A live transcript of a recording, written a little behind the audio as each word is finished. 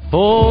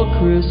for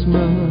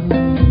Christmas.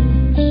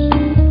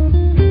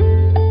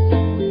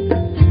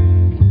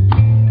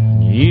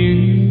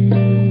 You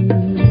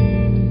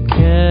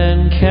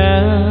can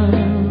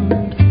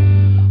count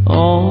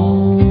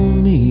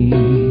on me.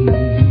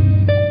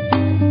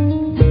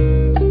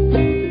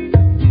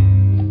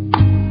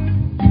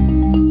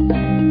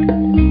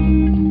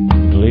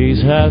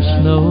 Please have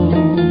snow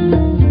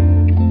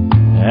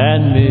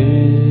and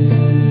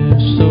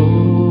mistletoe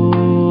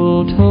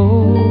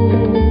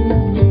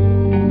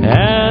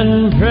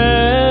and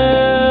presents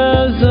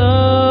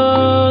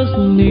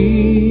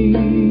neath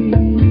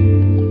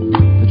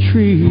the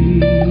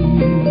tree.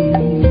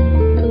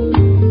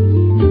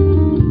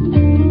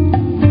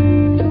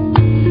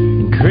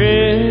 And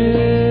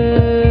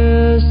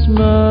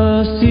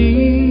Christmas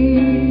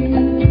Eve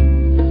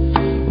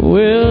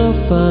will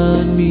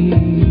find me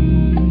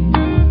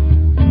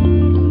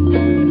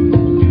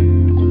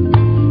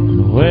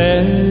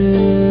where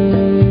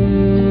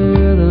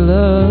the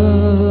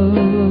love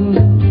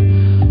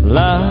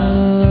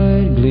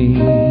light gleams.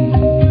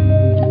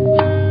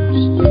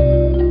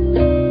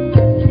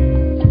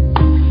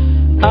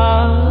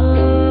 I'll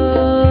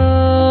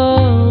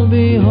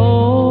be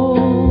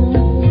home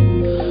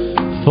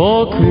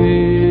for Christmas,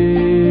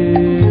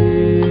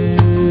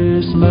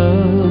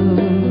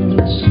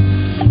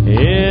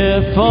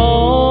 if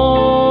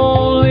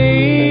only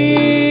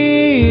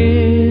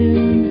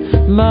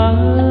in my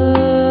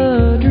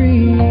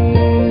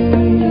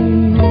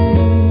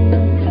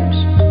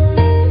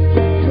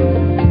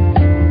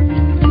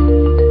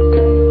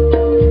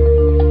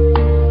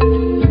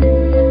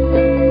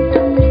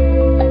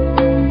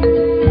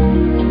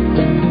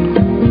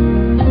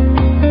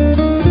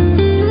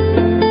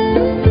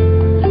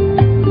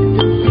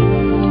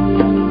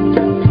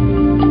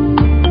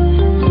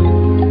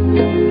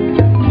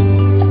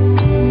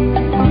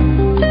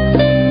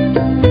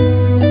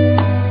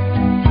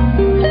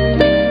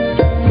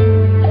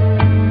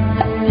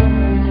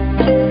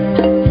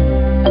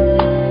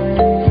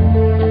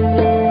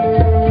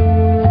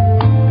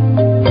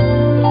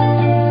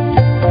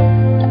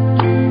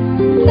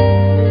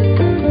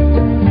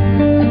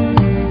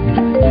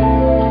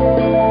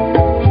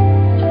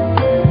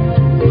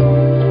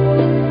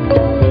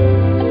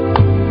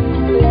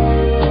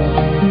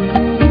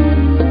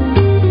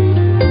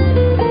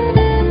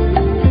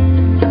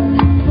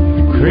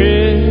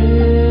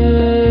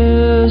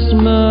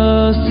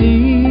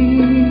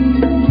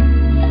Eve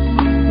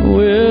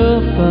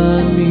will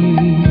find me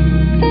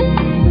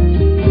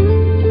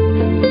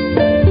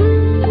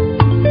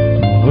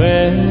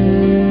where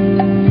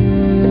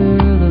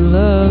the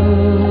love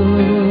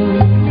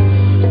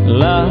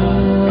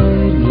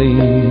light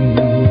gleams.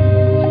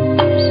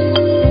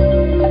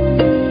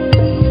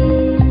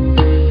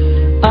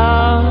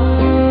 I'll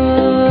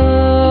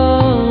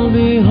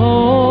be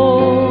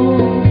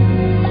home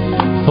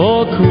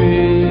for Christmas,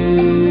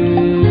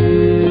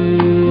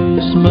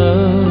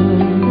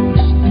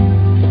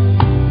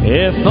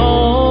 if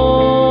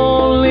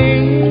only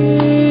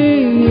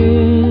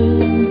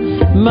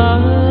in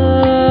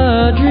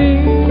my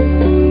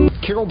dream.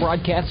 Carroll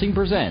Broadcasting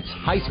presents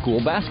high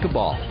school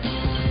basketball.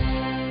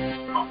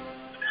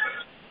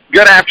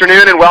 Good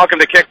afternoon and welcome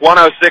to Kick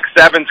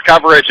 106.7's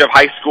coverage of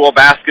high school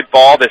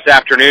basketball. This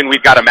afternoon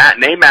we've got a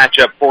matinee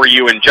matchup for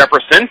you in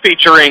Jefferson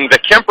featuring the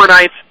Kemper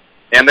Knights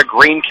and the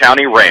Greene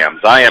County Rams.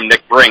 I am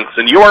Nick Brinks,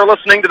 and you are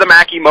listening to the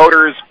Mackey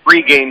Motors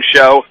pregame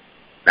show.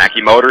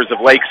 Mackey Motors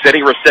of Lake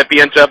City,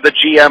 recipient of the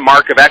GM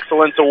Mark of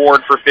Excellence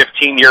Award for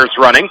 15 years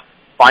running.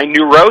 Find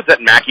new roads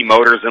at Mackey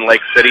Motors in Lake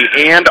City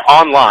and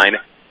online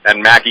at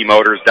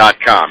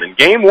MackeyMotors.com. In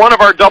game one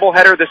of our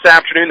doubleheader this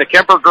afternoon, the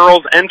Kemper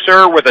girls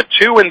enter with a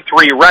 2-3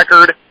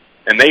 record,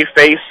 and they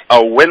face a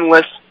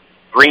winless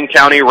Greene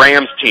County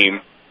Rams team.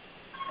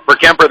 For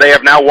Kemper, they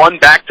have now won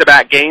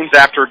back-to-back games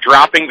after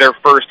dropping their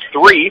first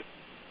three,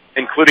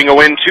 including a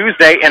win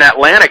Tuesday in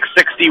Atlantic,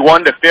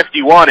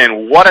 61-51,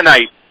 and what a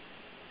night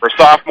for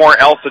sophomore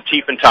Elsa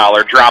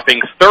Tiefenthaler,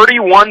 dropping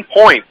 31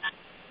 points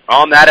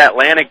on that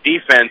Atlantic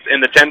defense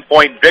in the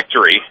 10-point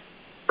victory.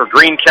 For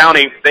Greene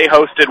County, they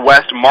hosted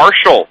West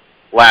Marshall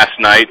last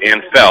night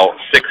and fell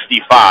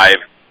 65-19.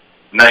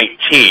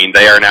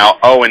 They are now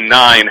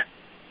 0-9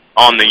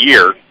 on the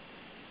year.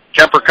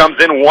 Kemper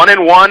comes in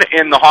 1-1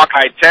 in the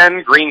Hawkeye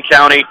 10. Greene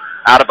County,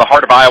 out of the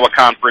Heart of Iowa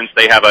Conference,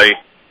 they have a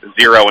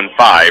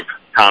 0-5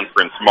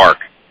 conference mark.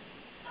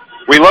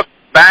 We look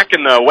back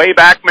in the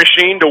Wayback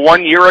Machine to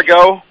 1 year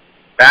ago,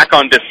 back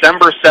on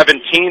December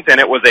 17th,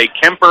 and it was a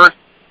Kemper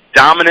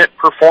dominant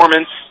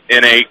performance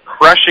in a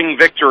crushing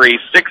victory,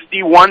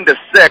 61-6.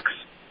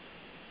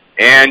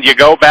 And you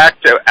go back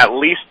to at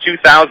least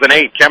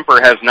 2008, Kemper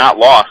has not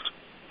lost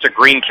to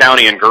Greene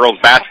County in girls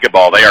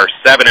basketball. They are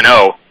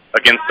 7-0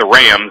 against the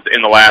Rams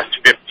in the last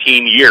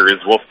 15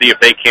 years. We'll see if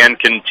they can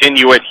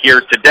continue it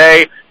here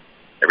today.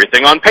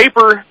 Everything on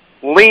paper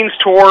leans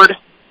toward,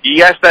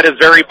 yes, that is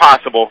very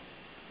possible.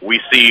 We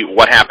see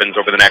what happens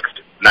over the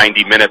next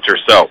 90 minutes or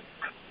so.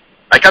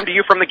 I come to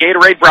you from the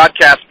Gatorade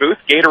broadcast booth.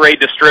 Gatorade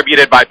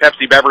distributed by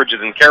Pepsi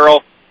Beverages in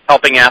Carroll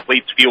helping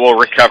athletes fuel,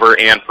 recover,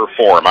 and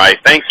perform. I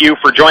thank you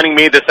for joining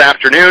me this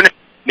afternoon.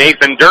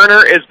 Nathan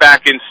Durner is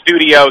back in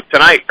studio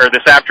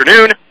this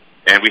afternoon,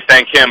 and we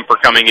thank him for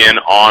coming in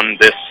on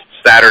this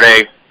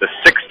Saturday, the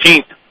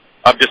 16th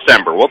of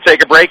December. We'll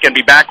take a break and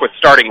be back with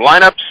starting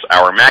lineups.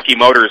 Our Mackey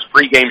Motors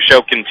pregame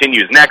show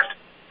continues next.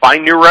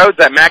 Find new roads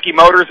at Mackey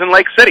Motors in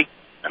Lake City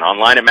and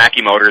online at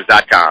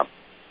MackeyMotors.com.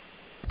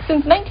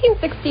 Since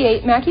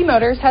 1968, Mackey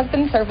Motors has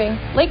been serving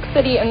Lake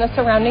City and the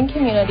surrounding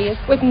communities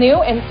with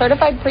new and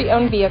certified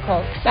pre-owned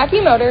vehicles.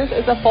 Mackey Motors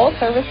is a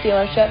full-service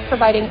dealership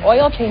providing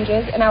oil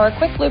changes in our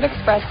Quick Lube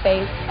Express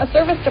bays, a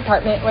service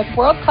department with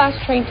world-class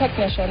trained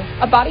technicians,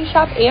 a body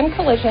shop and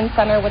collision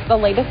center with the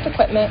latest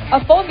equipment, a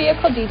full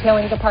vehicle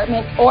detailing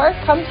department, or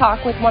come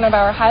talk with one of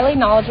our highly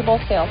knowledgeable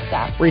sales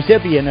staff.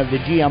 Recipient of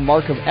the GM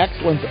Mark of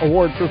Excellence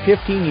Award for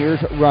 15 years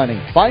running.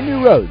 Find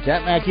new roads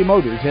at Mackey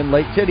Motors in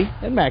Lake City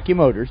and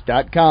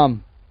MackeyMotors.com.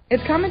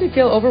 It's common to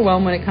feel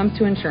overwhelmed when it comes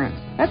to insurance.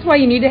 That's why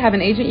you need to have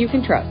an agent you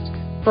can trust.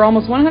 For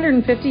almost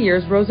 150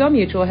 years, Roselle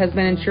Mutual has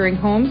been insuring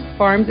homes,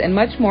 farms, and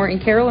much more in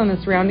Carroll and the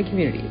surrounding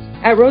communities.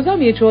 At Roselle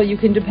Mutual, you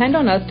can depend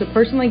on us to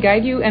personally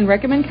guide you and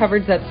recommend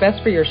coverage that's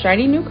best for your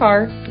shiny new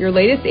car, your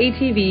latest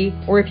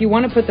ATV, or if you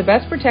want to put the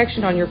best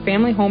protection on your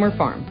family home or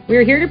farm. We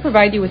are here to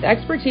provide you with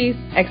expertise,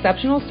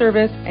 exceptional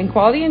service, and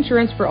quality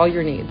insurance for all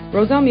your needs.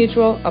 Roselle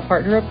Mutual, a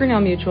partner of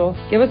Grinnell Mutual.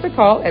 Give us a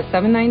call at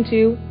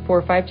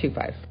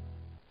 792-4525.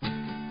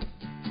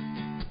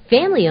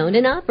 Family owned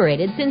and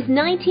operated since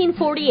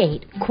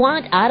 1948,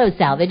 Quant Auto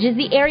Salvage is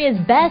the area's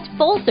best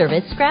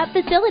full-service scrap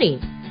facility.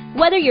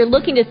 Whether you're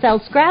looking to sell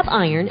scrap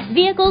iron,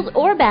 vehicles,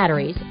 or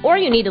batteries, or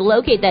you need to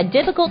locate that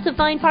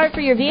difficult-to-find part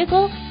for your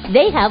vehicle,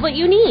 they have what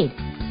you need.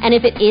 And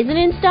if it isn't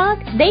in stock,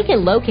 they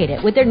can locate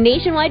it with their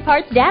nationwide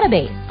parts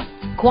database.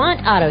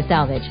 Quant Auto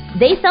Salvage.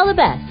 They sell the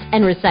best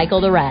and recycle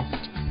the rest.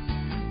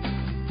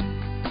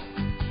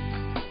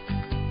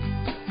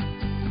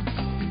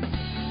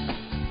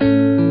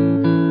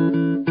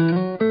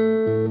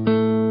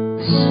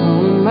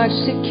 Much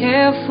to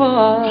care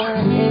for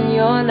in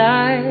your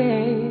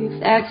life.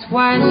 That's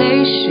why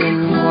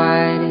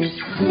Nationwide is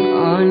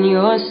on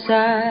your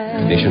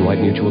side. Nationwide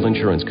Mutual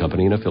Insurance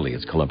Company and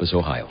affiliates, Columbus,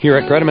 Ohio. Here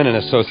at Gredeman &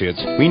 Associates,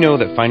 we know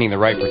that finding the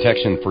right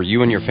protection for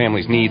you and your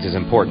family's needs is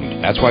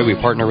important. That's why we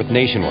partner with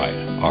Nationwide,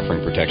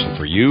 offering protection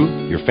for you,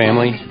 your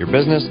family, your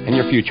business, and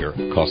your future.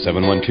 Call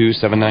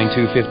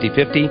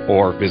 712-792-5050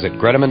 or visit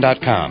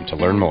Gredeman.com to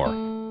learn more.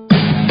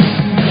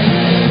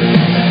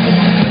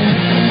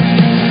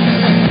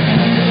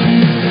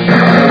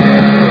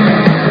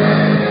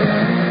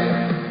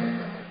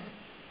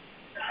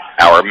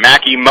 Our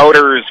Mackey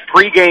Motors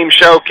pregame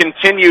show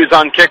continues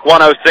on Kick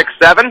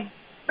 106.7.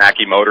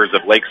 Mackey Motors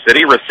of Lake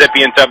City,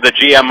 recipient of the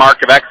GM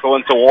Mark of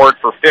Excellence Award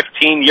for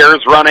 15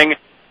 years running.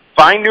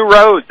 Find new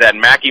roads at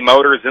Mackey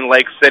Motors in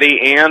Lake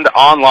City and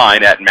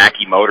online at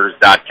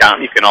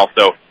MackeyMotors.com. You can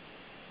also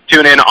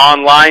tune in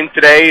online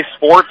today,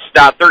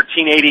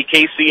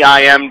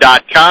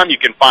 sports.1380kcim.com. You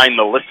can find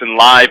the Listen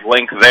Live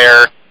link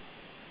there.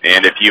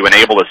 And if you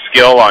enable a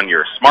skill on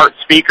your smart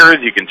speakers,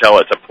 you can tell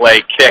it to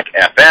play Kick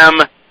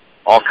FM.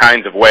 All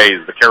kinds of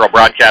ways. The Carroll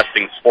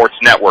Broadcasting Sports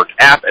Network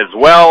app as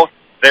well,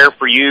 there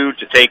for you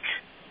to take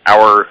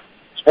our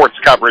sports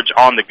coverage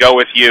on the go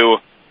with you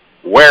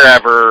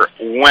wherever,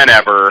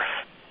 whenever,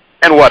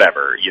 and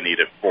whatever you need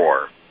it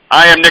for.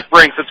 I am Nick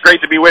Brinks. It's great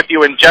to be with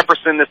you in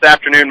Jefferson this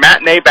afternoon.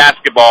 Matinee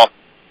basketball.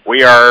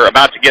 We are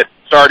about to get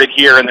started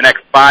here in the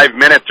next 5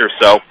 minutes or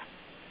so.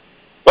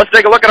 Let's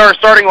take a look at our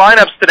starting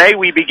lineups today.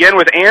 We begin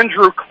with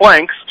Andrew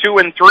Klenks,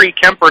 2-3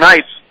 Kemper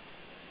Knights,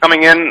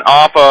 coming in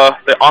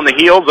on the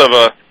heels of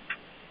a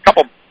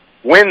couple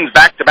wins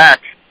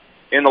back-to-back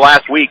in the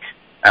last week.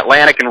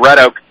 Atlantic and Red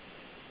Oak.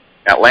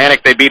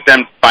 Atlantic, they beat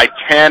them by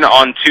 10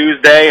 on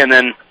Tuesday, and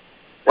then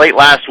late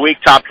last week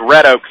topped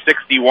Red Oak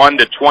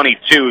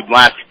 61-22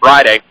 last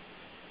Friday.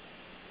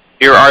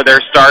 Here are their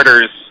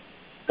starters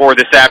for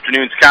this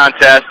afternoon's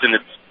contest, and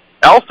it's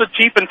Elsa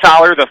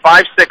Tiefenthaler, the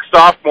 5'6"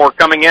 sophomore,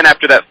 coming in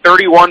after that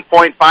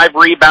 31.5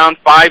 rebound,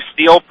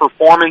 5-steal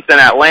performance in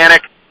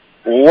Atlantic.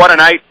 What a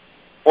night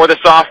for the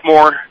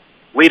sophomore,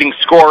 leading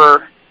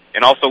scorer,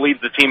 and also leads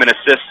the team in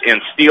assists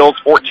and steals,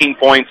 14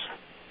 points,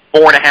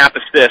 4.5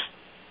 assists,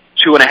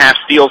 2.5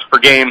 steals per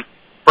game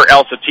for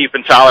Elsa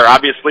Tiefenthaler.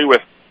 Obviously,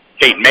 with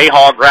Kate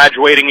Mayhall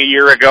graduating a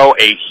year ago,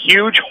 a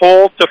huge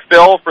hole to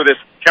fill for this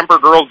Kemper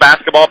girls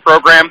basketball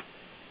program.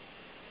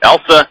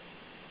 Elsa,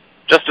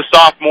 just a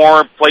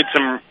sophomore, played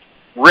some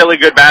really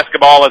good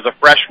basketball as a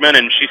freshman,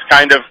 and she's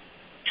kind of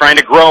trying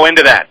to grow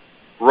into that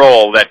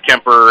role that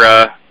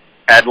Kemper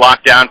had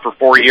locked down for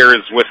 4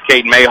 years with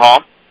Kate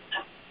Mayhall.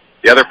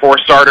 The other four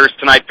starters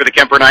tonight for the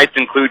Kemper Knights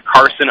include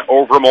Carson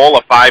Overmole,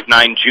 a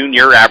 5'9"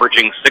 junior,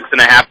 averaging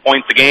 6.5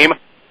 points a game,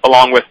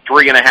 along with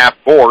 3.5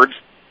 boards.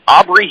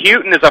 Aubrey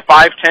Houghton is a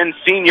 5'10"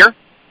 senior,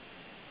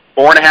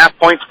 4.5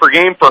 points per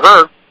game for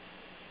her.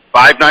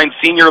 5'9"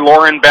 senior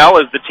Lauren Bell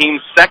is the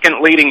team's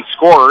second leading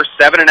scorer,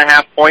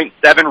 7.5 points,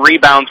 7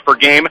 rebounds per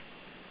game,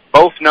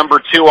 both number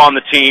 2 on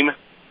the team.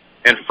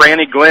 And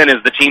Franny Glenn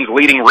is the team's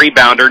leading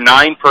rebounder,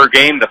 9 per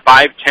game. The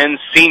 5'10"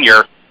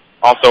 senior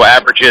Also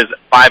averages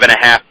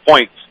 5.5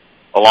 points,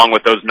 along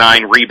with those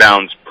 9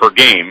 rebounds per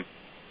game.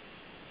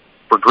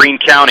 For Greene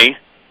County,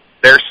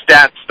 their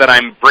stats that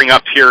I'm bring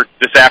up here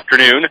this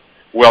afternoon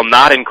will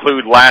not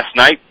include last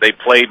night. They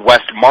played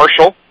West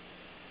Marshall,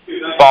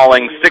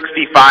 falling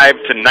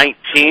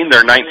 65-19,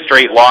 their 9th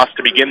straight loss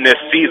to begin this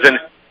season.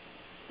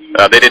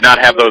 They did not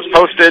have those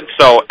posted,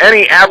 so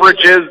any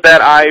averages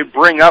that I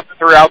bring up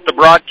throughout the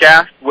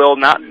broadcast will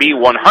not be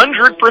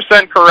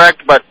 100%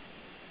 correct, but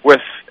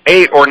with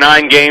 8 or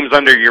 9 games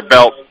under your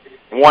belt,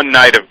 one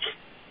night of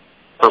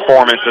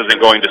performance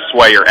isn't going to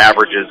sway your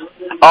averages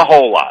a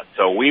whole lot.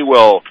 So we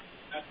will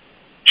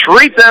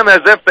treat them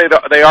as if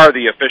they are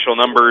the official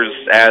numbers,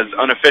 as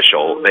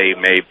unofficial they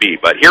may be.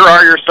 But here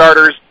are your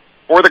starters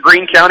for the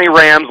Greene County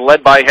Rams,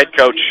 led by head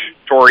coach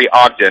Tori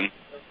Ogden.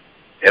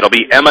 It'll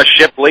be Emma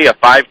Shipley, a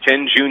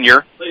 5'10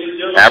 junior,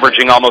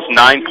 averaging almost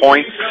 9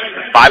 points,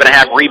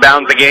 5.5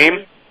 rebounds a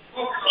game.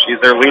 She's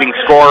their leading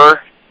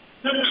scorer.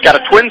 She's got a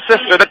twin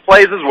sister that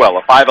plays as well,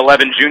 a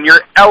 5'11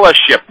 junior, Ella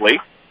Shipley,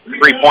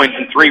 3 points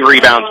and 3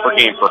 rebounds per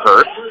game for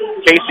her.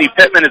 Casey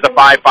Pittman is a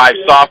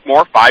 5'5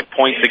 sophomore, 5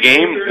 points a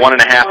game,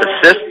 1.5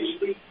 assists.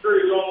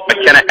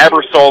 McKenna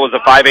Eversole is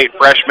a 5'8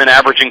 freshman,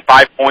 averaging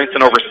 5 points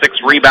and over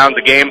 6 rebounds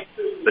a game,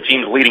 the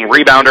team's leading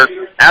rebounder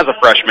as a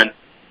freshman.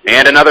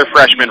 And another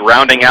freshman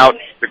rounding out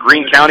the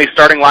Greene County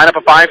starting lineup,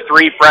 a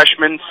 5'3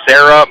 freshman,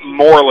 Sarah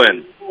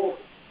Moreland.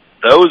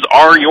 Those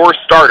are your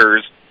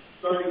starters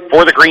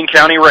for the Greene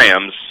County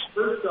Rams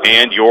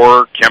and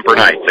your Kemper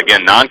Knights.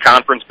 Again,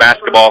 non-conference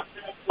basketball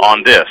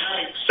on this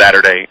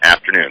Saturday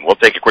afternoon. We'll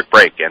take a quick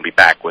break and be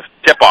back with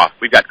tip-off.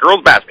 We've got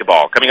girls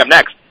basketball coming up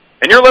next,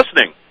 and you're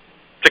listening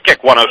to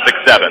Kick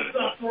 106.7.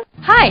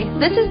 Hi,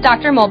 this is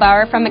Dr.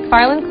 Mulbauer from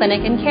McFarland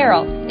Clinic in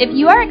Carroll. If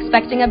you are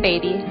expecting a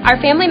baby, our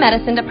family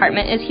medicine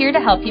department is here to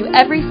help you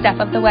every step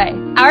of the way.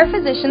 Our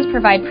physicians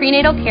provide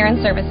prenatal care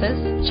and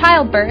services,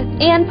 childbirth,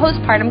 and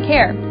postpartum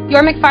care.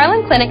 Your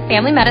McFarland Clinic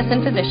family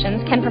medicine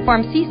physicians can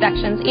perform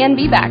C-sections and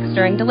VBACs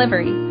during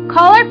delivery.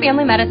 Call our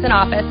family medicine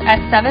office at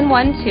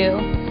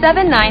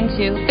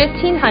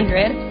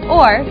 712-792-1500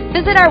 or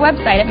visit our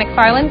website at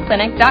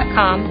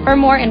mcfarlandclinic.com for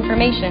more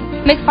information.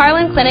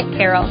 McFarland Clinic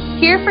Carroll,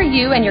 here for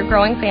you and your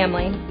growing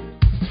family.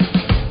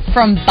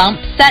 From bump,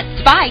 set,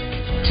 spike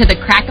to the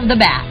crack of the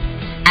bat,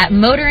 at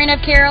Motor Inn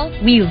of Carroll,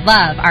 we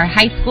love our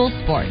high school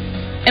sports,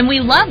 and we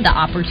love the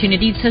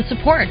opportunity to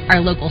support our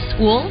local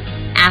schools,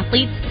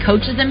 athletes,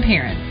 coaches, and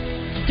parents.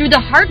 Through the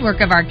hard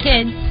work of our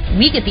kids,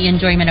 we get the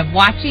enjoyment of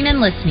watching and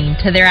listening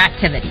to their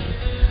activities.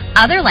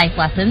 Other life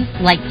lessons,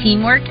 like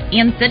teamwork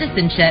and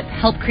citizenship,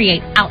 help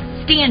create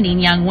outstanding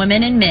young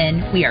women and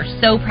men we are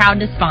so proud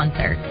to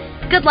sponsor.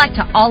 Good luck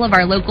to all of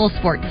our local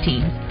sports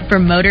teams.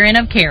 From Motor Inn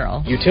of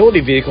Carroll. Utility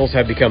vehicles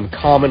have become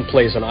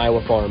commonplace on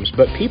Iowa farms,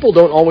 but people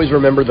don't always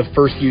remember the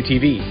first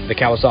UTV, the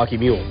Kawasaki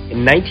Mule.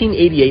 In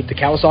 1988, the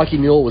Kawasaki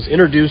Mule was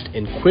introduced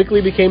and quickly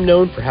became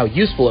known for how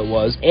useful it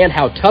was and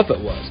how tough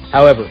it was.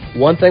 However,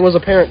 one thing was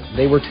apparent: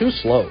 they were too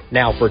slow.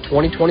 Now, for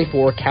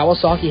 2024,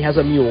 Kawasaki has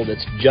a mule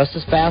that's just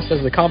as fast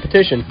as the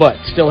competition, but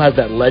still has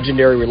that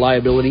legendary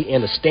reliability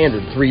and a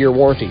standard 3-year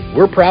warranty.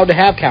 We're proud to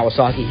have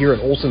Kawasaki here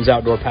at Olson's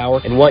Outdoor Power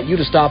and want you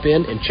to stop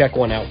in and check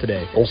one out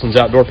today. Olson's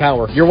Outdoor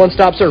Power, your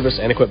one-stop service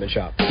and equipment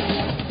shop.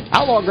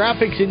 Outlaw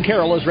Graphics in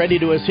Carroll is ready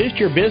to assist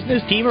your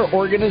business, team, or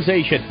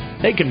organization.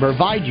 They can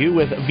provide you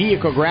with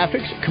vehicle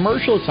graphics,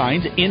 commercial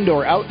signs,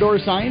 indoor-outdoor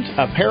signs,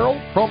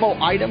 apparel, promo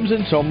items,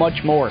 and so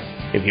much more.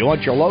 If you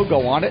want your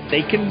logo on it,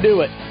 they can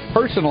do it.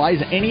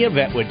 Personalize any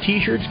event with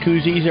t-shirts,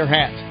 koozies, or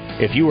hats.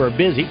 If you are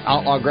busy,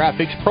 Outlaw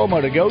Graphics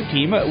Promo to Go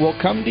team will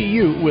come to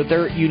you with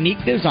their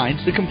unique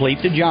designs to complete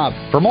the job.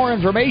 For more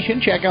information,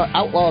 check out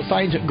Outlaw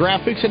Signs,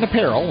 Graphics, and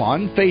Apparel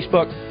on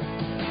Facebook.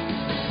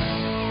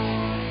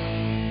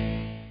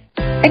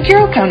 At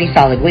Carroll County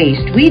Solid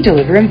Waste, we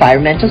deliver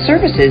environmental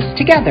services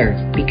together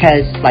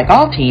because, like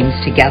all teams,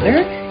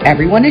 together,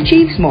 everyone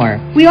achieves more.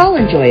 We all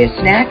enjoy a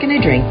snack and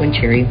a drink when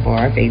cheering for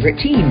our favorite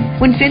team.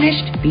 When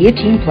finished, be a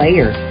team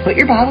player.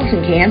 Put your bottles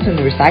and cans in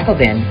the recycle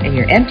bin and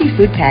your empty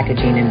food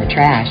packaging in the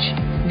trash.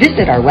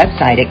 Visit our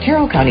website at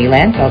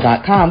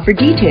carrollcountylandfill.com for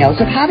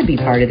details of how to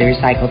be part of the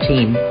recycle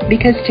team.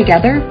 Because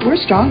together, we're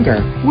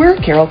stronger. We're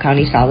Carroll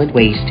County Solid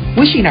Waste,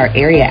 wishing our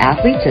area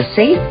athletes a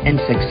safe and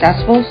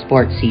successful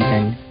sports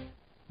season.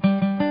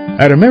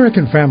 At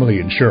American Family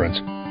Insurance,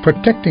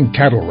 protecting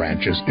cattle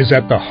ranches is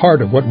at the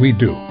heart of what we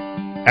do.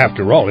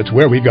 After all, it's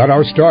where we got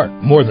our start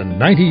more than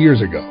 90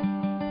 years ago.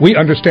 We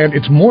understand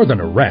it's more than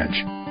a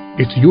ranch.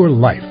 It's your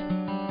life.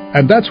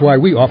 And that's why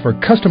we offer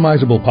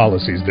customizable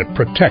policies that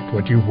protect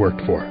what you've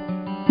worked for.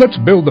 Let's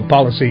build the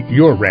policy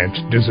your ranch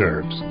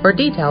deserves. For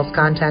details,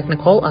 contact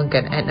Nicole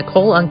Unken at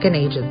Nicole Unken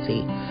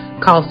Agency.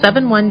 Call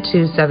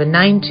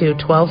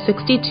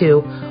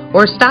 712-792-1262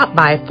 or stop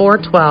by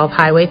 412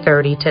 Highway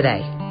 30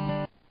 today.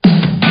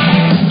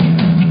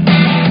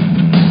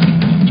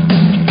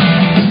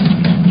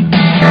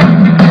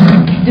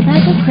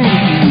 Tobacco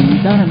Credit Union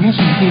is on a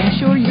mission to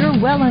ensure you're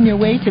well on your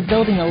way to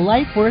building a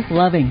life worth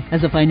loving.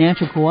 As a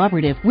financial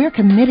cooperative, we're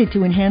committed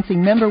to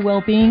enhancing member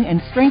well-being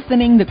and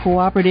strengthening the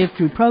cooperative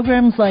through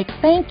programs like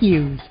Thank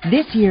Yous.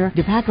 This year,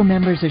 DePaco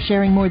members are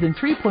sharing more than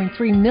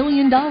 $3.3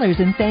 million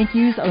in Thank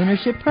Yous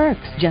ownership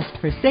perks, just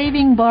for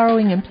saving,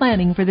 borrowing, and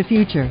planning for the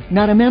future.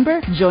 Not a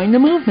member? Join the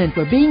movement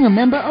where being a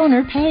member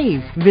owner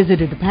pays.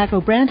 Visit a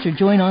DePaco branch or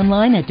join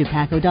online at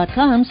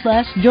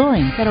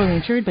depaco.com/join. Federally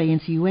insured by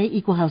NCUA,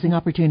 Equal Housing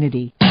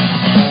Opportunity.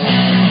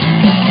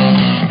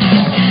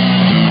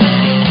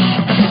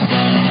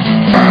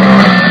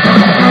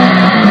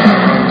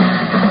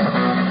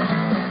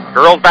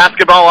 Girls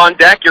basketball on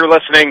deck. You're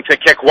listening to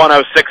Kick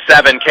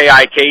 106.7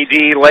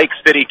 KIKD, Lake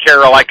City,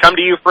 Carroll. I come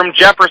to you from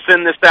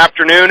Jefferson this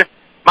afternoon.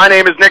 My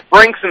name is Nick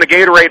Brinks in the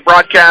Gatorade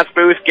broadcast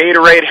booth.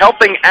 Gatorade,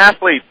 helping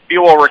athletes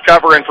fuel,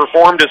 recover, and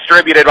perform,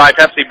 distributed by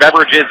Pepsi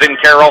Beverages in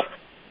Carroll.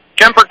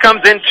 Kemper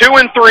comes in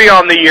 2-3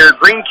 on the year.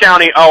 Greene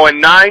County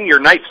 0-9. Your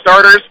night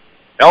starters: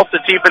 Elsa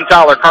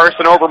Tiefenthaler,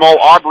 Carson Overmole,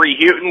 Aubrey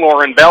Houghton,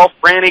 Lauren Bell,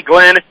 Franny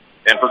Glenn.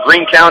 And for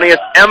Greene County,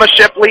 it's Emma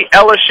Shipley,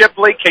 Ella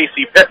Shipley,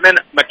 Casey Pittman,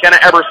 McKenna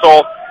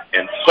Ebersole,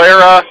 and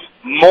Sarah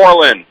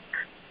Moreland.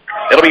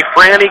 It'll be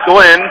Franny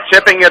Glenn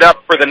tipping it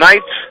up for the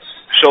Knights.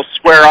 She'll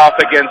square off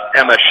against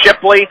Emma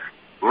Shipley.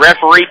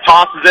 Referee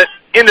tosses it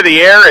into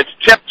the air. It's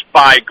tipped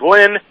by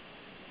Glenn.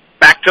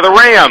 Back to the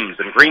Rams,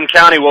 and Greene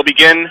County will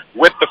begin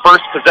with the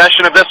first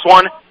possession of this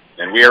one.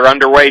 And we are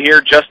underway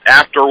here just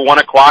after 1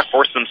 o'clock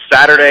for some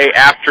Saturday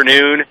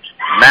afternoon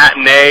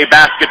matinee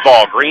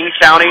basketball. Greene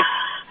County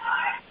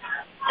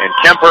and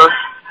Kemper,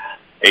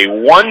 a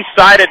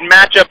one-sided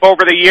matchup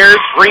over the years.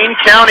 Greene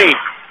County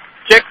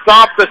kicks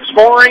off the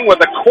scoring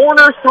with a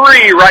corner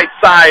three right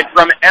side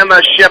from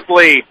Emma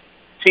Shipley.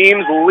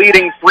 Team's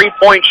leading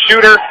three-point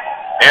shooter,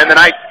 and the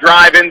Knights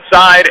drive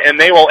inside, and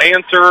they will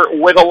answer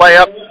with a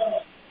layup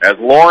as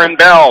Lauren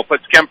Bell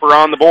puts Kemper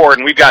on the board.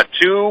 And we've got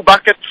 2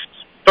 buckets,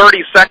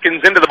 30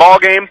 seconds into the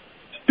ballgame.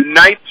 The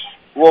Knights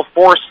will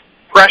force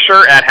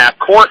pressure at half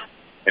court,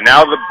 and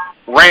now the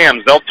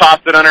Rams, they'll toss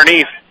it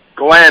underneath.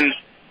 Glenn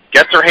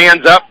gets her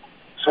hands up,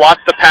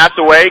 swats the pass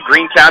away.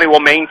 Greene County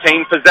will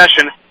maintain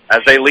possession as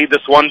they lead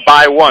this one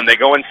by 1. They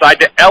go inside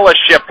to Ella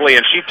Shipley,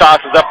 and she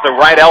tosses up the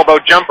right elbow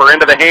jumper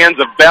into the hands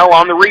of Bell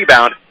on the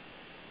rebound.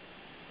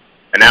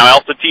 And now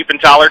Elsa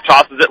Tiefenthaler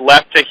tosses it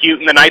left to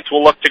Houghton. The Knights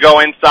will look to go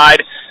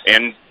inside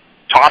and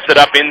toss it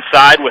up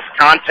inside with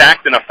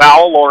contact and a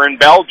foul. Lauren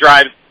Bell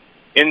drives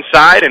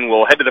inside and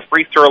will head to the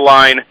free throw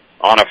line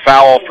on a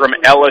foul from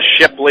Ella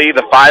Shipley,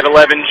 the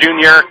 5'11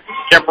 junior.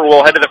 Kemper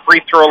will head to the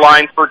free throw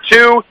line for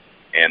 2,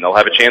 and they'll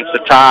have a chance to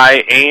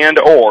tie and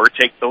or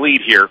take the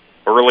lead here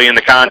early in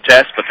the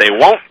contest, but they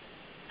won't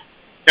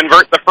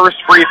convert the first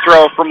free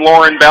throw from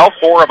Lauren Bell,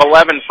 4 of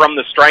 11 from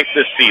the stripe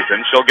this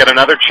season. She'll get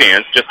another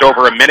chance just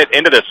over a minute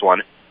into this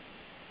one.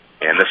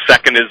 And the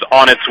second is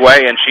on its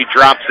way, and she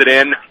drops it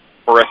in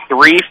for a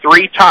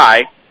 3-3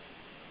 tie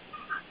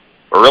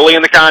early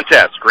in the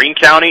contest. Greene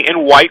County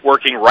in white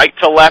working right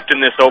to left in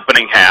this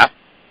opening half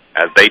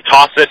as they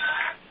toss it,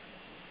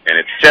 and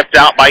it's tipped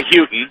out by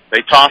Houghton.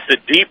 They toss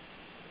it deep.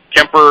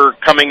 Kemper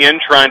coming in,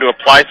 trying to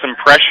apply some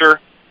pressure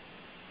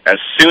as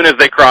soon as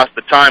they cross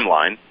the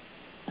timeline.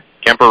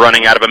 Kemper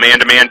running out of a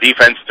man-to-man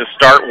defense to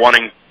start,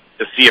 wanting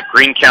to see if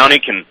Greene County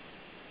can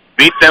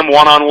beat them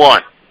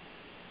one-on-one.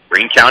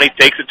 Greene County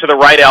takes it to the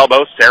right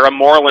elbow. Sarah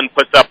Moreland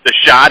puts up the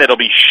shot. It'll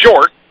be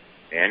short,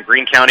 and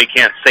Greene County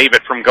can't save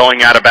it from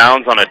going out of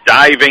bounds on a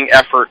diving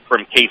effort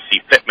from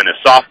Casey Pittman, a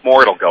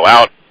sophomore. It'll go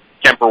out.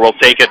 Kemper will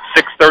take it.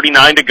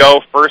 6:39 to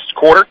go, first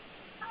quarter.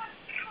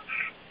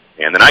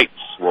 And the Knights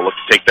will look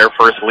to take their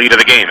first lead of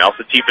the game.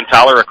 Elsa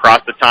Tiefenthaler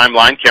across the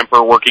timeline.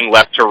 Kemper working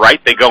left to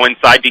right. They go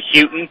inside to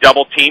Houghton.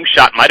 Double team.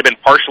 Shot might have been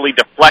partially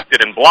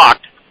deflected and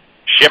blocked.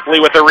 Shipley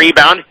with a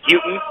rebound.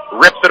 Houghton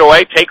rips it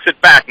away, takes it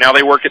back. Now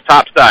they work it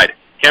topside.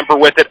 Kemper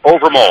with it.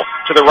 Overmole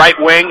to the right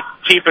wing.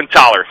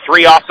 Tiefenthaler.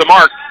 3 off the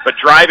mark, but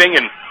driving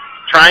and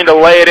trying to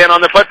lay it in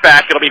on the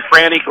putback. It'll be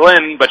Franny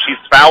Glenn, but she's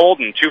fouled,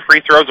 and 2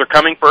 free throws are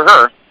coming for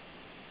her.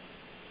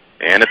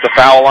 And it's a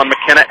foul on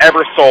McKenna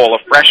Ebersole, a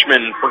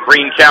freshman for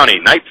Greene County.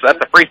 Knights at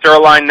the free throw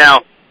line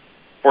now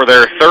for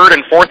their 3rd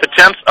and 4th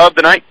attempts of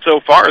the night so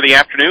far of the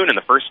afternoon. And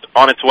the first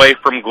on its way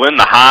from Glenn,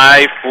 the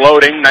high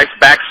floating, nice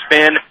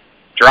backspin,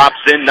 drops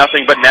in,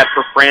 nothing but net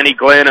for Franny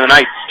Glenn. And the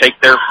Knights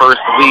take their first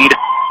lead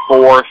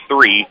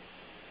 4-3.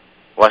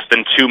 Less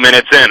than 2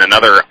 minutes in,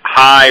 another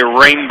high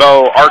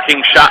rainbow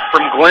arcing shot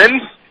from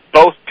Glenn,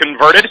 both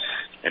converted.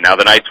 And now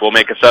the Knights will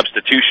make a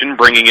substitution,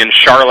 bringing in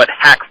Charlotte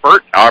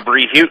Hackford.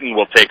 Aubrey Houghton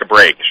will take a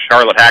break.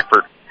 Charlotte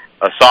Hackford,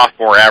 a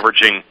sophomore,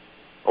 averaging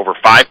over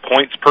 5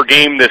 points per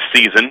game this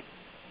season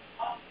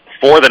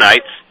for the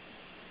Knights.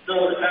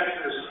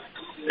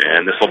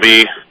 And this will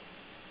be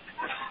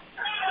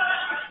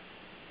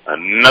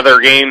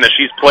another game that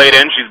she's played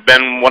in. She's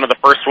been one of the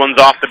first ones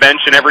off the bench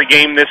in every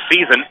game this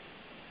season.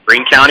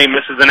 Greene County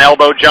misses an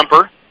elbow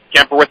jumper.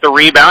 Kemper with the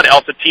rebound.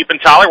 Elsa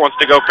Tiefenthaler wants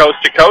to go coast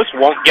to coast.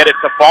 Won't get it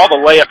to fall. The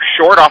layup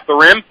short off the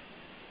rim.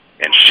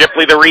 And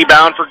Shipley the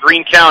rebound for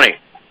Greene County.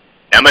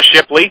 Emma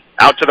Shipley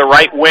out to the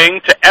right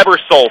wing to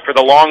Ebersole for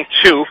the long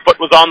two. Foot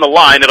was on the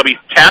line. It'll be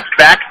tapped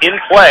back in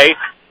play.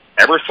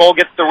 Ebersole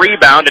gets the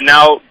rebound, and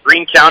now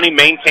Greene County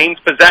maintains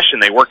possession.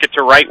 They work it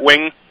to right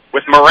wing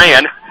with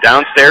Moran.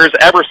 Downstairs,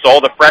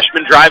 Ebersole. The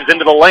freshman drives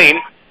into the lane,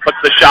 puts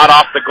the shot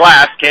off the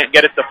glass, can't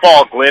get it to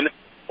fall. Glenn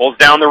pulls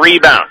down the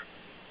rebound.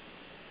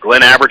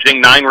 Glenn averaging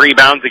 9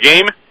 rebounds a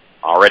game.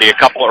 Already a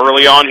couple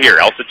early on here.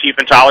 Elsa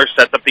Tiefenthaler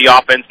sets up the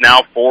offense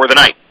now for the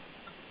night.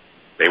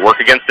 They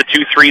work against the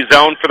 2-3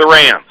 zone for the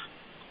Rams.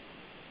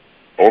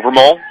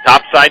 Overmole,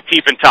 topside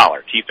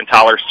Tiefenthaler.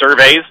 Tiefenthaler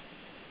surveys,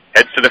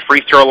 heads to the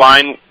free throw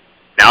line.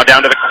 Now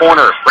down to the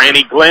corner.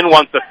 Franny Glenn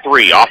wants a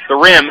 3. Off the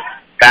rim.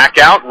 Back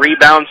out.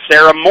 Rebound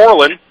Sarah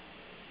Moreland.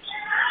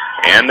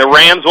 And the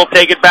Rams will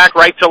take it back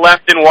right to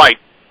left in white.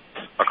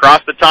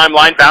 Across the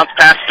timeline. Bounce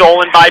pass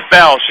stolen by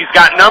Bell. She's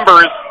got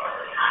numbers.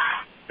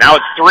 Now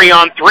it's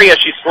 3-on-3 as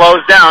she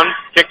slows down.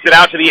 Kicks it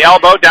out to the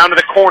elbow. Down to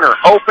the corner.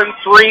 Open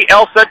 3.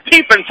 Elsa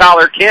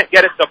Tiefenthaler can't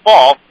get it to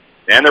fall.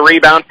 And the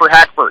rebound for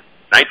Hackford.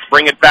 Knights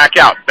bring it back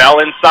out. Bell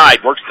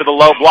inside. Works to the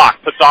low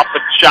block. Puts off the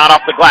shot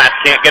off the glass.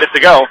 Can't get it to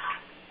go.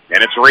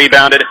 And it's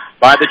rebounded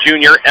by the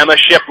junior, Emma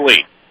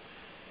Shipley.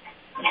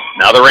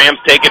 Now the Rams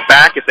take it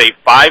back. It's a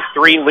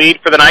 5-3 lead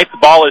for the Knights. The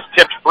ball is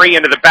tipped free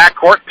into the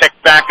backcourt,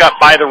 picked back up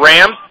by the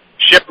Rams.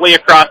 Shipley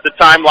across the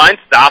timeline,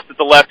 stops at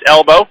the left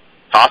elbow,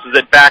 tosses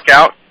it back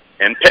out,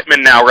 and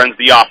Pittman now runs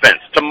the offense.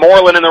 To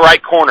Moreland in the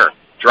right corner,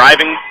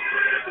 driving,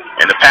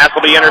 and the pass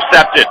will be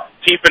intercepted.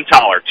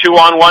 Tiefenthaler,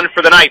 2-on-1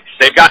 for the Knights.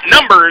 They've got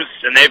numbers,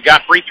 and they've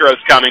got free throws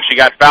coming. She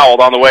got fouled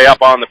on the way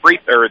up on the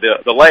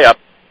the layup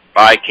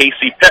by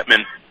Casey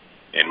Pittman.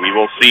 And we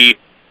will see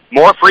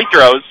more free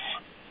throws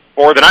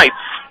for the Knights.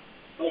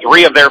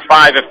 3 of their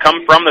 5 have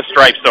come from the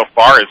stripe so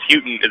far, as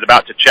Houghton is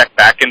about to check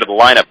back into the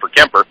lineup for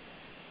Kemper.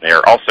 They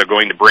are also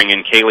going to bring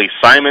in Kaylee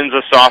Simons,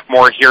 a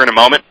sophomore, here in a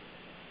moment.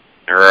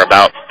 There are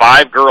about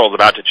 5 girls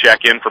about to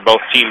check in for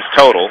both teams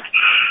total.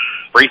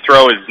 Free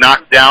throw is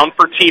knocked down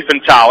for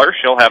Tiefenthaler.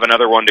 She'll have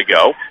another one to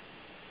go.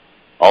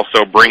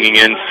 Also bringing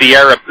in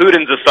Sierra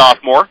Pudens, a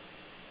sophomore,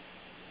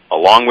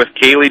 along with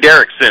Kaylee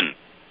Derrickson,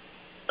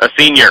 a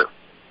senior.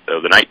 So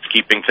the Knights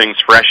keeping things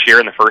fresh here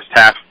in the first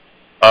half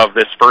of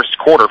this first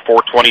quarter.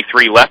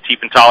 4:23 left.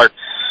 Tiefenthaler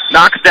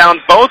knocks down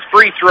both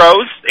free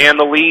throws, and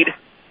the lead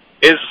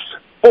is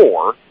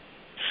 4,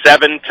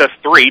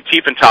 7-3.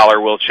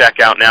 Tiefenthaler will check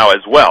out now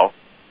as well.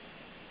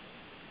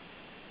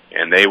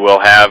 And they will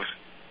have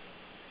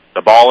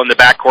the ball in the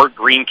backcourt.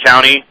 Greene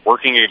County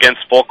working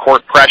against full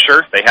court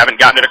pressure. They haven't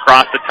gotten it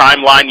across the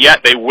timeline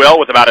yet. They will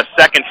with about a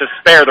second to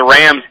spare. The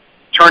Rams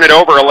turn it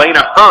over.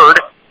 Elena Hurd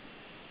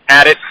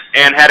had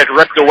it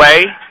ripped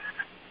away.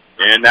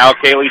 And now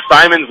Kaylee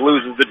Simons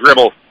loses the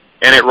dribble,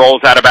 and it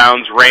rolls out of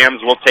bounds.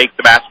 Rams will take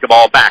the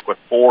basketball back with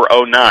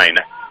 4:09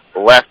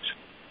 left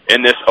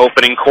in this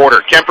opening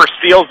quarter. Kemper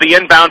steals the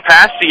inbound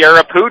pass.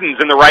 Sierra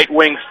Pudens in the right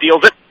wing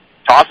steals it,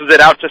 tosses it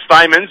out to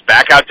Simons,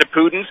 back out to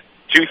Pudens.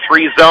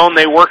 2-3 zone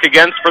they work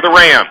against for the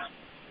Rams.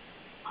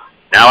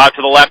 Now out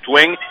to the left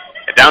wing,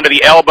 down to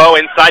the elbow,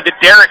 inside to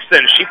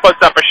Derrickson. She puts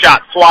up a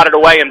shot, swatted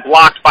away and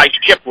blocked by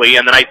Shipley,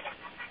 and the Knights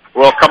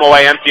will come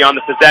away empty on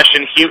the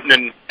possession. Houghton,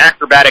 an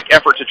acrobatic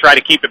effort to try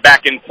to keep it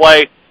back in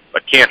play,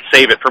 but can't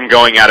save it from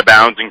going out of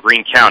bounds, and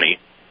Greene County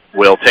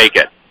will take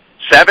it.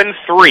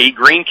 7-3,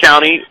 Greene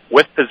County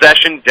with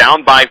possession,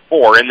 down by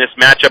 4 in this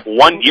matchup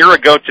 1 year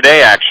ago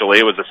today, actually.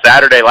 It was a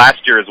Saturday last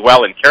year as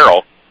well in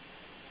Carroll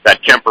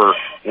that Kemper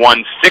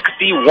won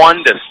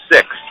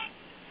 61-6.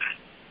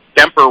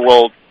 Kemper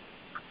will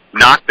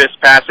knock this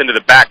pass into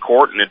the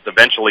backcourt, and it's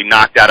eventually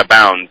knocked out of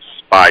bounds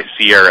by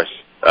Sierra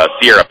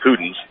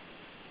Pudens.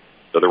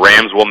 So the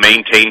Rams will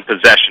maintain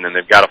possession, and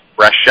they've got a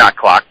fresh shot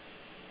clock.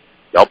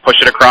 They'll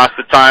push it across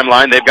the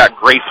timeline. They've got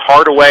Grace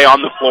Hardaway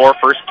on the floor,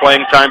 first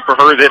playing time for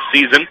her this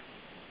season.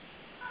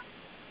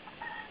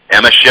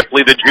 Emma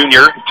Shipley, the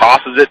junior,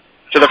 tosses it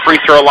to the free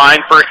throw line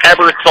for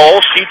Ebersole.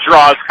 She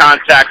draws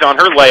contact on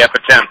her layup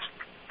attempt,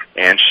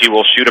 and she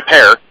will shoot a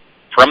pair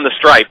from the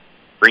stripe.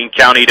 Greene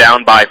County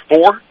down by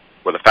 4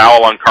 with a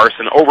foul on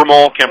Carson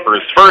Overmole. Kemper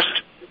is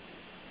first.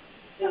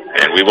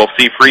 And we will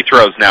see free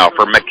throws now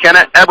for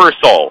McKenna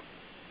Ebersole.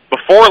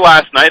 Before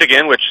last night,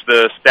 again, which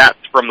the stats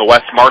from the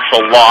West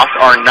Marshall loss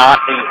are not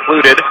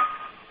included,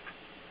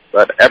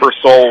 but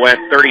Ebersole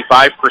went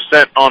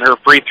 35% on her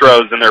free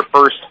throws in their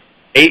first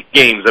 8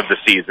 games of the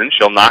season.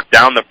 She'll knock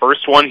down the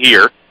first one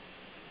here,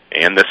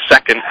 and the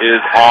second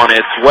is on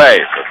its way.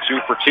 So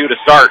 2 for 2 to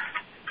start.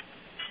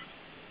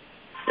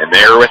 And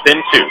they're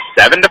within 2.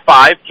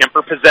 7-5,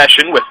 Kemper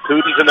possession with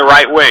Pudens in the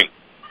right wing.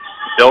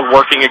 Still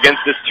working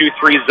against this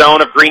 2-3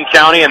 zone of Greene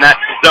County, and that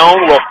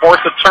zone will force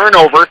a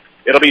turnover.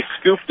 It'll be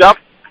scooped up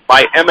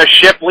by Emma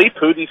Shipley.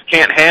 Pudens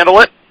can't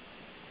handle it,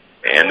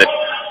 and the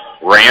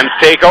Rams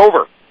take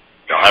over.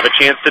 They'll have a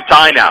chance to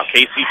tie now.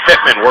 Casey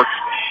Pittman works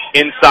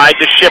inside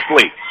to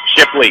Shipley.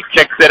 Shipley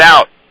kicks it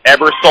out.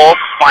 Ebersole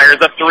fires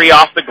a 3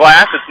 off the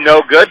glass. It's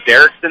no good.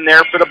 Derrickson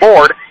there for the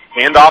board.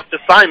 Hand off to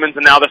Simons,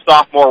 and now the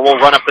sophomore will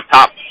run up the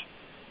top.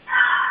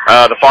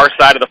 The far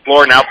side of the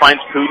floor now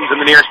finds Pudens in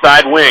the near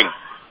side wing.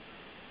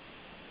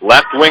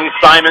 Left wing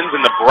Simons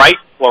in the bright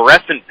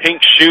fluorescent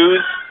pink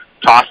shoes.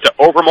 Tossed to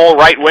Overmole,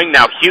 right wing.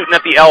 Now Houghton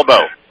at the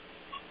elbow.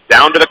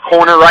 Down to the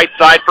corner right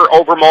side for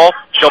Overmole.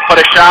 She'll put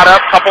a shot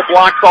up. Couple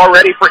blocks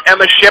already for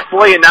Emma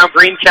Shipley, and now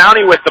Greene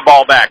County with the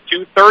ball back.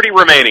 2:30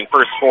 remaining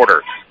first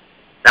quarter.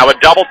 Now a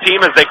double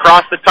team as they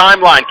cross the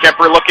timeline.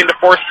 Kemper looking to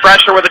force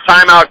pressure with a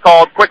timeout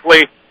called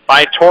quickly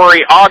by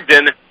Tori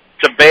Ogden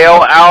to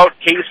bail out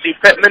Casey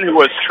Pittman, who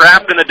was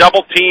trapped in the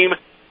double team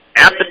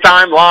at the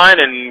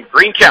timeline, and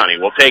Greene County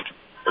will take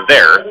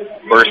their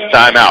first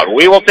timeout.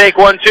 We will take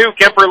one, too.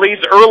 Kemper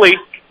leads early,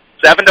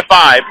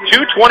 7-5.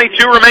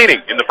 2:22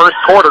 remaining in the first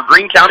quarter.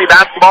 Greene County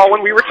basketball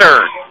when we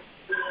return.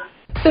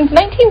 Since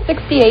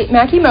 1968,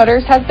 Mackey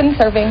Motors has been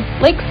serving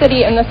Lake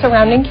City and the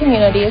surrounding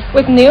communities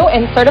with new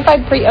and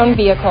certified pre-owned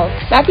vehicles.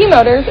 Mackey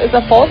Motors is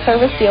a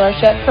full-service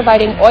dealership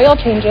providing oil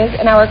changes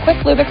in our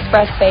Quick Lube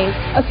Express phase,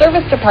 a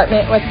service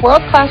department with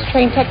world-class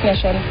trained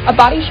technicians, a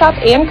body shop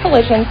and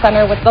collision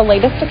center with the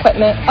latest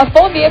equipment, a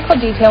full vehicle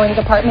detailing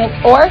department,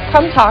 or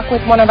come talk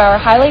with one of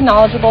our highly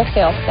knowledgeable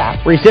sales staff.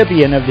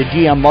 Recipient of the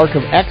GM Mark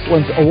of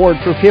Excellence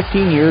Award for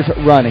 15 years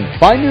running.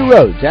 Find new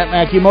roads at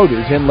Mackey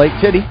Motors in Lake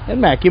City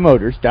and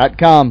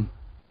MackeyMotors.com.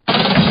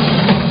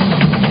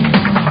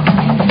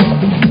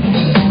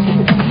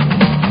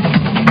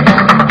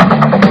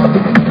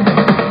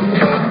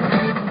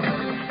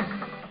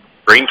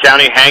 Greene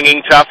County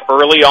hanging tough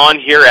early on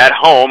here at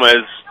home as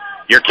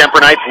your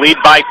Kemper Knights lead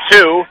by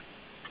 2.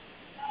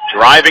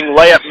 Driving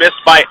layup missed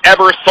by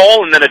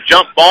Ebersole, and then a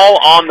jump ball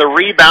on the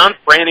rebound.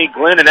 Franny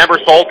Glenn and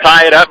Ebersole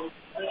tie it up.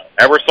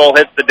 Ebersole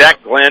hits the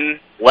deck. Glenn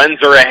lends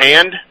her a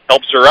hand,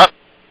 helps her up,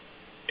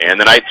 and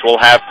the Knights will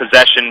have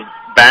possession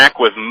back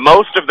with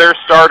most of their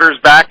starters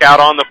back out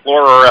on the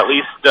floor, or at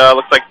least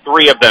looks like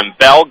 3 of them.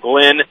 Bell,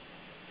 Glenn,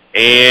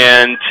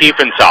 and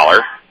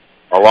Tiefenthaler,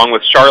 along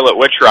with Charlotte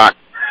Witchrock,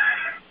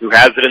 who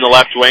has it in the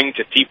left wing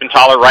to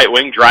Tiefenthaler right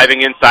wing,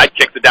 driving inside,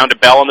 kicks it down to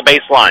Bell on the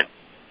baseline.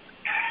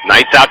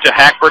 Knights out to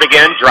Hackford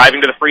again,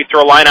 driving to the free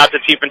throw line, out to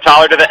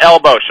Tiefenthaler to the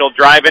elbow. She'll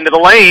drive into the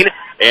lane,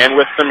 and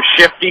with some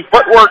shifty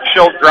footwork,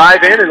 she'll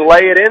drive in and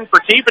lay it in for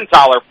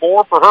Tiefenthaler.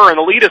 4 for her, and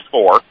the lead is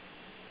 4.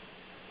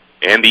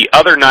 And the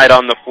other Knight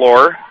on the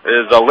floor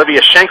is Olivia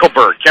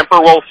Schenkelberg.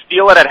 Kemper will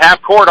steal it at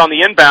half court on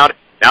the inbound.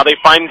 Now they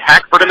find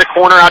Hackford in the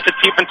corner, out to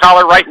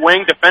Tiefenthaler right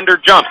wing. Defender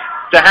jumps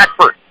to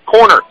Hackford.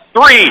 Corner,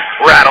 3,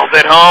 rattles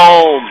it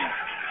home.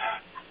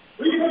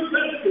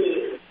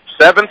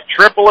 7th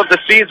triple of the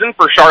season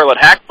for Charlotte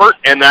Hackford,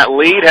 and that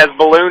lead has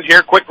ballooned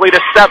here quickly to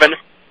 7,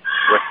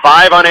 with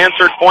 5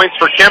 unanswered points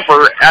for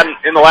Kemper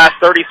in the last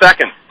 30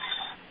 seconds.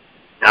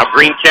 Now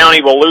Greene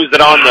County will lose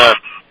it on the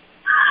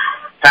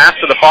pass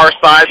to the far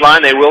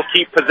sideline. They will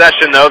keep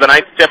possession, though. The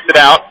Knights tipped it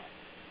out.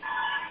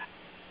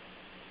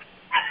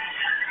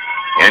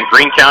 And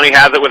Greene County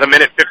has it with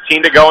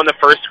 1:15 to go in the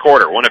first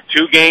quarter. One of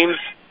 2 games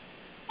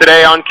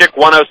today on Kick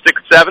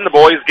 106.7. The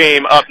boys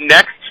game up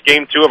next.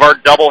 Game 2 of our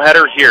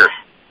doubleheader here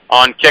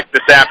on Kick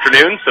this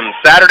afternoon. Some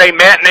Saturday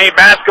matinee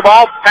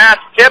basketball. Pass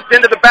tipped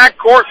into the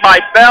backcourt by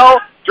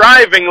Bell.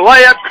 Driving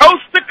layup,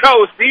 coast to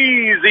coast.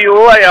 Easy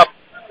layup.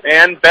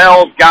 And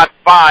Bell's got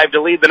 5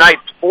 to lead the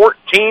Knights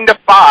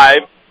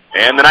 14-5.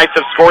 And the Knights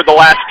have scored the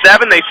last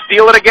 7. They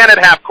steal it again at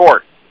half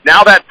court.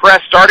 Now that press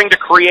starting to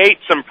create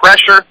some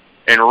pressure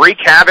and wreak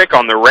havoc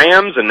on the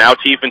Rams, and now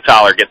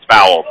Tiefenthaler gets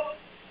fouled.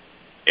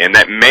 And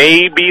that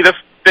may be the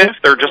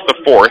 5th or just the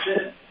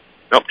 4th.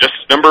 Nope, just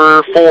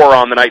number 4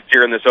 on the Knights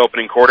here in this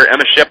opening quarter.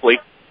 Emma Shipley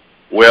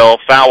will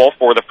foul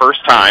for the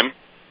first time.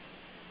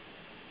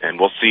 And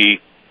we'll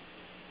see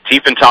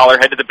Tiefenthaler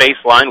head to the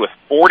baseline with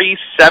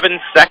 47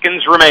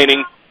 seconds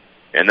remaining.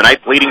 And the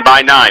Knights leading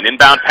by 9.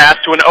 Inbound pass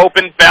to an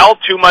open Bell.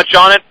 Too much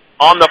on it.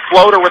 On the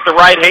floater with the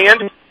right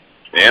hand.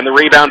 And the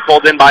rebound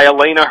pulled in by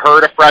Elena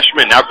Hurd, a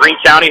freshman. Now Greene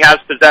County has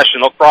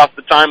possession. They'll cross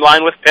the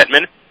timeline with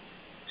Pittman.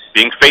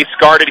 Being face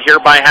guarded here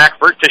by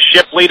Hackford to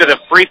Shipley to the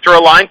free throw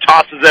line.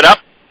 Tosses it up.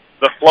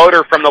 The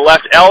floater from the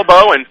left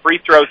elbow. And free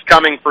throws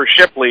coming for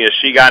Shipley as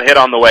she got hit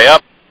on the way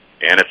up.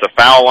 And it's a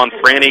foul on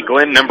Franny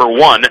Glenn, number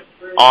 1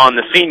 on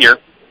the senior.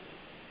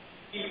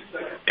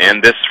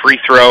 And this free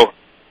throw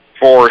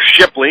for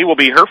Shipley will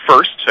be her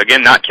first.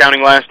 Again, not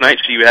counting last night.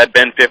 She had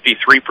been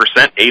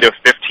 53%, 8 of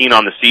 15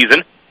 on the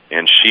season.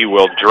 And she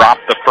will drop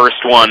the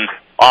first one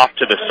off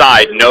to the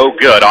side. No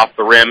good, off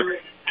the rim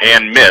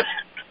and missed.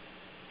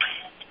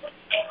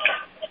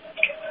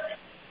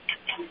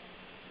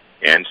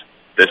 And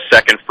this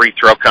second free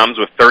throw comes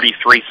with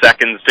 33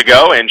 seconds to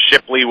go, and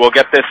Shipley will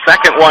get this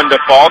second one to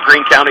fall.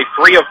 Greene County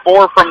 3 of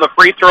 4 from the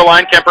free throw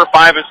line. Kemper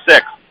 5 of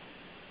 6.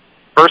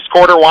 First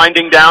quarter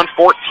winding down,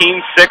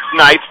 14-6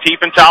 Knights.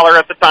 Tiefenthaler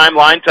at the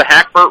timeline to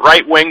Hackford,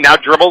 right wing. Now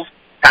dribbles,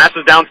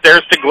 passes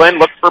downstairs to Glenn,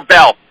 looks for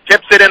Bell.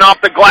 Tips it in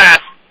off the glass.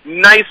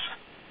 Nice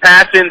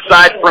pass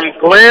inside from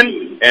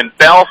Glenn, and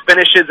Bell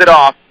finishes it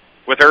off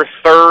with her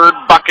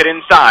 3rd bucket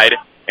inside,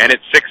 and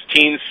it's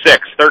 16-6.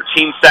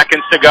 13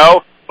 seconds to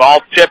go.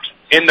 Ball tips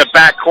in the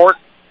backcourt,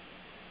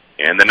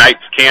 and the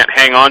Knights can't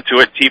hang on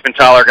to it.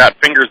 Tiefenthaler got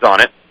fingers on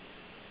it.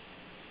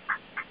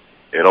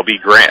 It'll be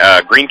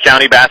Greene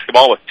County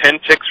basketball with 10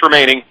 ticks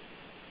remaining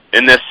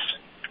in this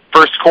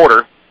first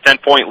quarter.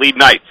 10-point lead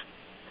Knights.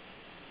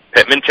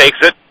 Pittman takes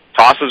it,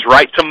 tosses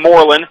right to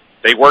Moreland.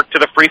 They work to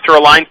the free throw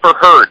line for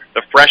Hurd.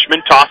 The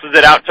freshman tosses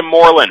it out to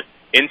Moreland.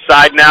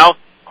 Inside now,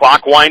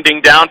 clock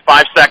winding down,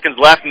 5 seconds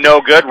left,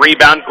 no good.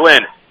 Rebound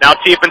Glenn. Now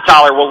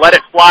Tiefenthaler will let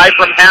it fly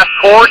from half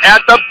court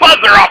at the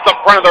buzzer off the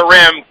front of the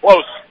rim.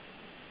 Close,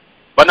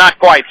 but not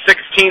quite.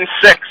 16-6.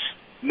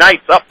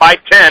 Knights up by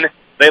 10.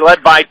 They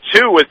led by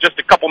 2 with just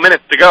a couple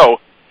minutes to go,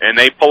 and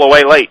they pull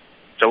away late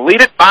to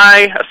lead it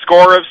by a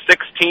score of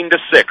 16-6.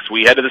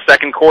 We head to the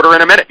second quarter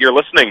in a minute. You're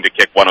listening to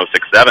Kick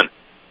 106.7.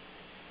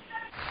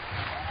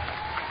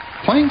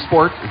 Playing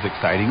sports is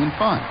exciting and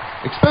fun,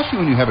 especially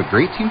when you have a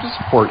great team to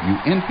support you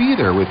and be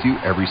there with you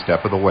every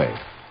step of the way.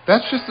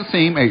 That's just the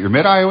same at your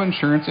Mid-Iowa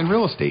Insurance and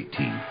Real Estate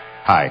team.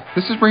 Hi,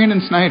 this is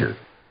Brandon Snyder.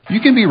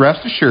 You can be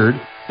rest assured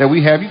that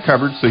we have you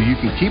covered so you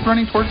can keep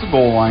running towards the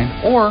goal line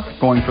or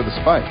going for the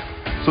spike.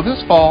 So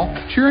this fall,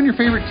 cheer on your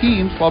favorite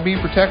teams while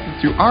being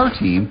protected through our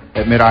team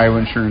at Mid-Iowa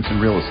Insurance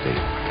and Real Estate,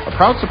 a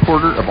proud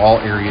supporter of all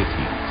area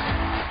teams.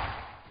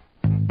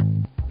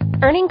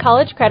 Earning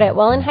college credit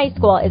while in high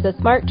school is a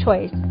smart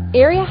choice.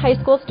 Area high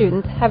school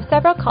students have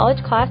several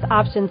college class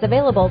options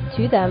available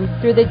to them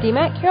through the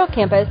DMAC Carroll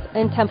campus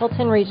and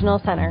Templeton Regional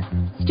Center.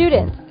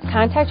 Students,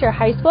 contact your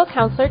high school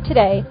counselor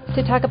today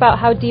to talk about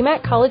how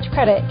DMAC college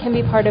credit can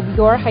be part of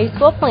your high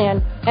school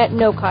plan at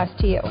no cost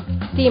to you.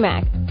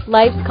 DMAC,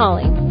 life's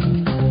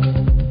calling.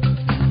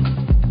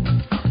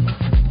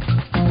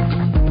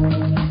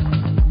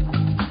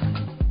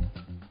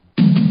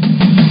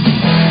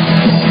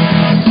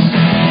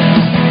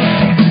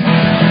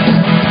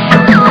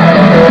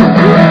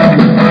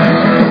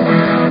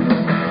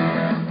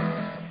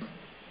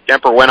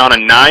 Kemper went on a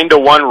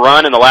 9-1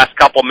 run in the last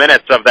couple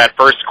minutes of that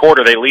first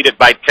quarter. They lead it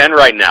by 10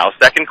 right now.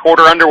 Second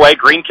quarter underway.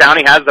 Greene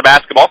County has the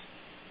basketball.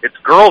 It's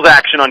girls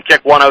action on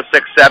Kick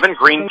 106.7.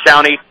 Greene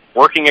County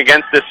working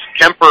against this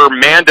Kemper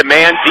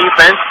man-to-man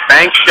defense.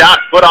 Bank shot,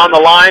 foot on the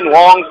line,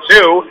 long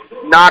two,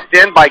 knocked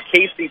in by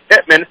Casey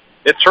Pittman.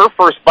 It's her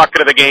first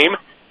bucket of the game.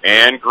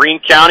 And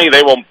Greene County,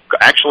 they will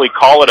actually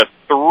call it a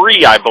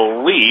 3, I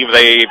believe.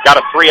 They've got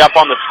a 3 up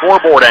on the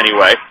scoreboard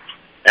anyway.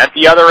 At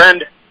the other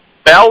end,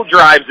 Bell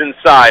drives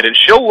inside, and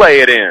she'll lay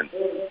it in.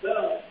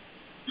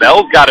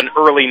 Bell's got an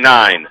early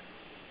 9.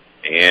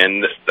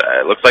 And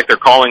it looks like they're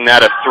calling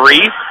that a 3.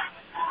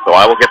 So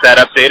I will get that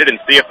updated and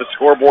see if the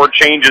scoreboard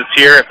changes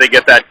here, if they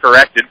get that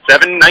corrected.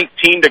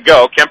 7:19 to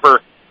go.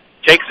 Kemper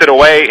takes it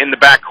away in the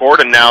backcourt,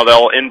 and now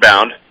they'll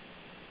inbound.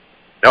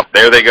 Nope,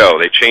 there they go.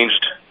 They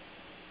changed.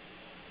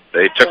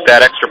 They took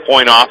that extra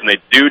point off, and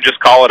they do just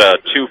call it a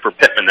 2 for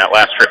Pittman, that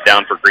last trip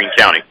down for Greene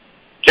County.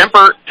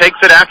 Kemper takes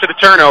it after the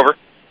turnover.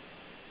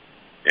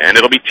 And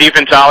it'll be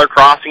Tiefenthaler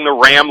crossing the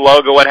Ram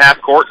logo at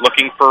half court,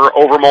 looking for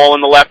Overmole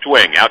in the left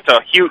wing. Out to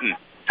Houghton.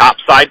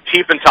 Topside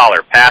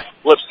Tiefenthaler. Pass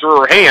slips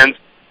through her hands,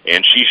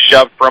 and she's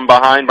shoved from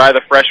behind by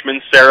the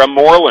freshman Sarah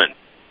Moreland.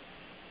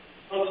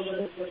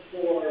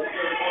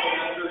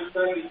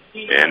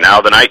 And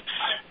now the Knights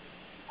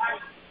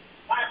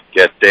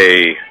get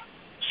a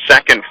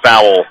second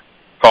foul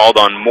called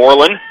on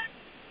Moreland.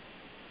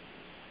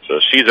 So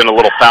she's in a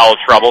little foul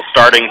trouble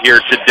starting here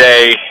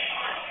today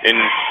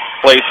in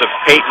place of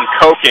Peyton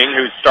Koking,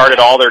 who started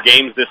all their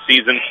games this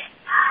season.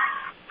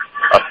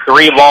 A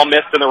 3 ball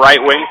missed in the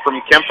right wing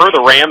from Kemper.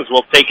 The Rams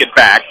will take it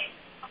back.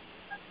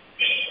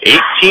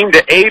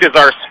 18-8 is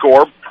our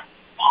score.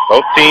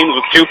 Both teams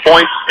with 2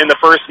 points in the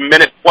first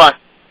minute plus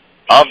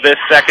of this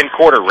second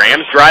quarter.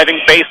 Rams driving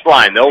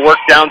baseline. They'll work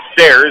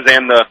downstairs,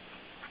 and the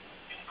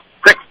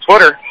quick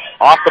footer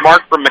off the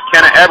mark from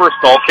McKenna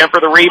Ebersol. Kemper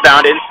the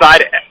rebound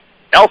inside.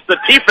 Elsa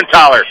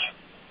Tiefenthaler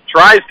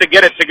tries to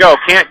get it to go,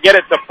 can't get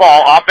it to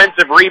fall.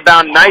 Offensive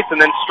rebound, Knights,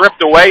 and then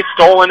stripped away,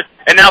 stolen,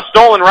 and now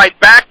stolen right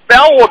back.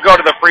 Bell will go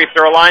to the free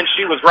throw line.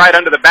 She was right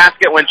under the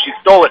basket when she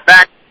stole it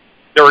back.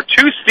 There were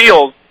 2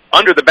 steals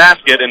under the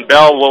basket, and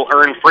Bell will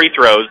earn free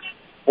throws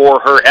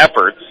for her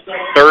efforts.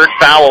 Third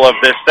foul of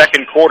this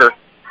second quarter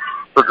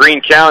for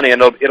Greene County,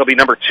 and it'll be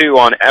number 2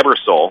 on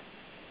Ebersol.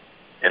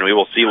 And we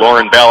will see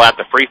Lauren Bell at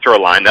the free throw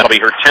line. That'll be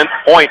her 10th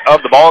point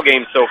of the ball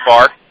game so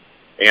far.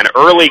 An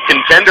early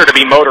contender to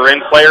be Motor Inn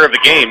Player of the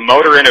Game.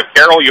 Motor Inn of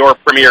Carroll, your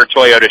premier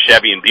Toyota,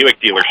 Chevy, and Buick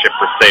dealership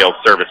for sales,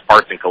 service,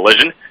 parts, and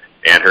collision.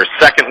 And her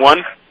second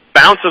one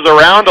bounces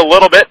around a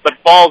little bit, but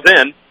falls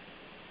in.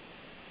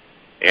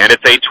 And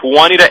it's a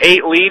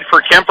 20-8 lead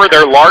for Kemper,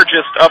 their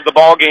largest of the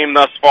ball game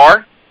thus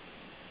far.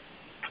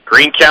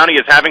 Greene County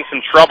is having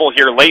some trouble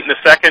here late in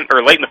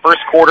the first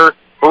quarter,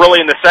 early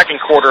in the second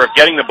quarter, of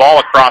getting the ball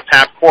across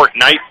half court.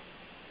 Knights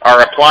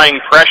are applying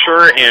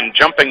pressure and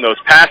jumping those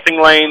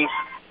passing lanes.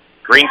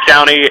 Greene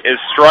County is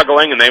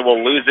struggling, and they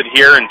will lose it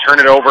here and turn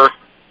it over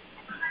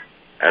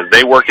as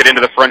they work it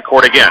into the front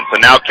court again. So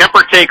now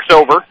Kemper takes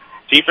over.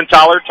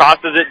 Tiefenthaler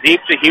tosses it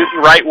deep to Houghton,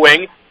 right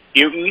wing.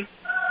 Houghton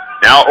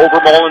now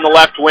Overmole in the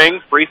left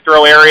wing. Free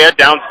throw area,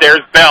 downstairs.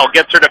 Bell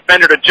gets her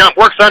defender to jump,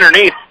 works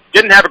underneath.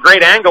 Didn't have a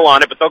great angle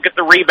on it, but they'll get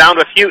the rebound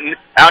with Houghton.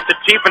 Out to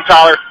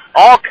Tiefenthaler.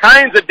 All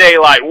kinds of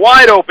daylight.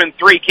 Wide open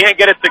 3. Can't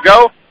get it to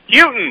go.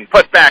 Houghton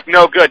put back,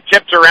 no good.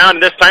 Tipped around,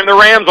 and this time the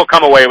Rams will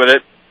come away with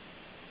it.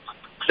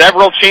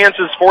 Several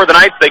chances for the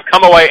Knights. They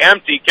come away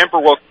empty. Kemper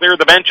will clear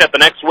the bench at the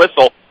next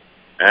whistle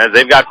as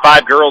they've got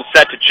 5 girls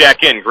set to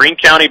check in. Greene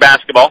County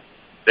basketball,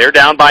 they're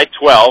down by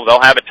 12.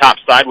 They'll have it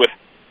topside with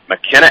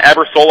McKenna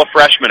Ebersole, a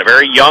freshman, a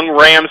very young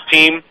Rams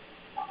team.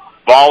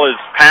 Ball is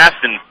passed,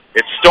 and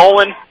it's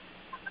stolen.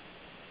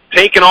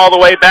 Taken all the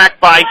way back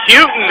by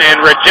Houghton and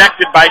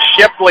rejected by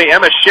Shipley.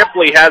 Emma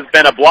Shipley has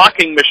been a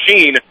blocking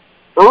machine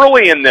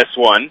early in this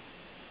one,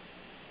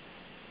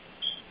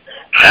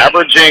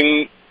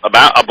 averaging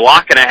about a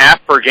block and a half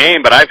per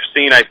game, but I've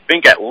seen, I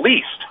think, at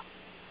least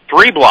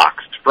 3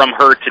 blocks from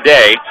her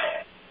today.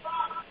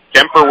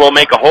 Kemper will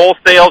make a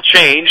wholesale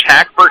change.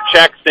 Hackford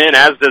checks in,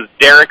 as does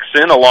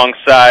Derrickson,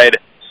 alongside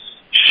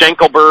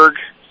Schenkelberg,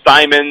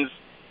 Simons,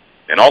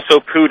 and also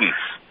Pudens.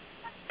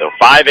 So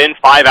 5 in,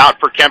 5 out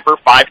for Kemper,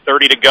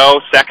 5:30 to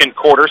go, second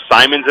quarter.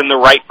 Simons in the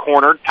right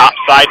corner, top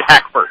side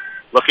Hackford.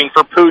 Looking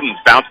for Pudens,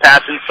 bounce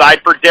pass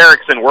inside for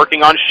Derrickson,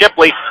 working on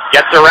Shipley,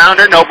 gets around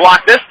her, no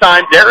block this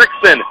time.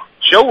 Derrickson,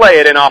 she'll lay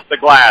it in off the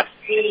glass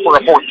for a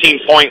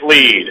 14-point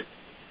lead.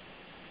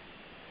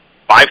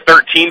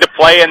 5:13 to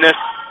play in this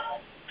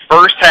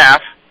first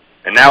half,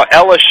 and now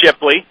Ella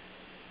Shipley.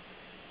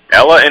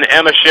 Ella and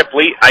Emma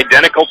Shipley,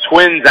 identical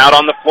twins out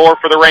on the floor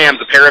for the Rams,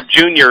 a pair of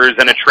juniors,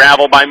 and a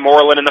travel by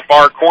Moreland in the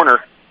far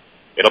corner.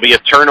 It'll be a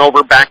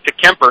turnover back to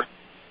Kemper.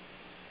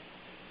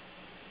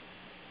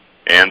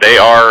 And they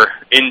are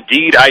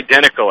indeed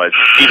identical as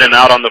you see them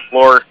out on the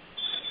floor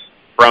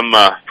from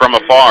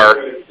afar.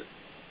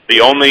 The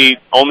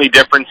only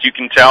difference you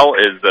can tell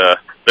is the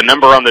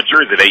number on the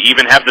jersey. They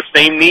even have the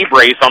same knee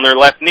brace on their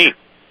left knee.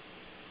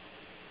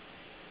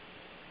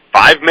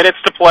 5 minutes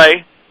to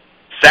play.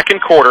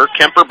 Second quarter,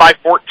 Kemper by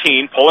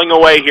 14, pulling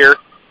away here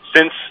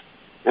since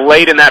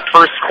late in that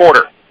first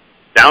quarter.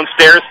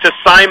 Downstairs to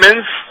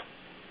Simons.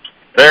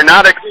 They're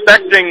not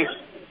expecting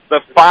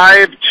the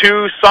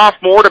 5'2"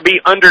 sophomore to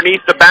be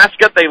underneath the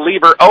basket. They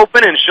leave her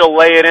open, and she'll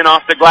lay it in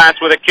off the glass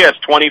with a kiss,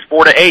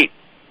 24-8.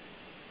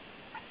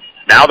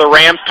 Now the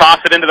Rams toss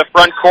it into the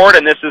front court,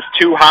 and this is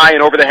too high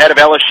and over the head of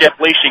Ella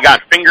Shipley. She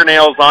got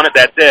fingernails on it.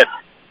 That's it.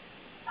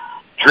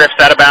 Drifts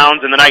out of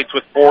bounds, and the Knights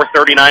with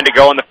 4:39 to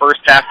go in the first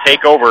half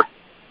take over.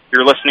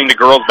 You're listening to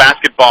girls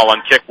basketball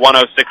on Kick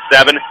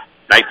 106.7.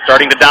 Knights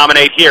starting to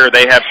dominate here.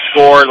 They have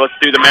scored, let's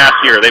do the math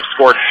here, they've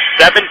scored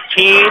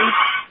 17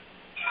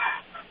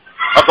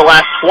 of the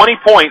last 20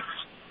 points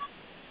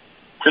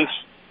since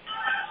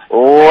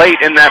late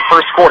in that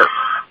first quarter.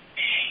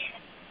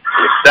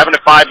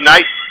 7-5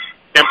 Knights.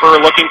 Kemper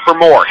looking for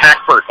more.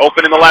 Hackford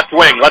open in the left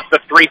wing. Lets the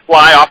 3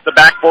 fly off the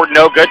backboard.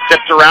 No good.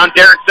 Tipped around.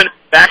 Derrickson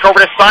back over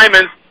to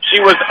Simons. She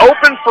was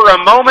open for a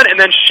moment, and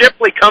then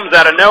Shipley comes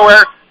out of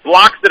nowhere.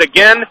 Blocks it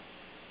again.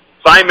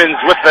 Simons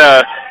with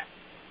the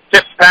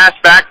tip pass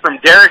back from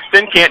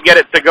Derrickson. Can't get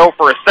it to go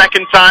for a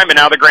second time, and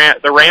now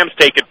the Rams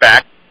take it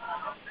back.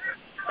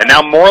 And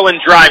now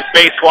Moreland drives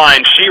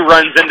baseline. She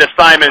runs into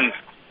Simons.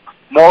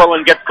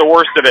 Moreland gets the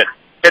worst of it.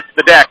 Hits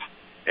the deck.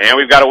 And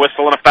we've got a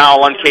whistle and a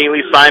foul on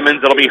Kaylee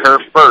Simons. It'll be her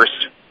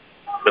first.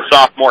 The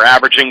sophomore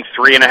averaging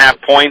 3.5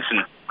 points,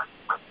 and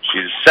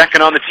she's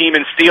second on the team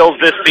in steals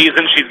this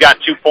season. She's got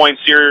 2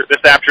 points here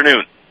this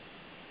afternoon.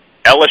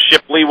 Ella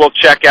Shipley will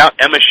check out.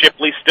 Emma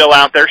Shipley still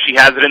out there. She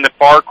has it in the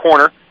far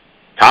corner.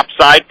 Top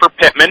side for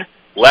Pittman.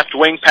 Left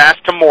wing pass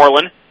to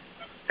Moreland.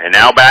 And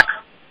now back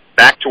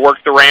to work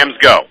the Rams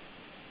go.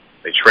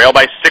 They trail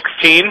by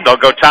 16. They'll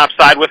go top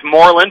side with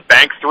Moreland.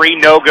 Bank 3,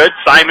 no good.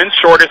 Simons,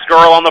 shortest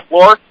girl on the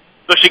floor.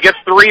 So she gets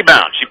the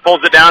rebound. She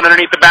pulls it down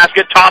underneath the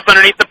basket. Toss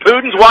underneath the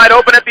Pudens. Wide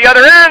open at the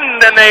other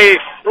end. And they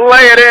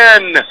lay it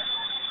in.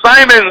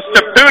 Simons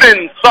to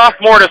Pudens.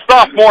 Sophomore to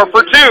sophomore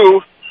for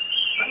 2.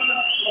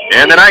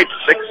 And the Knights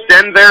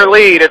extend their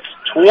lead. It's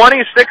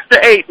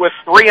 26-8 with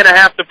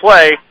 3.5 to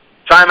play.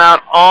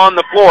 Timeout on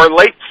the floor.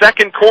 Late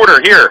second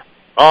quarter here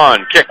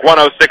on Kick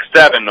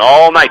 106.7.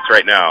 All Knights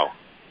right now.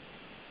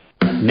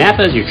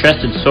 Napa is your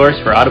trusted source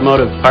for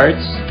automotive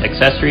parts,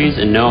 accessories,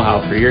 and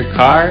know-how for your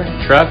car,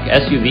 truck,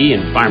 SUV,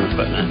 and farm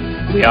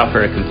equipment. We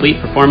offer a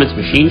complete performance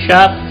machine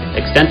shop,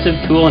 extensive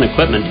tool and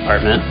equipment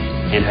department,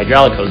 and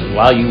hydraulic hoses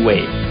while you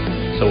wait.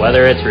 So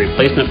whether it's a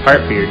replacement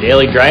part for your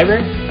daily driver,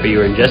 or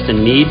you are just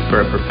in need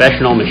for a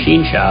professional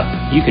machine shop,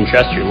 you can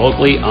trust your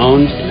locally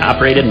owned and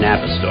operated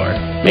Napa store.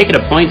 Make it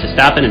a point to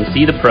stop in and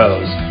see the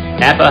pros.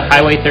 Napa,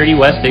 Highway 30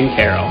 West in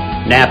Carroll.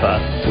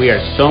 Napa, we are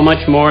so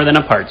much more than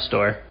a parts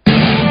store.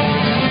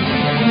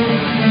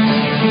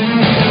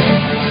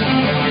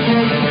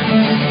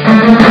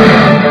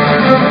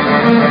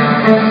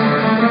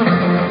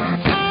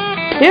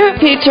 Here at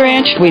Pizza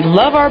Ranch, we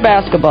love our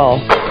basketball.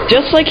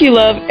 Just like you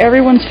love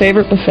everyone's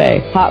favorite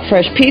buffet. Hot,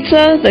 fresh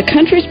pizza, the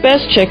country's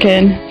best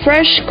chicken,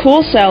 fresh,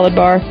 cool salad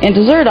bar, and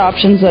dessert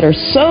options that are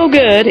so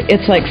good,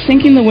 it's like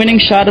sinking the winning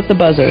shot at the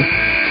buzzer.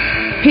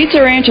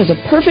 Pizza Ranch is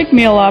a perfect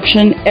meal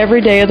option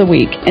every day of the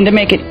week. And to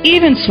make it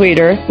even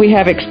sweeter, we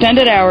have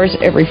extended hours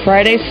every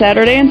Friday,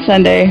 Saturday, and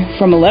Sunday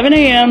from 11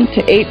 a.m.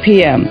 to 8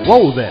 p.m.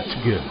 Whoa, that's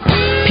good.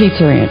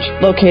 Pizza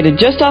Ranch, located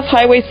just off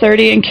Highway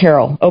 30 in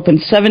Carroll, open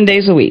 7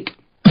 days a week.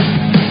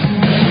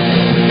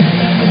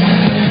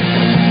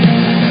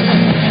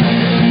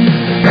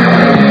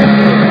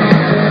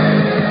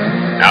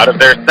 Out of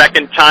their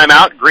second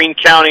timeout, Greene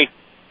County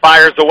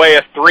fires away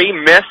a three,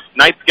 missed.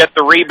 Knights get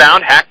the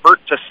rebound. Hackford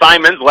to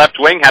Simons, left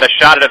wing, had a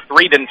shot at a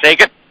three, didn't take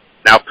it.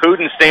 Now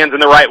Puden stands in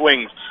the right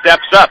wing,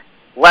 steps up,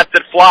 lets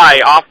it fly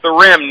off the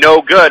rim,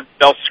 no good.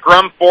 They'll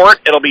scrum for it.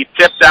 It'll be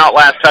tipped out,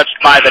 last touched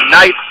by the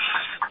Knights,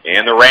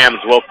 and the Rams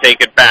will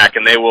take it back,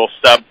 and they will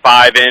sub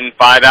 5 in,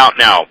 5 out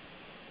now.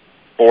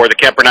 For the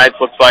Kemper Knights,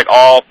 looks like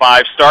all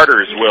 5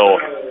 starters will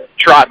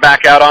trot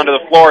back out onto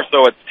the floor.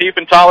 So it's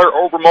Tiefenthaler,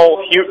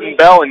 Overmole, Houghton,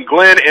 Bell, and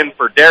Glenn in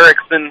for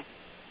Derrickson,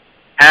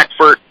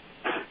 Hackford,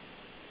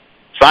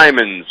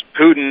 Simons,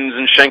 Pudens,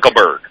 and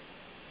Schenkelberg.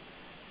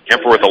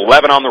 Kemper with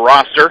 11 on the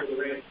roster.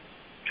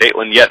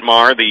 Caitlin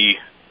Yetmar, the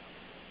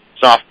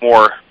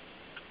sophomore,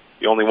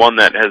 the only one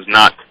that has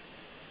not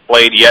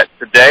played yet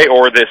today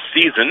or this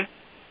season.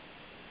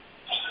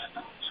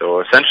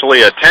 So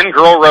essentially a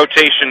 10-girl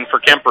rotation for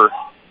Kemper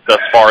thus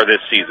far this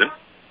season.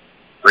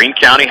 Greene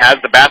County has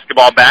the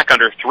basketball back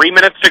under 3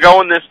 minutes to go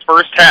in this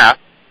first half.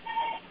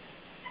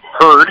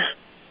 Hurd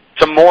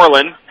to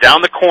Moreland,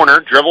 down the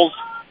corner, dribbles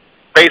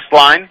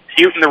baseline,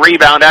 Houghton the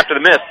rebound after the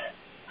miss.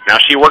 Now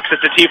she works it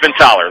to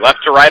Tiefenthaler,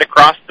 left to right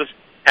across the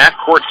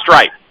half-court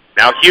stripe.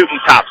 Now Houghton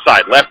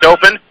topside, left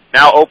open,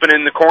 now open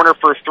in the corner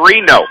for three,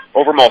 no.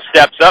 Overmole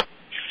steps up,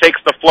 takes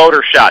the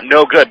floater shot,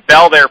 no good.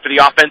 Bell there for the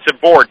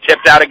offensive board,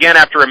 tipped out again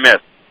after a miss.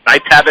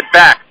 Knights have it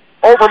back.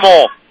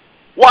 Overmole,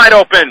 wide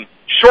open,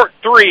 short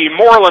three,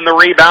 Moreland the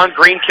rebound,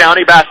 Greene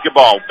County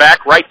basketball.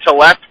 Back right to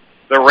left,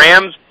 the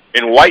Rams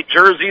in white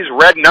jerseys,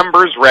 red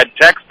numbers, red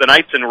text. The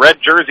Knights in red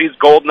jerseys,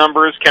 gold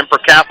numbers, Kemper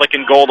Catholic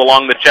in gold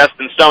along the chest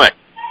and stomach.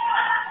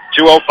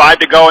 2:05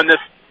 to go in this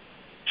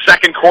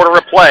second quarter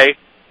of play,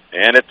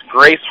 and it's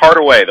Grace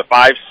Hardaway, the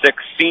 5'6"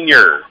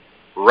 senior,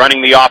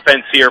 running the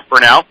offense here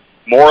for now.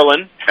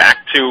 Moreland back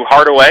to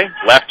Hardaway,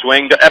 left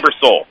wing to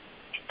Ebersole.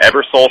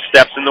 Ebersole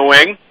steps in the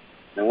wing,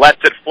 lets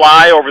it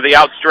fly over the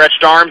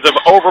outstretched arms of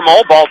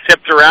Overmole. Ball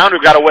tipped around.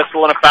 We've got a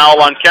whistle and a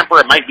foul on Kemper.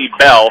 It might be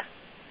Bell.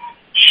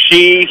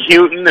 She,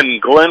 Houghton,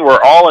 and Glenn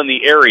were all in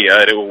the area.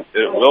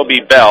 It will be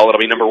Bell. It'll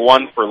be number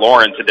 1 for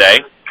Lauren today.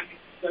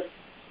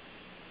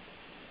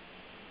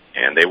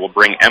 And they will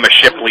bring Emma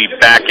Shipley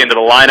back into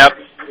the lineup,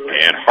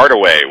 and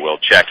Hardaway will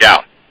check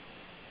out.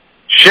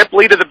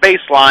 Shipley to the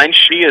baseline.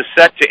 She is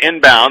set to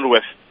inbound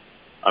with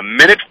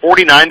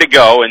 1:49 to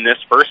go in this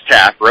first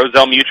half.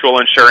 Roselle Mutual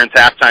Insurance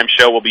halftime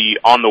show will be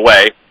on the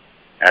way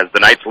as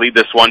the Knights lead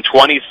this one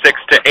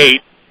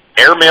 26-8.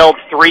 Airmailed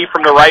three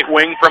from the right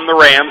wing from the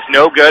Rams.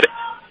 No good.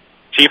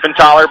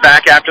 Tiefenthaler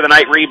back after the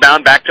Knight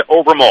rebound. Back to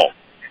Overmole.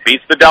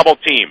 Beats the double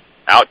team.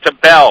 Out to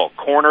Bell.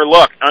 Corner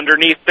look.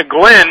 Underneath to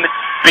Glenn.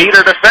 Beat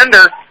her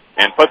defender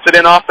and puts it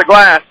in off the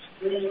glass.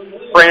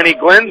 Franny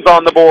Glenn's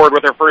on the board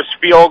with her first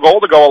field goal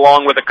to go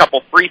along with a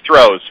couple free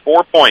throws.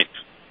 4 points.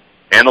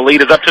 And the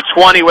lead is up to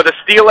 20 with a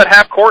steal at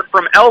half court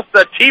from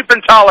Elsa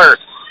Tiefenthaler.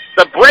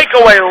 The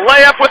breakaway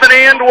layup with an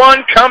and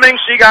one coming.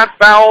 She got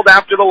fouled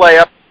after the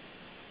layup.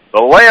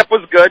 The layup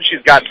was good.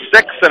 She's got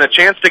 6 and a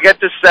chance to get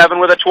to 7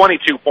 with a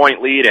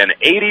 22-point lead and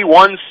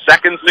 81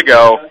 seconds to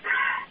go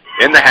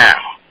in the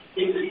half.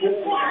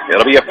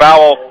 It'll be a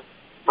foul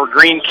for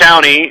Greene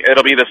County.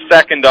 It'll be the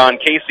second on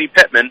Casey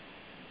Pittman.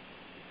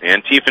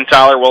 And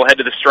Tiefenthaler will head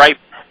to the stripe.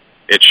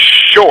 It's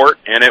short,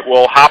 and it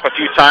will hop a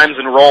few times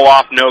and roll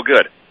off no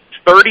good.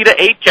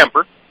 30-8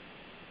 Kemper.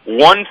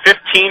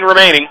 1:15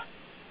 remaining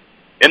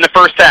in the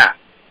first half.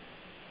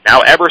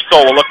 Now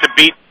Ebersole will look to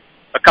beat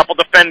a couple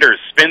defenders.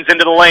 Spins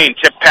into the lane.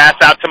 Tip pass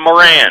out to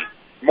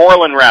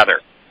Moreland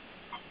rather.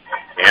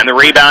 And the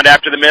rebound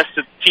after the miss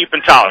to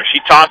Tiefenthaler. She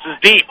tosses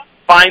deep.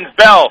 Finds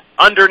Bell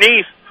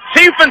underneath.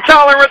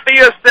 Tiefenthaler with the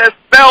assist.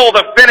 Bell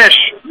the finish.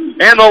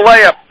 And the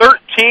layup.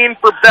 13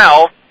 for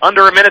Bell.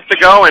 Under a minute to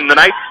go, and the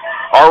Knights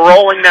are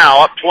rolling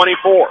now, up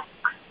 24.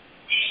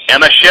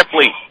 Emma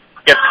Shipley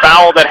gets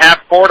fouled at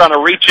half court on a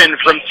reach-in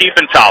from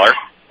Tiefenthaler.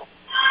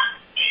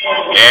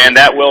 And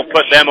that will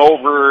put them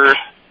over...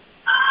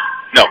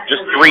 No,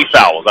 just 3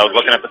 fouls. I was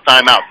looking at the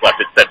timeouts left.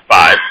 It said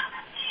 5.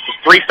 Just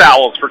 3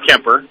 fouls for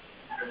Kemper.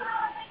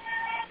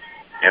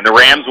 And the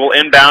Rams will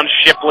inbound.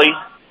 Shipley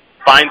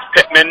finds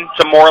Pittman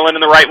to Moreland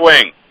in the right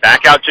wing.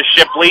 Back out to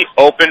Shipley.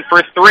 Open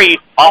for 3.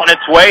 On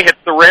its way. Hits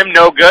the rim.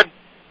 No good.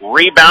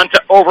 Rebound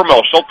to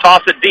Overmole. She'll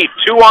toss it deep.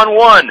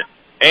 2-on-1.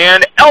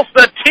 And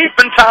Elsa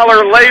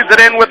Tiefenthaler lays it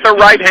in with the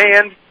right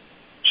hand.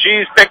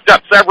 She's picked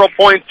up several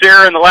points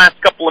here in the last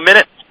couple of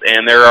minutes.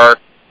 And there are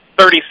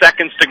 30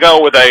 seconds to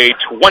go with a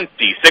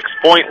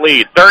 26-point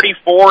lead.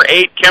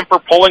 34-8, Kemper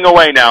pulling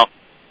away now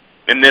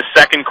in this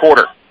second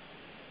quarter.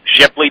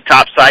 Shipley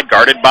topside,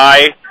 guarded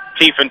by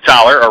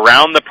Tiefenthaler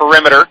around the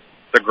perimeter.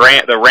 The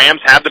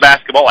Rams have the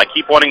basketball. I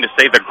keep wanting to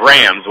say the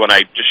Grams when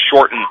I just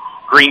shorten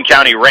Greene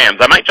County Rams.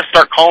 I might just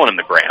start calling them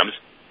the Grams.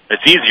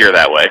 It's easier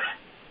that way.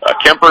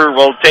 Kemper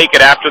will take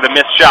it after the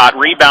missed shot.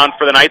 Rebound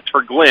for the Knights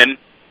for Glenn.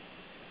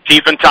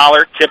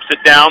 Tiefenthaler tips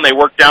it down. They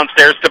work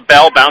downstairs to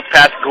Bell. Bounce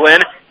past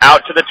Glenn.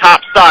 out to the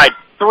top side.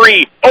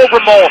 3,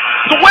 Overmole,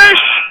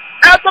 swish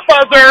at the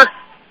buzzer.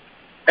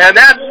 And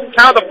that's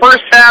how the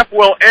first half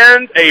will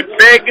end. A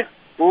big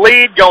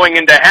lead going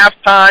into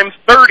halftime,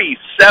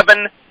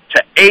 37-8.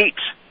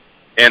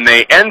 And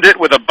they end it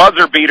with a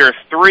buzzer beater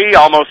 3,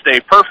 almost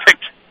a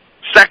perfect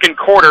second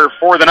quarter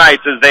for the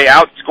Knights as they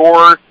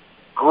outscore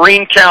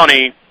Greene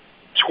County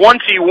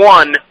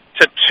 21-2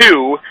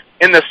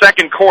 in the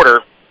second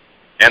quarter.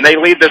 And they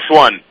lead this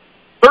one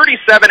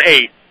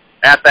 37-8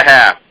 at the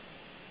half.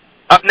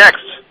 Up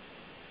next,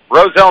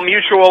 Roselle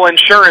Mutual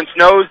Insurance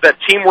knows that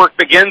teamwork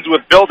begins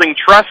with building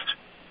trust,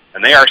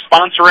 and they are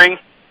sponsoring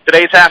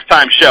today's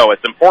halftime show.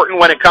 It's important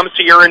when it comes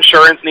to your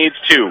insurance needs,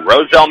 too.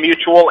 Roselle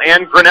Mutual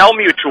and Grinnell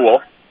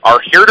Mutual are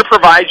here to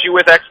provide you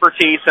with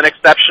expertise and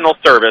exceptional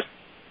service.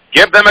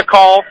 Give them a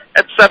call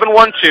at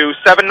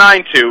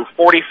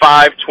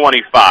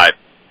 712-792-4525.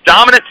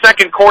 Dominant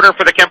second quarter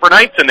for the Kemper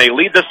Knights, and they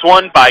lead this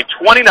one by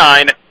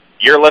 29.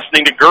 You're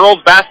listening to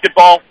Girls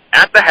Basketball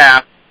at the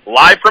Half,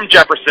 live from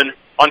Jefferson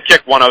on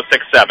Kick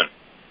 106.7.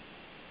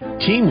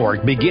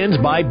 Teamwork begins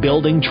by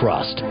building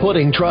trust.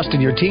 Putting trust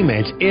in your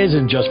teammates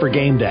isn't just for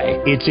game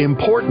day. It's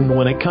important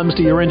when it comes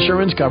to your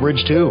insurance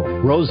coverage, too.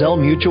 Roselle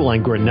Mutual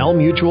and Grinnell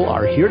Mutual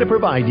are here to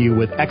provide you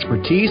with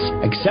expertise,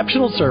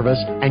 exceptional service,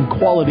 and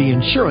quality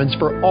insurance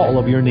for all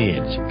of your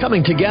needs.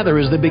 Coming together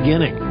is the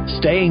beginning.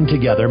 Staying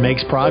together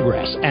makes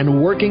progress,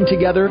 and working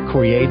together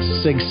creates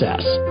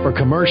success. For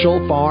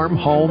commercial, farm,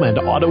 home, and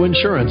auto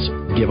insurance,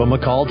 give them a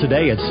call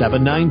today at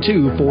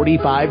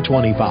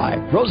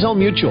 792-4525. Roselle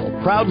Mutual,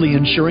 proudly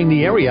insuring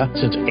the area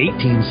since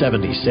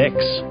 1876.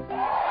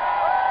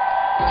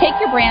 Take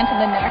your brand to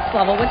the next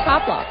level with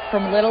Top Loft.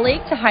 From Little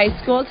League to high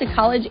school to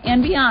college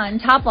and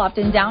beyond, Top Loft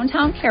in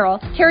downtown Carroll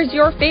carries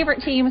your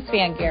favorite team's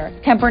fan gear.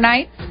 Kemper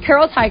Knights,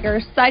 Carroll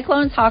Tigers,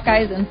 Cyclones,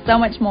 Hawkeyes, and so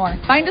much more.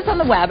 Find us on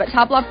the web at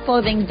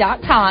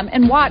toploftclothing.com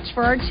and watch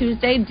for our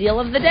Tuesday Deal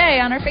of the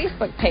Day on our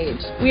Facebook page.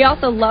 We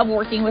also love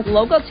working with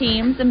local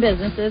teams and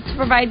businesses to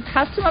provide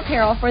custom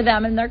apparel for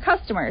them and their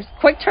customers.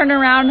 Quick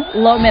turnaround,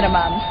 low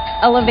minimums.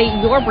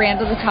 Elevate your brand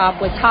to the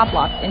top with Top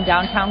Loft in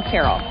downtown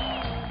Carroll.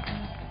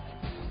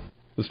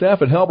 The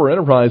staff at Halber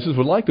Enterprises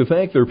would like to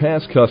thank their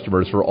past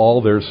customers for all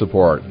their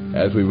support.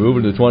 As we move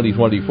into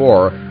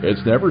 2024,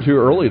 it's never too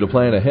early to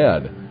plan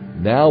ahead.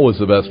 Now is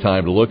the best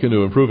time to look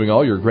into improving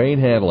all your grain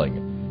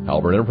handling.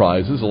 Halber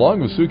Enterprises,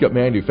 along with Sukup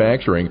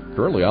Manufacturing,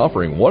 currently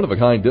offering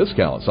one-of-a-kind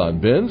discounts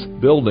on bins,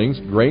 buildings,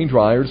 grain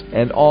dryers,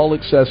 and all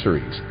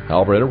accessories.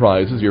 Halber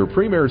Enterprises, your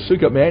premier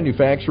Sukup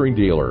Manufacturing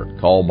dealer.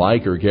 Call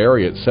Mike or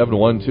Gary at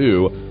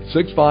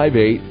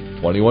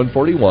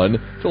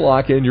 712-658-2141 to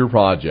lock in your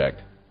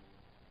project.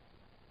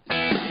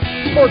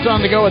 Sports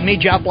on the Go with me,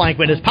 Jeff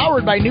Blankman, is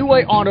powered by New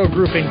Way Auto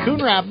Group in Coon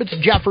Rapids,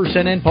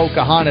 Jefferson, and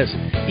Pocahontas.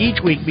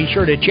 Each week, be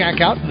sure to check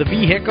out the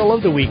Vehicle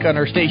of the Week on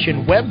our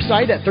station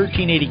website at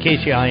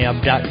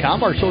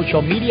 1380kcim.com, our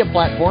social media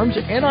platforms,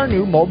 and our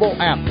new mobile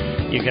app.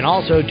 You can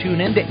also tune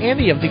in to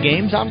any of the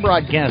games I'm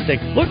broadcasting.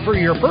 Look for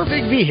your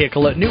perfect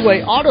vehicle at New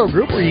Way Auto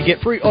Group, where you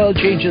get free oil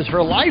changes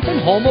for life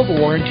and home of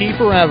warranty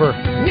forever.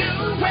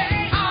 New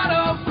Way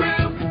Auto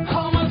Group,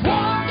 home of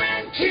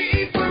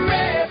warranty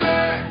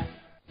forever.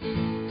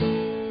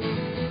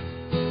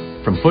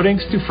 From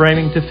footings to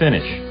framing to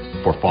finish,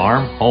 for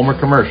farm, home, or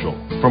commercial,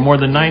 for more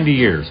than 90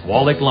 years,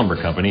 Wall Lake Lumber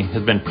Company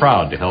has been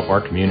proud to help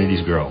our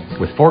communities grow.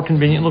 With 4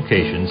 convenient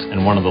locations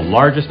and one of the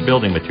largest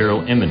building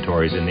material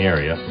inventories in the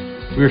area,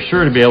 we are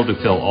sure to be able to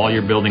fill all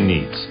your building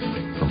needs.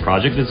 From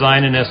project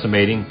design and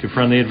estimating to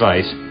friendly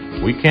advice,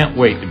 we can't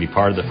wait to be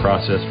part of the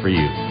process for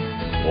you.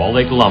 Wall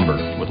Lake Lumber,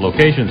 with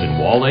locations in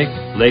Wall Lake,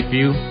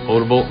 Lakeview,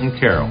 Odebolt, and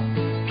Carroll.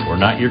 We're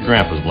not your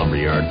grandpa's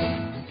lumberyard.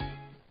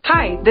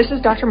 Hi, this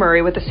is Dr.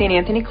 Murray with the St.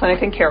 Anthony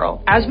Clinic in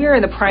Carroll. As we are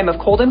in the prime of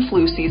cold and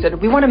flu season,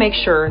 we want to make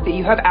sure that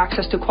you have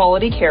access to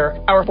quality care.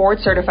 Our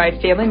board-certified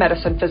family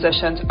medicine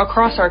physicians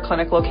across our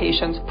clinic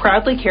locations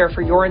proudly care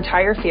for your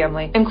entire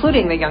family,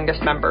 including the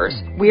youngest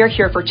members. We are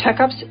here for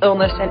checkups,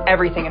 illness, and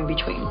everything in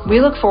between.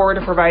 We look forward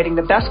to providing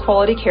the best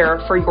quality care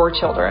for your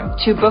children.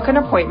 To book an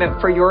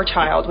appointment for your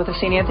child with the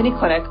St. Anthony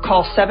Clinic,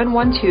 call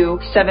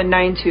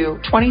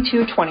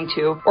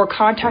 712-792-2222 or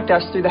contact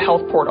us through the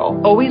health portal.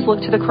 Always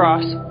look to the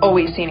cross,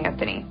 always St.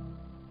 Anthony.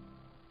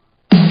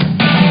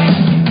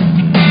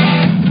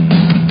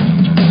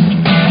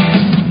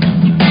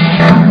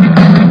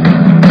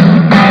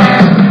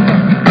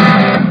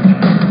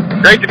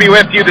 Great to be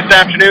with you this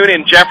afternoon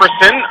in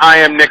Jefferson. I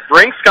am Nick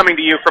Brinks, coming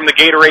to you from the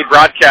Gatorade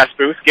broadcast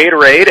booth.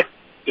 Gatorade,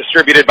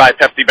 distributed by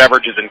Pepsi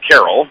Beverages in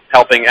Carroll,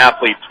 helping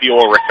athletes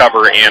fuel,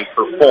 recover, and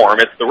perform.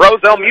 It's the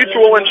Roselle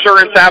Mutual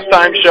Insurance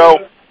halftime show.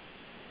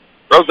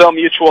 Roselle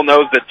Mutual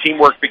knows that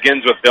teamwork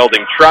begins with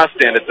building trust,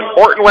 and it's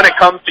important when it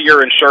comes to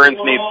your insurance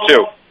needs,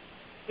 too.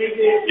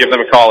 Give them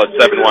a call at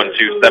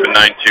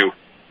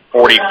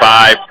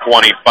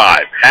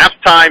 712-792-4525.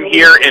 Halftime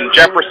here in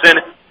Jefferson.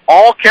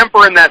 All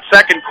Kemper in that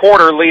second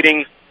quarter,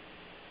 leading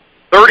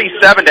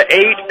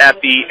 37-8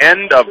 at the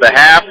end of the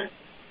half.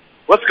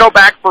 Let's go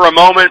back for a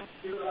moment.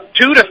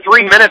 2 to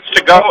 3 minutes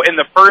to go in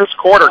the first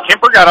quarter.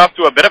 Kemper got off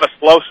to a bit of a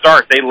slow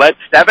start. They led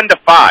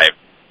 7-5.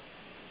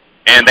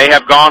 and they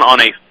have gone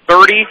on a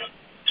 30-3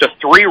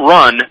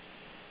 run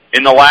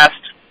in the last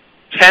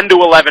 10 to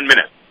 11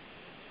 minutes.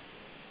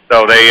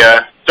 So they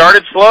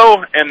started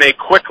slow, and they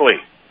quickly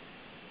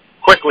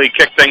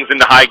kicked things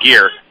into high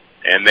gear,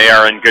 and they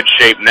are in good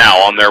shape now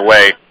on their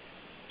way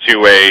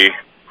to a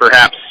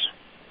perhaps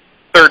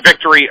third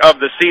victory of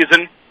the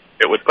season.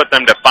 It would put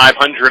them to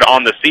 500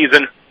 on the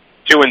season,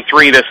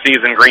 2-3 this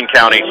season. Green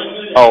County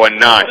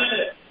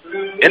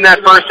 0-9. In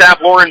that first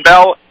half, Lauren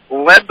Bell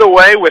led the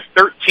way with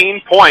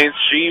 13 points.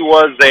 She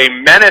was a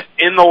menace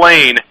in the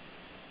lane.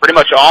 Pretty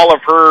much all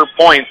of her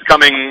points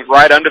coming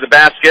right under the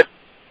basket.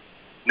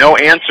 No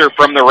answer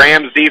from the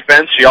Rams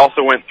defense. She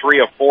also went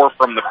 3 of 4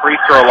 from the free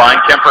throw line.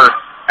 Kemper,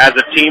 as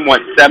a team,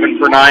 went 7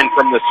 for 9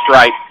 from the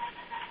stripe.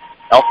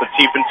 Elsa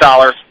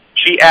Tiefenthaler,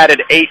 she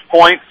added 8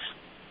 points.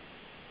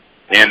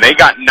 And they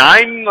got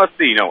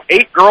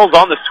 8 girls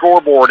on the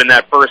scoreboard in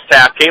that first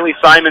half. Kaylee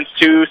Simons,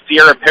 2.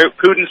 Sierra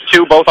Pudens,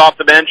 2, both off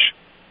the bench.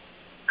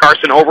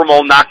 Carson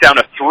Overmole knocked down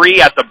a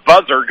 3 at the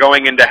buzzer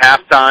going into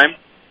halftime.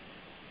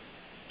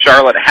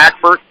 Charlotte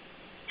Hackford,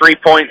 3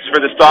 points for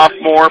the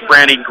sophomore.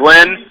 Franny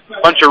Glenn,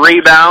 bunch of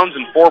rebounds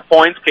and 4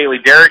 points.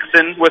 Kaylee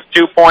Derrickson with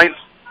 2 points.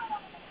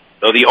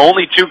 So the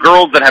only 2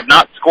 girls that have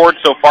not scored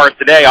so far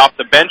today off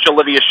the bench,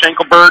 Olivia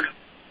Schenkelberg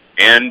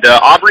and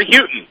Aubrey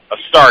Houghton, a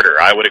starter.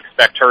 I would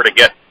expect her to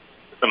get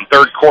some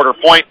third-quarter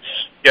points,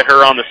 get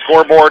her on the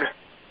scoreboard,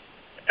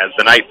 as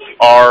the Knights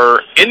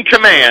are in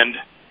command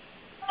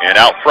and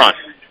out front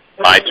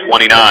by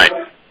 29.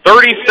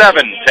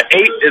 37-8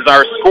 is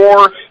our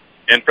score.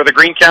 And for the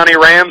Greene County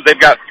Rams, they've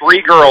got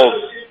 3 girls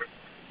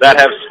that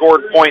have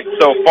scored points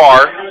so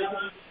far.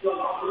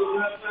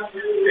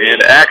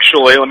 And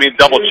actually, let me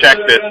double-check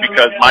this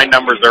because my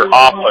numbers are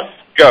off a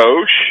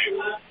skosh.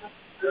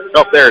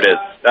 Oh, there it is.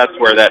 That's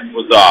where that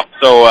was off.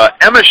 So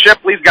Emma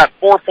Shipley's got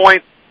 4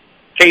 points.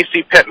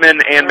 Casey Pittman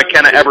and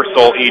McKenna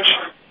Ebersole each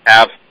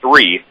have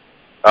 3.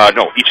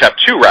 Each have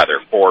 2, rather,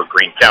 for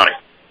Greene County.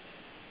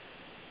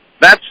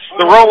 That's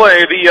the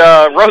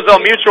Roselle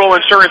Mutual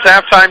Insurance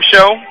halftime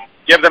show.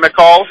 Give them a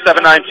call,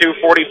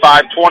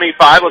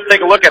 792-4525. Let's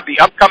take a look at the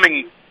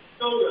upcoming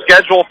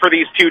schedule for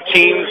these 2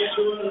 teams.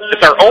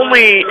 It's our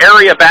only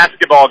area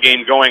basketball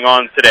game going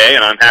on today,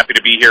 and I'm happy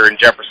to be here in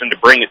Jefferson to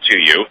bring it to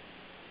you.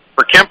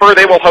 For Kemper,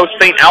 they will host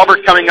St.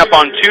 Albert coming up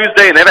on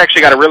Tuesday, and they've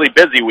actually got a really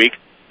busy week.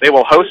 They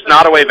will host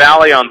Nottoway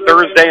Valley on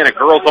Thursday in a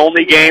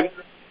girls-only game,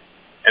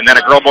 and then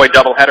a girl-boy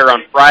doubleheader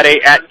on Friday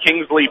at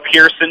Kingsley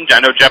Pearson. I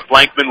know Jeff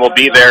Blankman will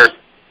be there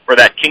for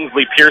that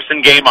Kingsley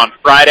Pearson game on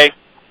Friday.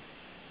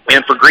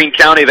 And for Greene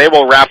County, they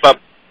will wrap up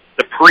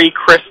the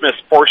pre-Christmas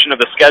portion of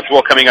the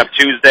schedule coming up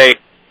Tuesday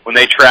when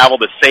they travel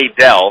to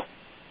Saydell.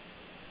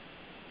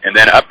 And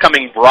then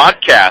upcoming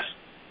broadcast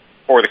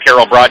for the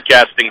Carroll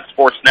Broadcasting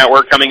Sports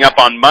Network coming up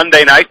on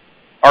Monday night.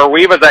 Our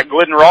Weavas at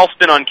Glidden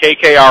Ralston on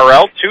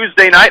KKRL.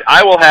 Tuesday night,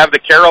 I will have the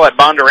Carroll at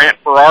Bondurant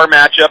for our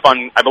matchup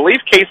on, I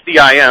believe,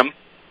 KCIM.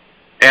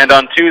 And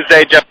on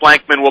Tuesday, Jeff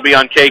Blankman will be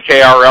on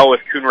KKRL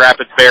with Coon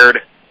Rapids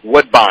Baird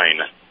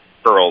Woodbine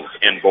girls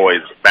and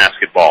boys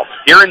basketball.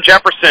 Here in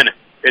Jefferson,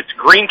 it's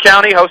Greene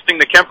County hosting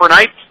the Kemper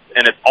Knights,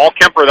 and it's all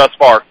Kemper thus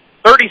far.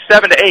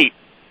 37-8.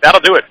 That'll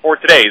do it for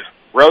today's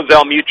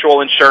Roselle Mutual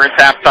Insurance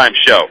halftime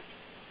show.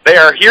 They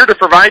are here to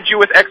provide you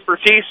with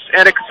expertise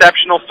and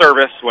exceptional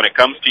service when it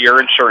comes to your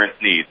insurance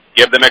needs.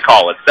 Give them a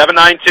call at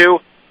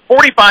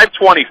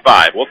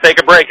 792-4525. We'll take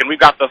a break, and we've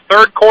got the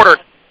third quarter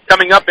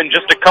coming up in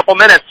just a couple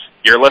minutes.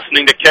 You're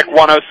listening to Kick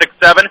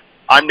 106.7.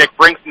 I'm Nick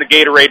Brinks in the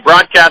Gatorade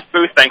broadcast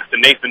booth. Thanks to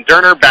Nathan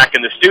Durner back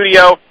in the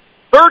studio.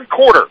 Third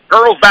quarter,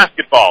 girls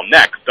basketball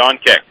next on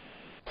Kick.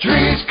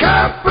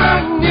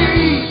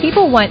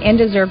 People want and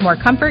deserve more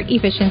comfort,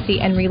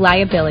 efficiency, and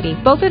reliability,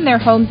 both in their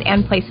homes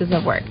and places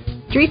of work.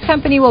 Dries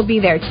Company will be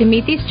there to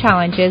meet these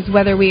challenges,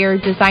 whether we are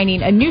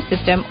designing a new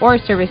system or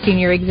servicing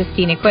your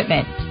existing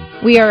equipment.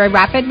 We are a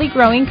rapidly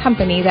growing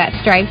company that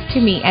strives to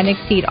meet and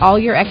exceed all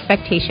your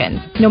expectations.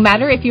 No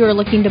matter if you are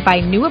looking to buy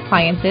new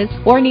appliances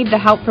or need the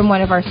help from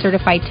one of our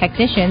certified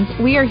technicians,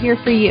 we are here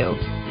for you.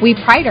 We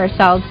pride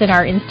ourselves in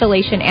our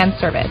installation and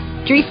service.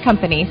 Dries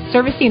Company,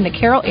 servicing the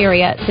Carroll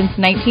area since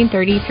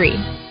 1933.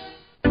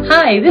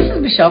 Hi, this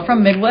is Michelle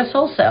from Midwest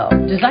Wholesale.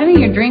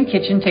 Designing your dream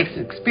kitchen takes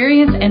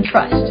experience and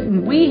trust,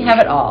 and we have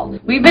it all.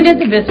 We've been in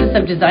the business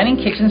of designing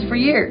kitchens for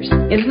years.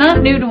 It's not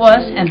new to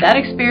us, and that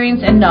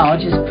experience and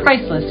knowledge is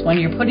priceless when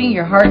you're putting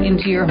your heart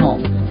into your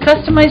home.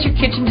 Customize your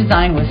kitchen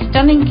design with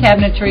stunning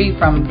cabinetry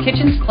from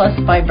Kitchens Plus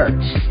by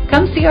Birch.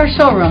 Come see our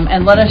showroom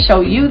and let us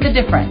show you the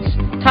difference.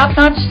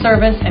 Top-notch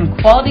service and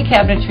quality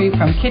cabinetry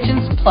from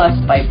Kitchens Plus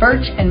by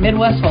Birch and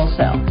Midwest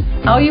Wholesale.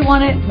 How you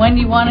want it, when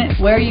you want it,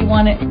 where you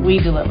want it, we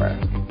deliver.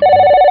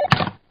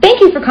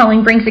 Thank you for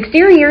calling Brinks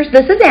Exteriors.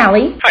 This is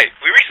Allie. Hi,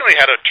 we recently recently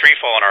had a tree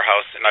fall in our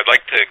house, and I'd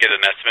like to get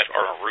an estimate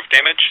for roof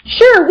damage.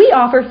 Sure, we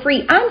offer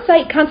free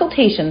on-site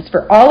consultations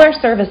for all our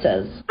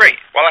services. Great.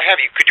 While I have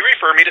you, could you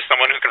refer me to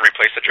someone who can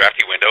replace the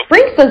drafty window?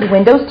 Brinks does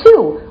windows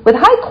too, with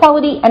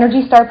high-quality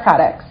Energy Star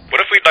products.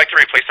 What if we'd like to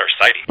replace our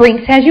siding?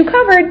 Brinks has you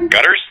covered.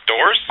 Gutters?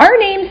 Doors? Our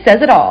name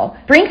says it all.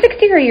 Brinks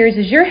Exteriors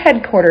is your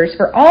headquarters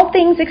for all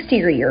things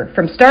exterior,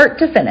 from start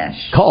to finish.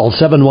 Call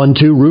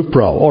 712 Roof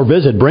Pro or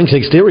visit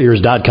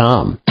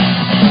BrinksExteriors.com.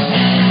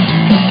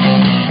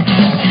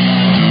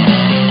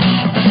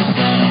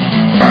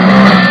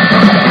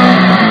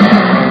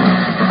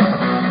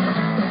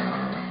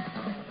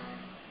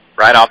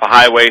 Right off of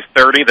Highway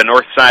 30, the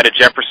north side of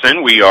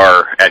Jefferson. We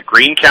are at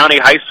Greene County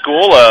High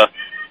School, a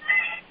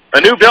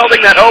new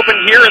building that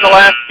opened here in the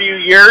last few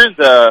years.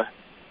 A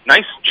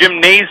nice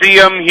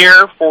gymnasium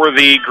here for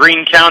the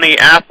Greene County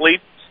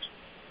athletes.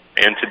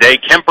 And today,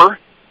 Kemper.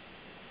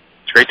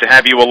 It's great to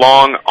have you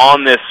along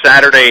on this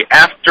Saturday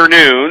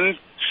afternoon.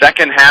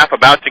 Second half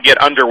about to get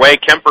underway.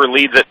 Kemper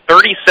leads at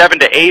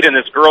 37-8 in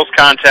this girls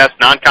contest,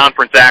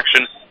 non-conference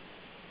action.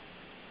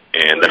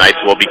 And the Knights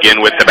will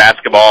begin with the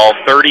basketball.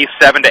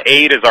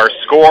 37-8 is our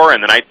score,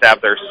 and the Knights have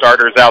their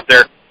starters out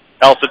there.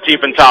 Elsa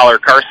Tiefenthaler,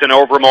 Carson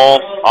Overmole,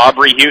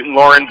 Aubrey Houghton,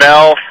 Lauren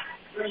Bell,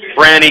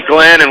 Franny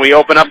Glenn, and we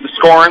open up the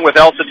scoring with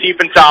Elsa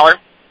Tiefenthaler.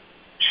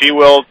 She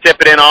will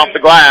tip it in off the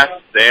glass,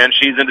 and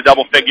she's into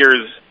double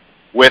figures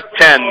with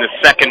 10, the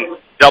second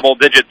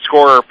double-digit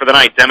scorer for the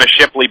Knights. Emma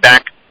Shipley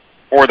back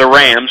for the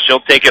Rams.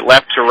 She'll take it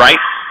left to right.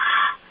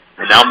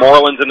 And now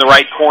Moreland's in the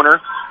right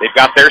corner. They've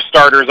got their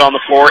starters on the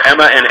floor,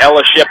 Emma and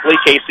Ella Shipley,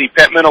 Casey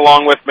Pittman,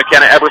 along with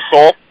McKenna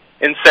Ebersole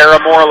and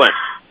Sarah Moreland.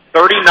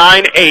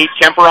 39-8,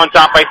 Kemper on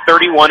top by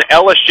 31.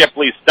 Ella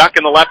Shipley stuck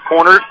in the left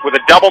corner with a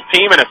double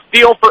team and a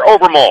steal for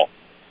Overmole.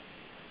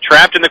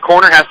 Trapped in the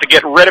corner, has to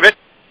get rid of it.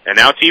 And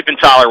now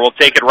Tiefenthaler will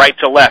take it right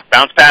to left.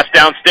 Bounce pass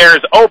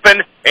downstairs,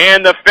 open,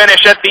 and the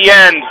finish at the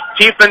end.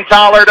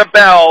 Tiefenthaler to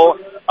Bell,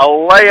 a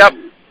layup,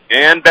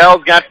 and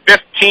Bell's got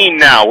 15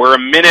 now. We're a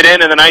minute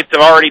in, and the Knights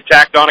have already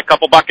tacked on a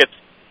couple buckets.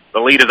 The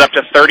lead is up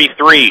to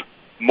 33.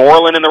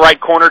 Moreland in the right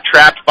corner,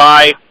 trapped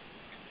by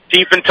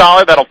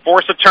Tiefenthaler. That'll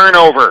force a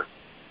turnover.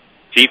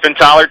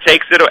 Tiefenthaler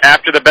takes it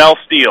after the Bell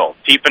steal.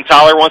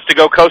 Tiefenthaler wants to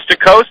go coast to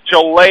coast.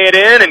 She'll lay it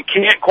in and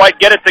can't quite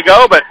get it to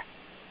go, but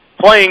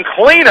playing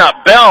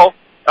cleanup, Bell,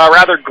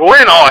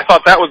 Glenn. Oh, I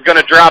thought that was going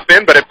to drop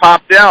in, but it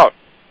popped out.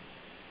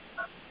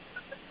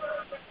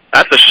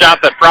 That's a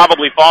shot that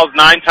probably falls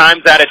 9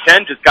 times out of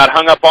 10. Just got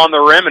hung up on the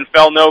rim and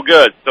fell no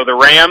good. So the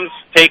Rams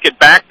take it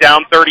back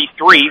down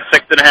 33.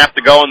 6.5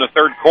 to go in the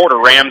third quarter.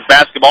 Rams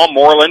basketball.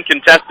 Moreland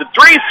contested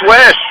three.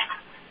 Swish!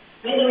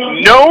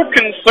 No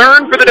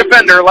concern for the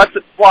defender. Lets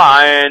it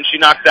fly, and she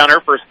knocks down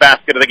her first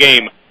basket of the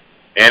game.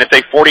 And it's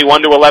a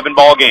 41-11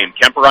 ball game.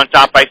 Kemper on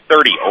top by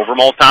 30.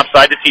 Overmole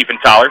topside to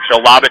Tiefenthaler.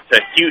 She'll lob it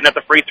to Houghton at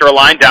the free throw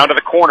line down to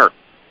the corner.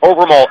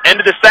 Overmole, end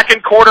of the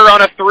second quarter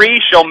on a three.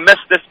 She'll miss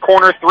this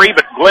corner three,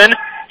 but Glenn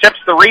tips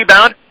the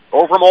rebound.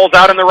 Overmole's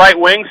out in the right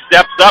wing,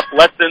 steps up,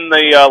 lets the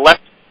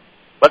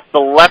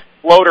left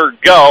floater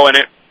go, and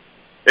it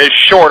is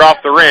short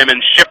off the rim,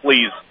 and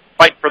Shipley's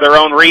fight for their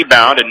own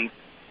rebound, and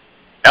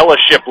Ella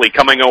Shipley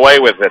coming away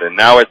with it. And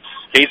now it's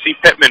Casey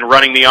Pittman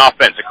running the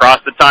offense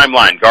across the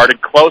timeline,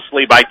 guarded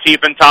closely by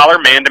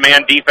Tiefenthaler.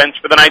 Man-to-man defense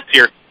for the Knights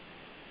here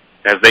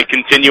as they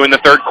continue in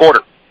the third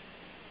quarter.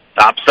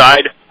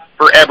 Topside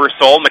for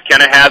Ebersole.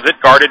 McKenna has it,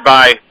 guarded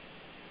by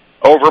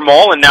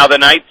Overmole, and now the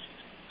Knights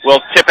will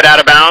tip it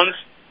out of bounds.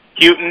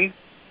 Houghton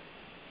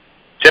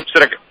tips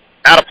it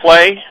out of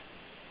play,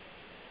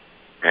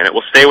 and it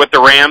will stay with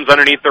the Rams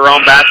underneath their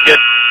own basket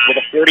with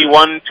a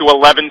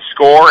 41-11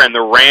 score, and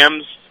the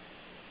Rams,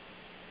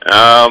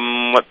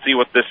 let's see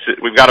what this is.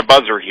 We've got a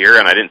buzzer here,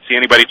 and I didn't see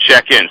anybody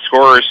check in.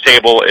 Scorer's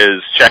table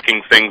is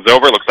checking things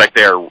over. Looks like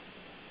they are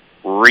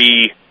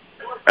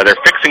they're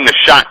fixing the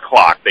shot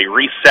clock. They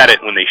reset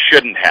it when they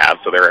shouldn't have,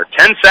 so there are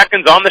 10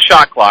 seconds on the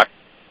shot clock,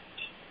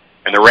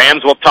 and the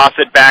Rams will toss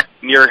it back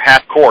near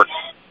half court.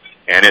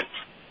 And it's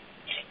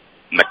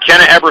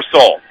McKenna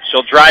Ebersole.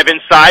 She'll drive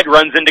inside,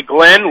 runs into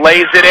Glenn,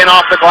 lays it in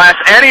off the glass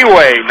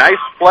anyway. Nice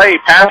play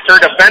past her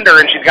defender,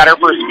 and she's got her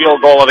first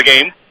field goal of the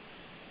game.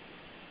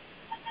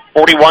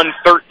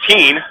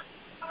 41-13,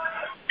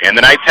 and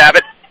the Knights have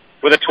it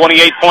with a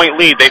 28-point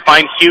lead. They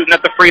find Houghton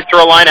at the free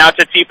throw line, out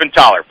to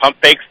Tiefenthaler. Pump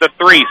fakes the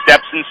three,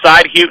 steps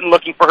inside. Houghton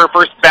looking for her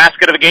first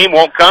basket of the game,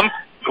 won't come.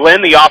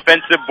 Glenn, the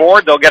offensive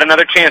board, they'll get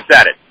another chance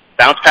at it.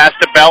 Bounce pass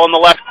to Bell in the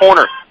left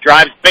corner,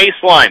 drives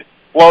baseline,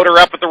 floater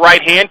up with the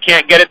right hand,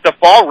 can't get it to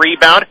fall.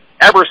 Rebound,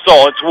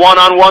 Ebersole. It's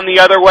one-on-one the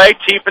other way.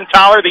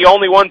 Tiefenthaler, the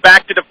only one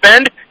back to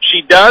defend.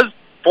 She does,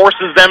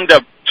 forces them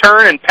to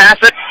turn and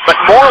pass it, but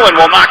Moreland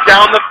will knock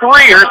down the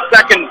three, her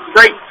second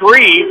straight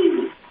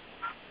three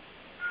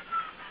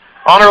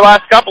on her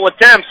last couple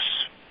attempts.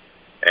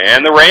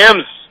 And the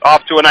Rams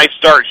off to a nice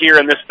start here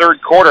in this third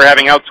quarter,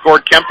 having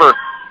outscored Kemper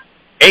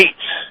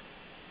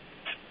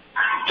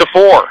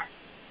 8-4.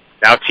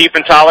 Now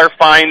Tiefenthaler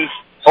finds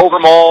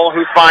Overmole,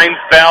 who finds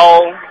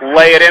Bell,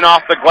 lay it in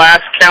off the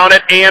glass, count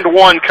it, and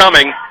one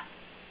coming.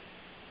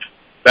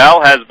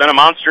 Bell has been a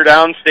monster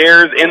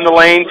downstairs in the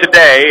lane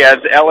today as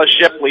Ella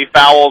Shipley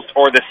fouls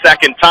for the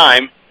second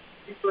time.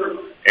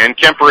 And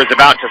Kemper is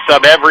about to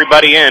sub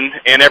everybody in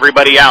and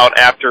everybody out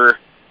after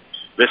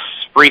this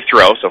free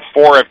throw. So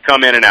 4 have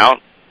come in and out,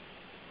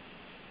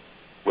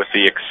 with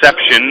the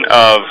exception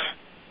of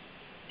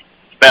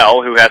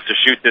Bell, who has to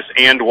shoot this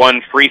and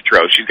 1 free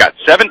throw. She's got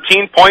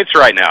 17 points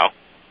right now.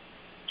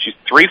 She's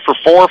 3 for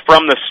 4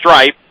 from the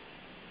stripe.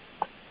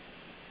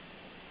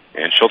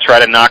 And she'll try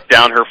to knock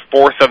down her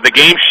 4th of the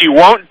game. She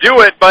won't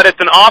do it, but it's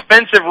an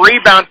offensive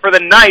rebound for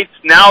the Knights.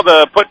 Now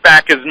the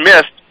putback is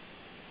missed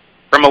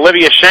from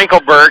Olivia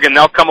Schenkelberg, and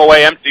they'll come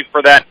away empty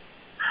for that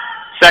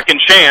second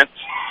chance.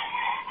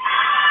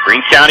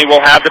 Greene County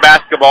will have the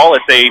basketball.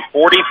 It's a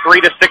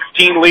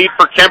 43-16 lead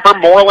for Kemper.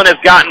 Moreland has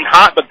gotten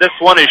hot, but this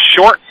one is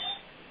short,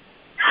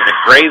 and it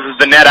grazes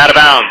the net out of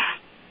bounds.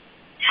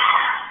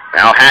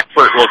 Now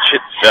Hackford will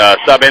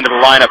sub into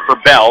the lineup for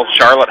Bell.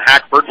 Charlotte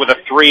Hackford with a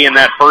 3 in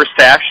that first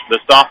half. The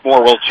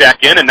sophomore will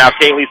check in, and now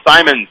Kaylee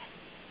Simons.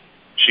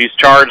 She's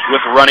charged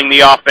with running the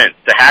offense.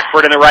 To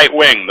Hackford in the right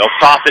wing. They'll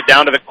toss it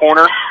down to the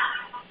corner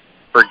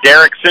for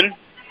Derrickson.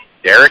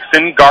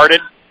 Derrickson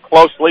guarded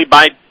closely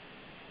by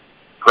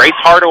Grace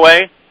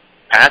Hardaway.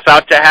 Pass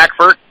out to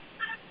Hackford.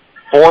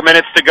 4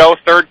 minutes to go,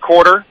 third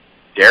quarter.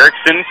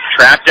 Derrickson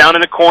trapped down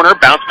in the corner.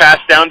 Bounce pass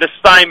down to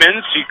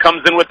Simons. She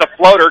comes in with a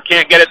floater.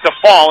 Can't get it to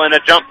fall, and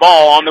a jump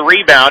ball on the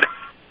rebound.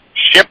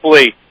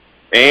 Shipley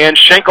and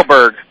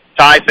Schenkelberg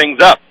tie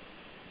things up.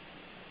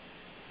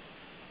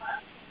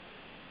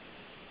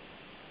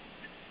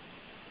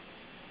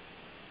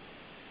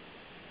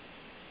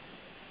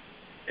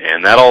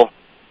 And that'll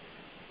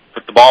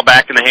put the ball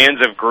back in the hands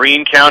of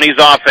Greene County's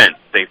offense.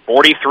 A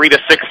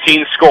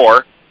 43-16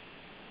 score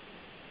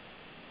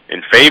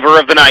in favor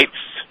of the Knights.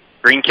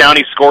 Greene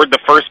County scored the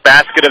first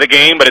basket of the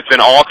game, but it's been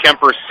all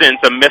Kemper since.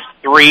 A missed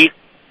 3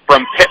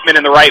 from Pittman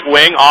in the right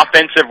wing.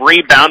 Offensive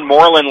rebound.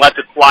 Moreland lets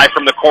it fly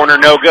from the corner.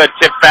 No good.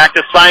 Tip back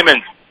to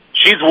Simons.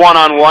 She's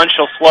one-on-one.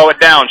 She'll slow it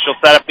down. She'll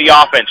set up the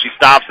offense. She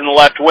stops in the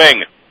left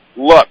wing.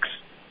 Looks.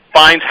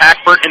 Finds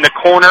Hackford in the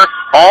corner.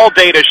 All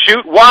day to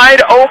shoot.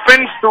 Wide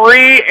open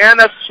 3 and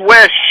a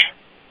swish.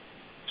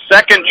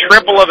 Second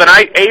triple of the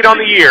night. 8 on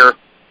the year.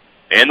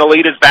 And the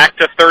lead is back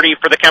to 30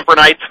 for the Kemper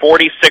Knights.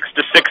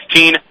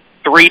 46-16.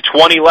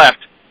 3:20 left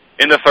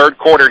in the third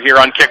quarter here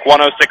on Kick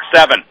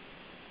 106.7.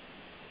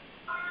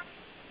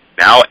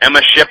 Now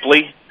Emma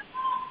Shipley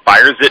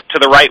fires it to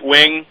the right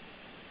wing.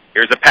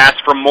 Here's a pass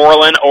from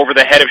Moreland over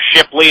the head of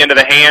Shipley into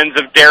the hands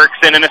of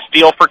Derrickson, and a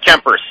steal for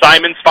Kemper.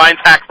 Simons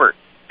finds Hackford.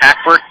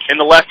 Hackford in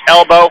the left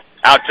elbow,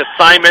 out to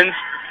Simons.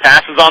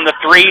 Passes on the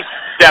 3,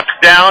 steps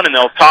down, and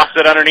they'll toss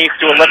it underneath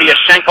to Olivia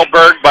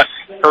Schenkelberg, but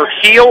her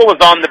heel was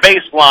on the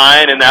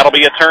baseline, and that'll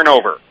be a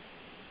turnover.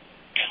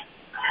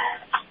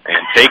 And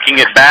taking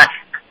it back,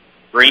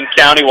 Greene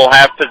County will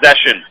have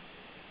possession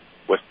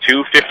with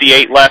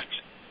 2:58 left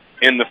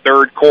in the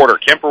third quarter.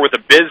 Kemper with a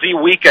busy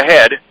week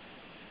ahead,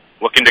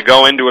 looking to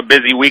go into a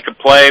busy week of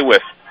play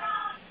with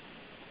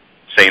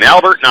St.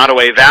 Albert,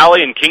 Nottoway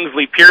Valley, and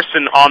Kingsley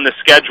Pearson on the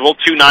schedule.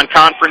 2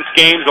 non-conference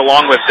games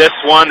along with this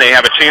one. They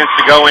have a chance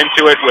to go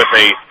into it with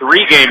a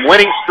 3-game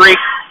winning streak.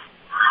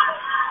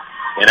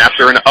 And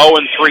after an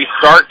 0-3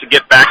 start, to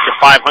get back to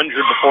 500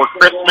 before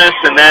Christmas,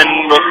 and then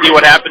we'll see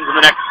what happens in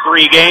the next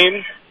 3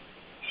 games.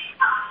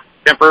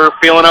 Kemper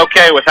feeling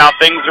okay with how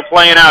things are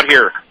playing out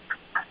here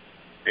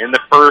in the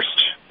first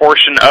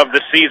portion of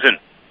the season.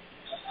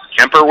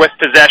 Kemper with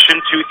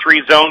possession,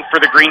 2-3 zone for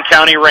the Greene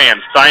County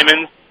Rams.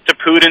 Simons to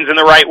Pudens in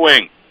the right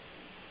wing.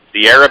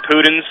 Sierra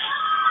Pudens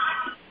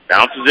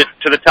bounces it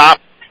to the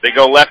top. They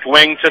go left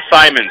wing to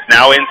Simons.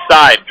 Now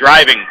inside,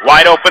 driving,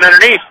 wide open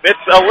underneath. It's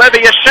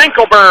Olivia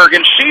Schenkelberg,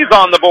 and she's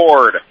on the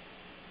board.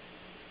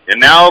 And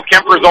now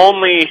Kemper's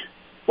only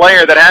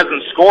player that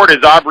hasn't scored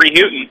is Aubrey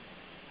Houghton.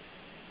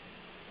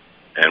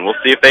 And we'll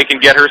see if they can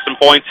get her some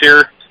points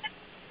here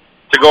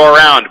to go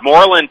around.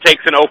 Moreland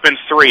takes an open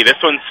 3.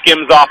 This one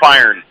skims off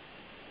iron.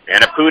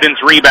 And a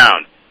Pudens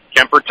rebound.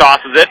 Kemper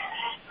tosses it.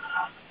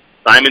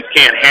 Simons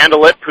can't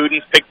handle it.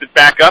 Pudens picks it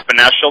back up, and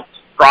now she'll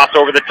cross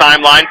over the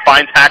timeline,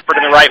 finds Hackford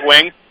in the right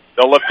wing.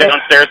 They'll look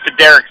downstairs to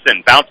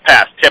Derrickson. Bounce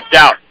pass, tipped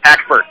out.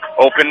 Hackford,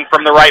 open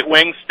from the right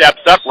wing,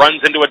 steps up,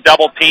 runs into a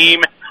double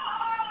team,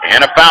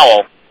 and a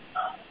foul.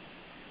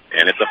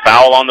 And it's a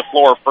foul on the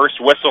floor. First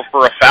whistle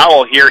for a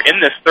foul here in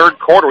this third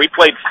quarter. We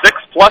played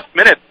 6+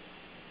 minutes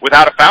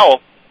without a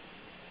foul.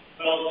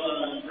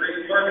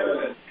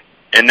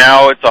 And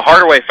now it's a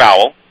Hardaway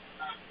foul.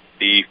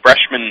 The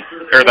freshman,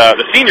 or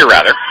the senior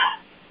rather.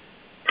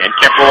 And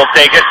Kemper will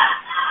take it.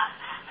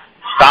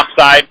 Top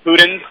side,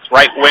 Pudens,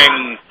 right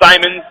wing,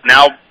 Simons.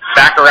 Now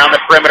back around the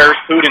perimeter,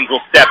 Pudens will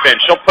step in.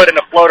 She'll put in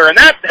a floater, and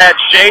that had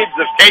shades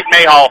of Kate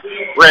Mayhall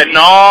written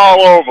all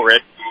over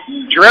it.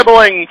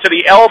 Dribbling to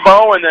the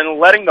elbow and then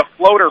letting the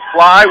floater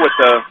fly with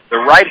the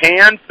right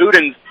hand.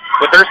 Pudens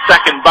with her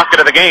second bucket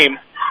of the game,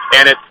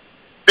 and it's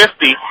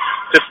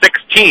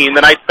 50-16.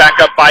 The Knights back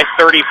up by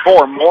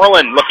 34.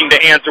 Moreland looking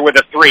to answer with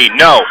a 3.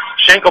 No.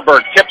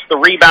 Schenkelberg tips the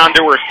rebound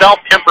to herself.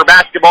 Kemper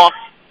basketball.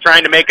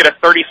 trying to make it a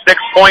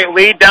 36-point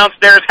lead.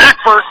 Downstairs,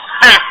 Hackford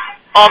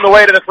on the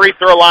way to the free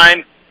throw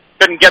line.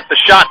 Couldn't get the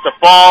shot to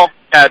fall.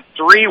 Had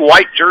 3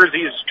 white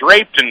jerseys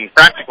draped and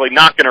practically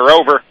knocking her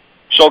over.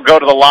 She'll go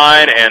to the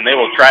line, and they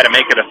will try to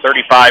make it a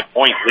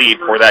 35-point lead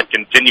for that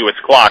continuous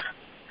clock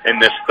in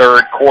this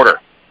third quarter.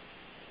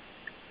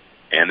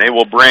 And they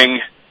will bring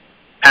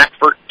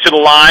Hackford to the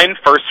line.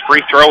 First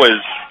free throw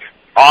is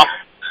off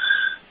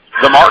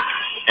the mark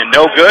and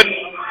no good.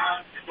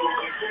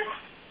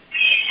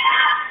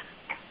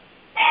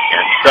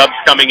 And subs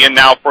coming in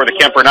now for the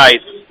Kemper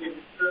Knights.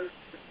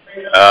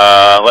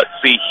 Let's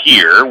see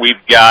here.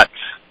 We've got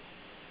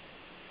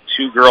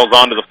 2 girls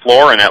onto the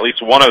floor, and at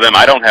least one of them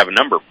I don't have a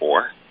number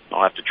for.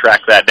 I'll have to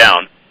track that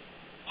down.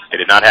 They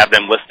did not have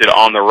them listed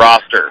on the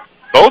roster.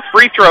 Both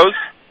free throws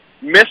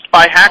missed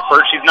by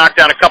Hackford. She's knocked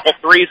down a couple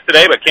threes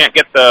today, but can't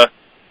get the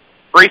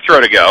free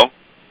throw to go.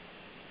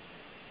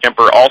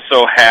 Kemper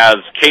also has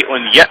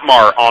Caitlin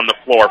Yetmar on the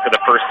floor for the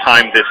first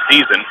time this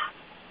season.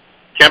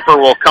 Kemper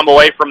will come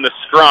away from the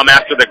scrum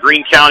after the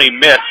Greene County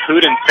miss.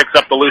 Pudens picks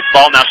up the loose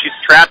ball. Now she's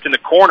trapped in the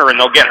corner, and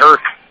they'll get her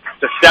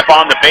to step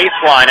on the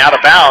baseline out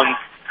of bounds.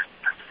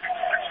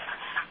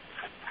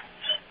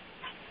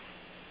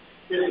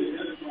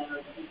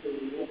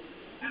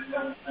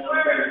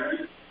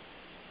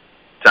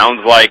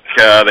 Sounds like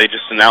they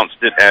just announced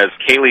it as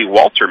Kaylee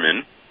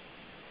Walterman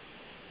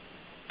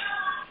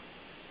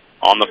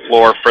on the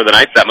floor for the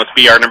Knights. That must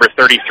be our number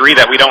 33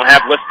 that we don't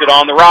have listed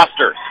on the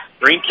roster.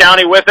 Greene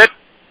County with it.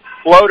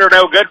 Floater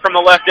no good from the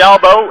left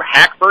elbow.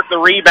 Hackford the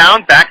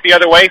rebound. Back the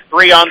other way.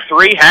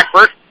 3-on-3.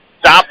 Hackford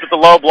stops at the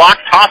low block.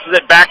 Tosses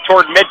it back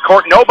toward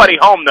midcourt. Nobody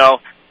home, though.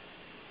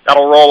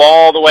 That'll roll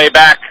all the way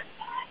back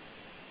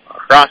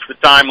across the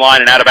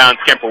timeline and out of bounds.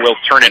 Kemper will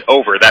turn it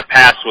over. That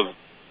pass was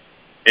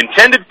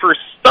intended for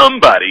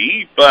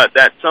somebody, but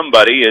that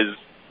somebody is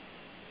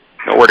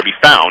nowhere to be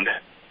found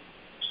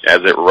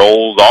as it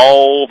rolls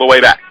all the way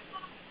back.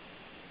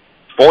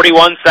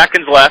 41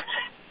 seconds left.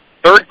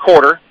 Third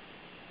quarter.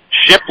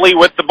 Shipley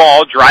with the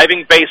ball,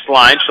 driving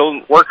baseline.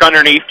 She'll work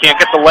underneath, can't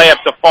get the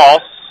layup to fall.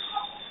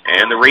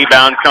 And the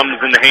rebound comes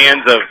in the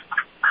hands of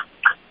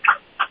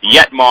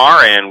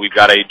Yetmar, and we've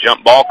got a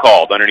jump ball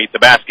called underneath the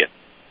basket.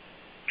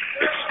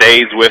 It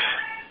stays with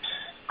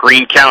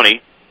Greene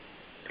County,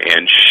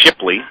 and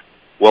Shipley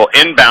will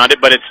inbound it,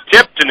 but it's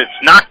tipped and it's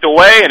knocked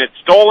away, and it's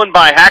stolen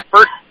by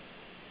Hackford.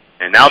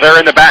 And now they're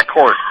in the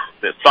backcourt.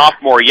 The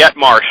sophomore,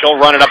 Yetmar, she'll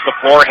run it up the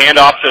floor, hand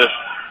off to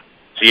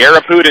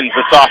Sierra Pudens,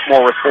 the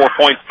sophomore, with 4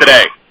 points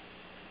today.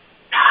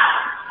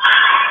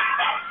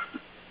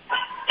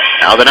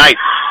 Now the Knights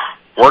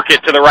work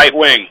it to the right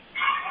wing.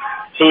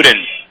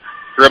 Pudens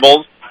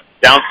dribbles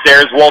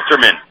downstairs.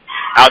 Walterman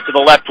out to the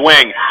left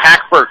wing.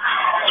 Hackford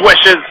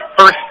swishes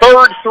her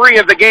third 3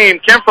 of the game.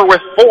 Kemper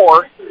with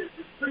 4,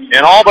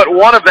 and all but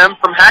one of them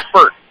from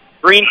Hackford.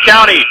 Greene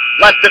County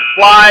lets it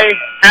fly.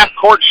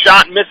 Half-court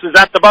shot misses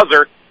at the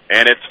buzzer,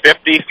 and it's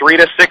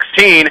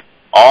 53-16.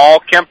 All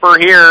Kemper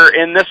here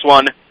in this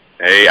one.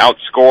 They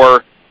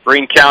outscore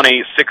Greene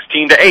County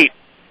 16-8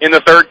 in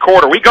the third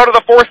quarter. We go to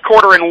the fourth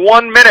quarter in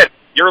 1 minute.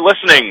 You're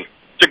listening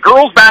to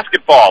girls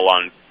basketball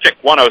on Kick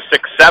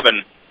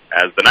 106.7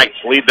 as the Knights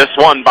lead this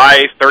one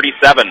by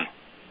 37.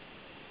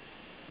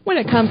 When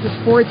it comes to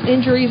sports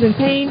injuries and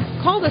pain,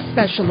 call the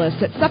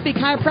specialists at Suppy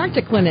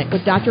Chiropractic Clinic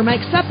with Dr.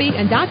 Mike Suppy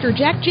and Dr.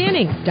 Jack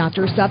Janning.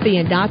 Dr. Suppy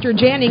and Dr.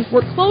 Janning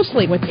work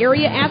closely with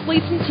area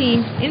athletes and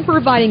teams in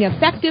providing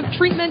effective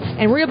treatment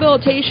and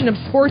rehabilitation of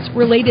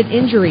sports-related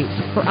injuries.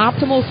 For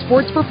optimal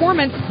sports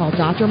performance, call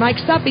Dr. Mike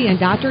Suppy and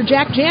Dr.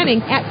 Jack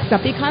Janning at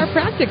Suppy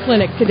Chiropractic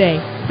Clinic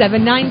today,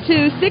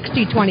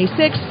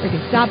 792-6026, or you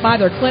can stop by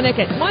their clinic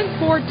at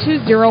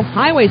 1420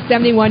 Highway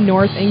 71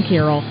 North in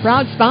Carroll.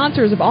 Proud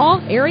sponsors of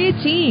all area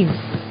teams.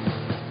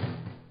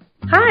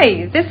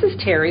 Hi, this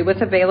is Terry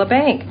with Avila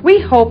Bank.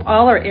 We hope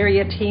all our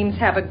area teams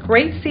have a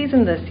great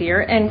season this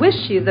year and wish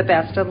you the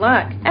best of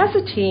luck. As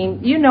a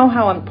team, you know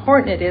how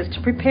important it is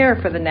to prepare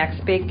for the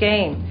next big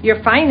game.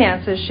 Your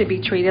finances should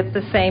be treated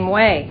the same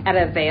way. At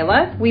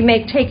Avila, we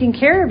make taking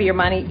care of your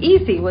money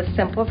easy with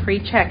simple free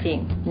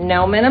checking.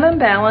 No minimum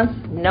balance,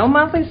 no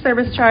monthly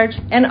service charge,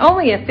 and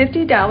only a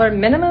 $50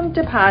 minimum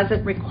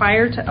deposit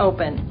required to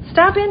open.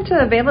 Stop into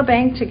Avila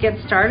Bank to get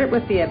started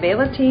with the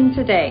Avila team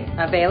today.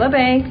 Avila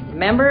Bank,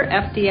 member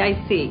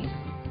FDIC.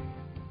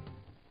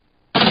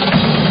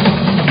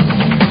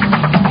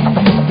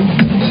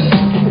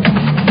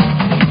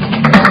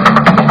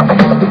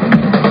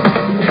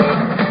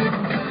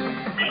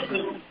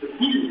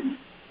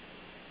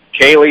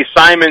 Kaylee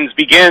Simons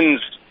begins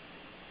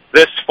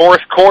this fourth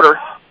quarter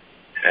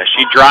as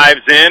she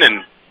drives in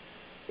and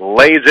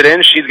lays it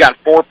in. She's got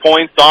 4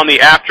 points on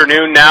the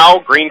afternoon now.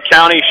 Greene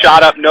County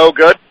shot up no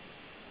good.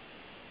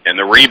 And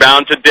the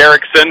rebound to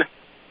Derrickson.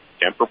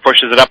 Kemper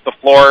pushes it up the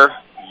floor.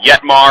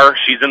 Yetmar,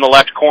 she's in the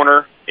left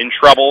corner, in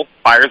trouble.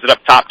 Fires it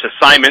up top to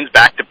Simons,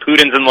 back to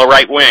Pudens in the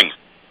right wing.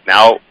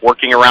 Now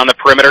working around the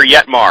perimeter,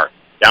 Yetmar.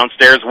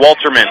 Downstairs,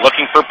 Walterman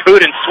looking for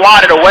Pudens,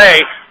 swatted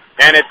away,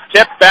 and it's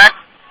tipped back.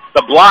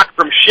 The block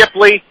from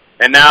Shipley,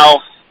 and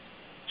now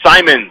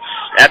Simons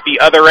at the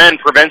other end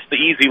prevents the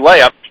easy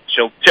layup.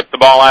 She'll tip the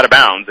ball out of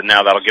bounds, and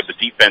now that'll give the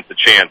defense a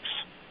chance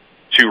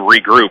to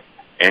regroup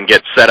and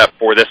get set up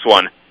for this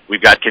one.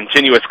 We've got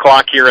continuous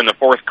clock here in the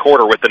fourth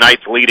quarter with the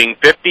Knights leading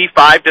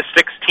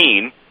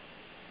 55-16.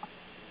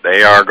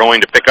 They are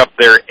going to pick up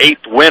their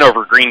 8th win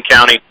over Greene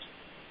County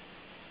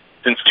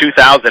since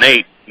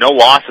 2008. No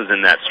losses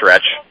in that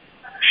stretch.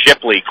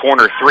 Shipley,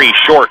 corner three,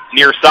 short,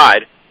 near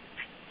side.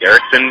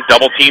 Derrickson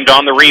double-teamed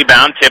on the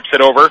rebound, tips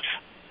it over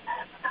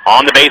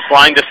on the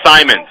baseline to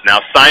Simons. Now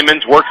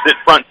Simons works it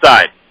front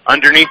side,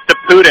 underneath to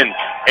Pudens,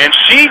 and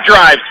she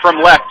drives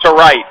from left to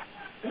right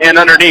and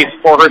underneath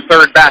for her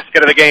third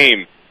basket of the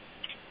game.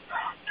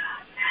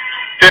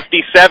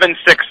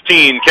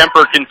 57-16,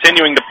 Kemper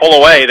continuing to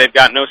pull away. They've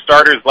got no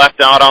starters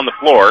left out on the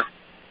floor.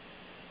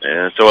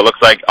 And so it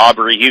looks like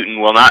Aubrey Houghton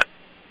will not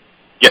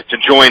get to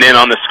join in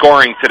on the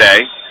scoring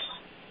today.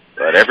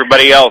 But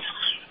everybody else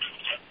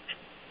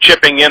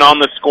chipping in on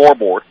the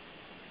scoreboard.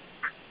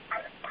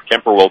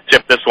 Kemper will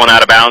tip this one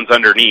out of bounds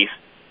underneath.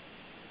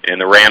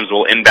 And the Rams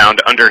will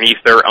inbound underneath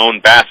their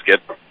own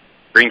basket.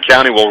 Greene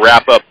County will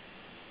wrap up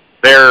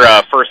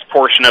their first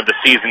portion of the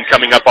season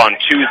coming up on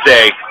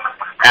Tuesday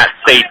at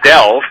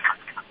Sadell.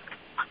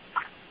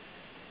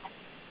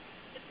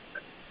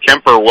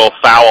 Kemper will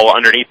foul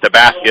underneath the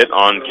basket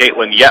on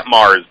Caitlin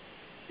Yetmar's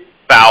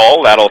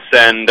foul. That'll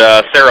send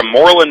Sarah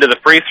Moreland to the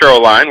free throw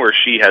line, where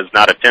she has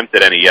not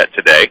attempted any yet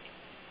today.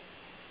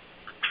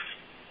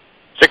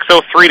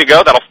 6:03 to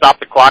go. That'll stop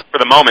the clock for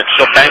the moment.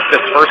 She'll bank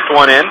this first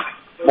one in.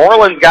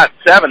 Moreland's got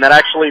 7. That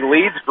actually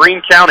leads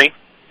Greene County.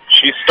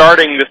 She's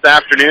starting this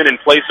afternoon in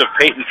place of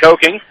Peyton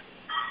Koking,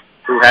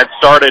 who had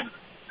started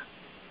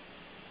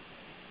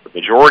the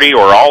majority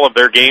or all of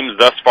their games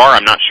thus far.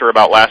 I'm not sure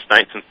about last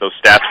night since those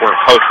stats weren't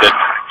posted.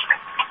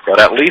 But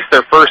at least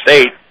their first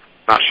 8.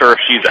 Not sure if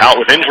she's out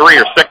with injury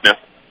or sickness.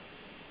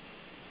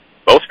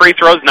 Both free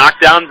throws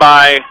knocked down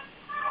by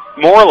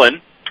Moreland.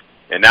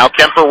 And now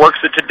Kemper works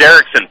it to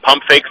Derrickson.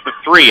 Pump fakes the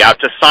 3 out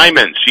to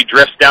Simons. She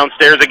drifts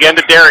downstairs again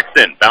to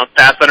Derrickson. Bounce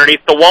pass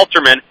underneath to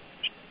Walterman.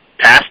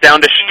 Pass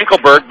down to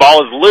Schinkelberg.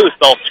 Ball is loose.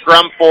 They'll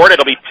scrum for it.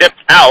 It'll be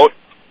tipped out.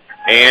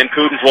 And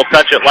Pudens will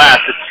touch it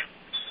last.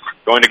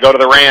 It's going to go to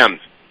the Rams.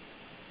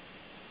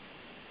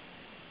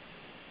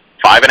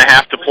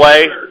 5.5 to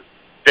play.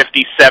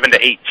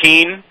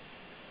 57-18.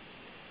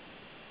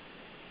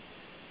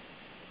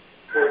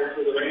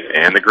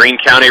 And the Greene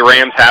County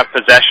Rams have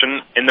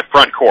possession in the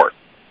front court.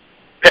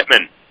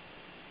 Pittman.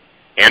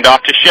 Hand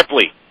off to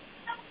Shipley.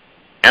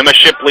 Emma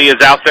Shipley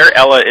is out there.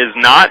 Ella is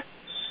not.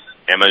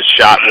 Emma's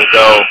shot will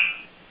go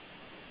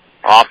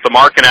off the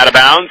mark and out of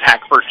bounds.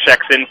 Hackford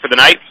checks in for the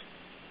Knights.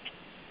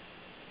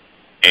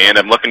 And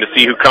I'm looking to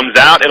see who comes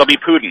out. It'll be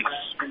Pudens.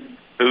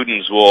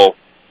 Pudens will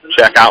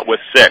check out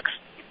with 6.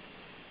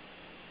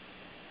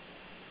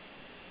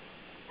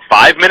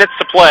 5 minutes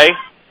to play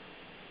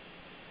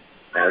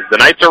as the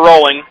Knights are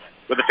rolling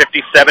with a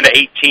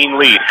 57-18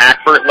 lead.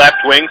 Hackford left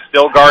wing,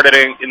 still guarded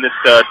in this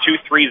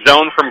 2-3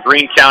 zone from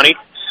Greene County.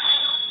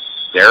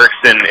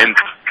 Derrickson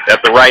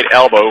at the right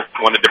elbow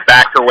wanted to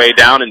back her way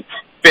down and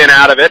spin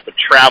out of it, but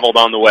traveled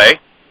on the way.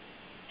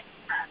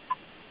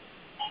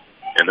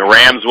 And the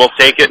Rams will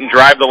take it and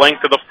drive the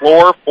length of the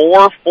floor.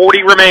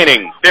 4:40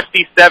 remaining.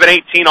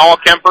 57-18 all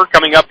Kemper.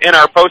 Coming up in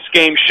our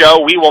post-game show,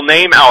 we will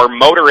name our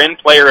motor-in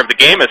player of the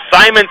game as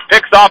Simons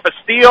picks off a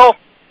steal,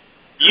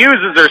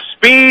 uses her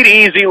speed,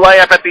 easy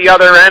layup at the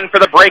other end for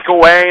the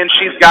breakaway, and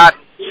she's got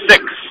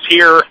 6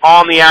 here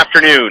on the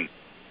afternoon.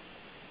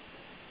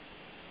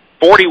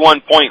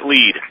 41-point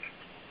lead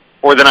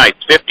for the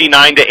Knights,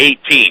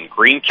 59-18.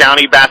 Greene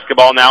County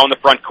basketball now in the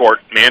front court.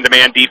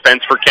 Man-to-man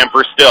defense for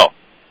Kemper still.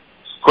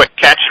 Quick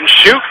catch and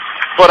shoot.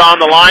 Foot on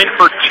the line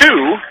for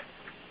 2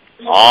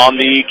 on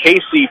the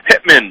Casey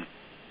Pittman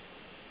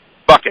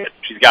bucket.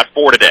 She's got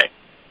 4 today.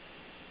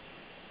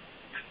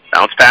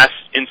 Bounce pass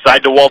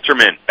inside to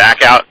Walterman.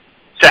 Back out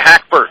to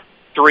Hackford.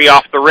 3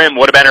 off the rim.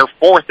 Would have been her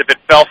 4th if it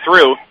fell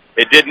through.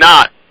 It did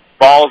not.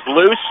 Ball's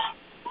loose.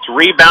 It's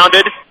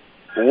rebounded.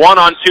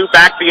 1-on-2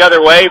 back the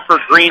other way for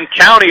Greene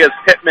County as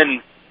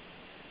Pittman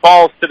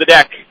falls to the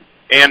deck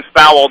and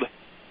fouled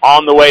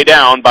on the way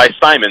down by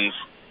Simons.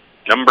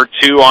 Number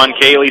 2 on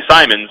Kaylee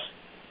Simons.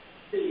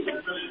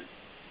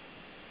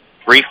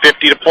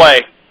 3:50 to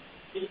play.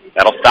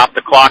 That'll stop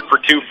the clock for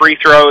 2 free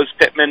throws.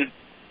 Pittman,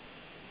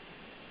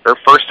 her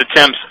first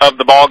attempts of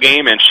the ball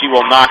game, and she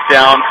will knock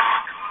down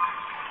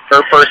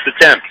her first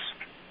attempt.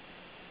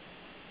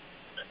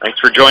 Thanks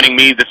for joining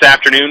me this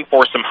afternoon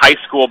for some high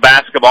school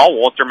basketball.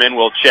 Walterman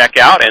will check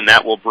out, and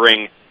that will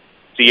bring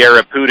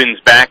Sierra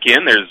Pudens back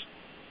in.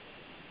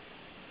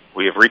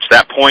 We have reached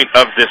that point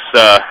of this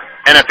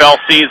NFL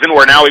season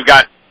where now we've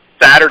got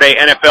Saturday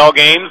NFL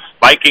games.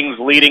 Vikings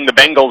leading the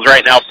Bengals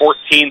right now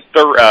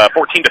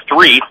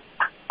 14-3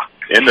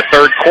 in the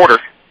third quarter.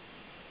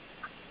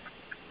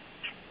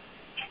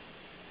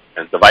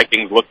 As the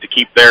Vikings look to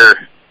keep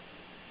their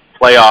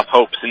playoff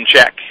hopes in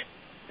check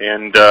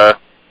and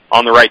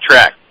on the right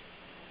track.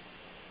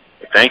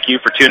 thank you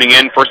for tuning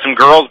in for some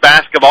girls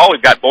basketball.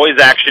 We've got boys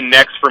action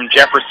next from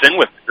Jefferson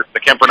with the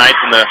Kemper Knights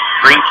and the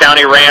Greene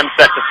County Rams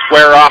set to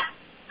square off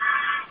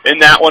in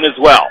that one as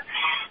well.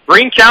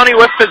 Greene County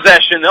with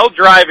possession. They'll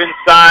drive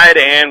inside,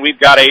 and we've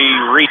got a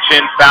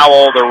reach-in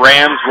foul. The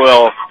Rams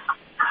will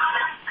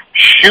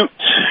shoot.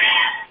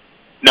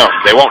 No,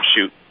 they won't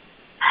shoot.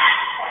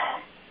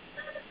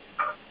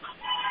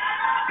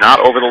 Not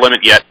over the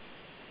limit yet.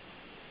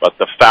 But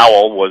the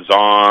foul was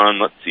on,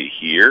 let's see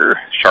here,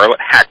 Charlotte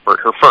Hackford,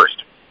 her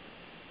first.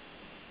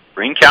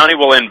 Greene County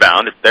will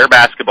inbound. It's their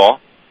basketball.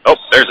 Oh,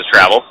 there's a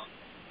travel.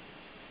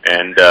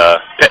 And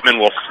Pittman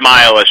will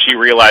smile as she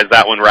realized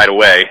that one right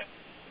away.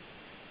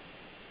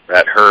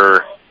 That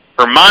her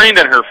mind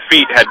and her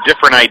feet had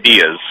different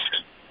ideas.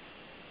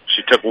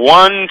 She took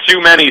one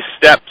too many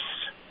steps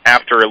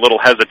after a little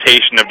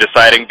hesitation of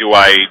deciding, do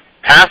I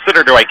pass it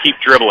or do I keep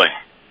dribbling?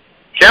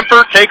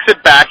 Kemper takes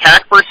it back.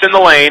 Hackford's in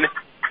the lane.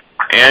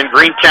 And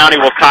Greene County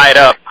will tie it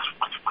up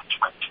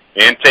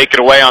and take it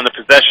away on the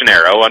possession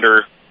arrow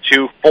under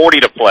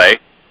 2:40 to play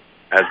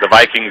as the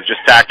Vikings just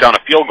tacked on a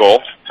field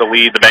goal to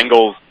lead the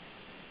Bengals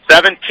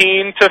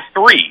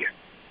 17-3.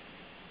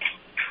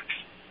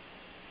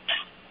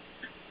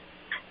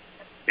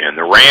 And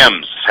the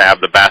Rams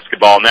have the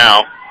basketball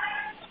now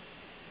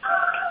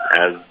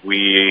as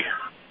we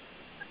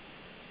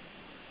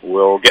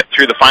will get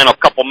through the final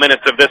couple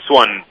minutes of this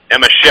one.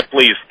 Emma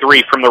Shipley's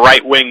three from the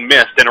right wing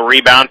missed, and a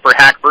rebound for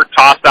Hackford.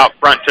 Toss out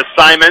front to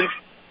Simons.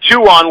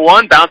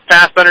 2-on-1, bounce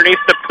pass underneath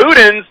to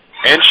Pudens,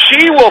 and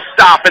she will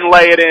stop and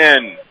lay it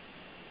in.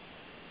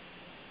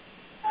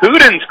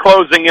 Pudens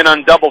closing in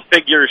on double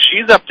figures.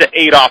 She's up to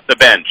 8 off the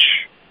bench.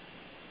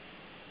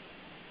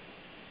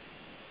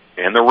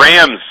 And the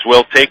Rams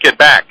will take it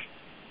back.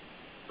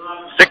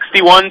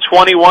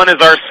 61-21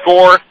 is our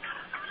score.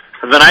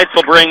 The Knights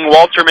will bring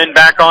Walterman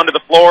back onto the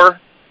floor,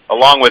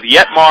 along with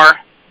Yetmar,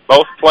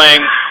 both playing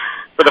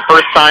for the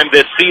first time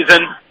this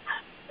season.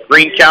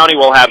 Greene County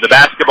will have the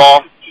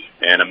basketball,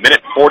 and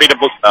 1:40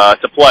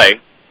 to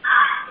play.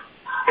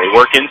 They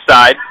work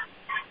inside.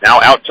 Now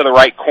out to the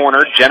right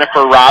corner.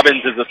 Jennifer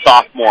Robbins is a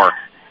sophomore.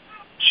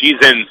 She's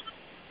in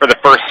for the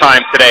first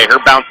time today. Her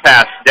bounce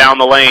pass down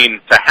the lane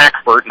to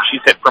Hackford, and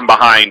she's hit from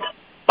behind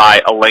by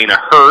Elena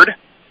Hurd.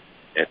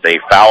 It's a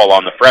foul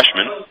on the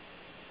freshman.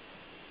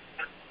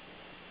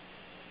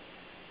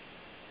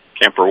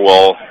 Kemper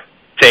will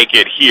take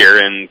it here,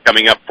 and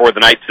coming up for the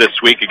Knights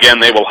this week, again,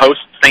 they will host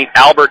St.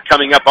 Albert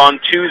coming up on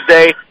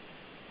Tuesday.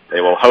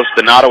 They will host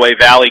the Nottoway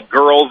Valley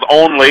girls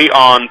only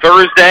on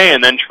Thursday,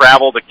 and then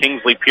travel to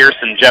Kingsley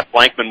Pearson. Jeff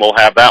Blankman will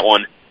have that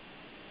one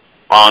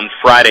on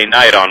Friday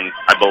night on,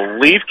 I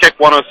believe, Kick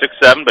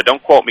 106.7, but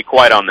don't quote me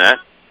quite on that.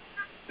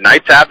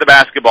 Knights have the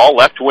basketball,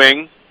 left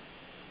wing.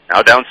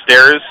 Now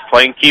downstairs,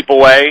 playing keep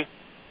away.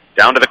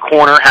 Down to the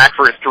corner,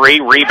 Hackford three,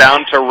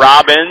 rebound to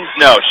Robbins.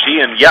 No, she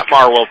and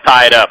Yetmar will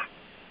tie it up,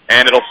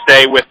 and it'll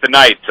stay with the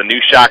Knights. A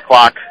new shot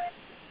clock.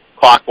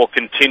 Clock will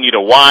continue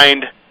to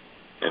wind,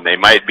 and they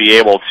might be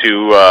able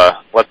to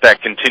let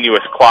that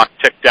continuous clock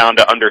tick down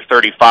to under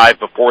 35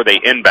 before they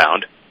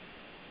inbound.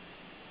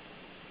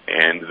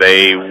 And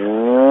they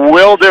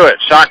will do it.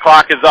 Shot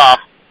clock is off,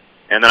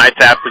 and the Knights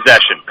have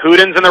possession.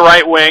 Pudens in the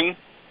right wing.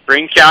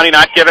 Greene County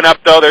not giving up,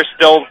 though. They're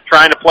still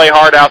trying to play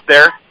hard out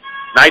there.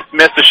 Knights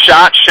miss a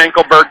shot.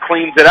 Schenkelberg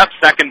cleans it up.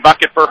 Second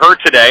bucket for her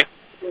today.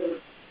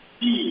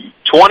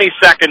 20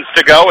 seconds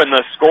to go, and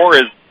the score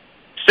is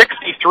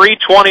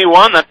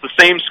 63-21. That's the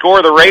same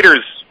score the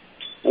Raiders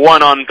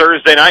won on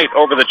Thursday night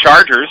over the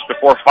Chargers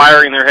before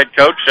firing their head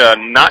coach.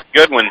 Not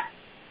good when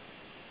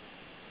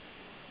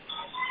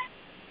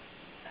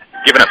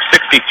giving up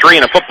 63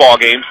 in a football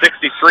game,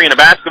 63 in a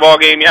basketball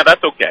game. Yeah,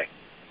 that's okay.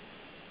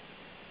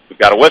 We've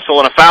got a whistle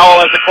and a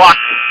foul as the clock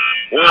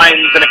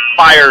winds and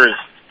expires.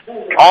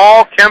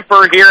 All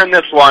Kemper here in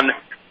this one.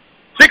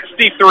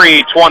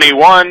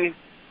 63-21.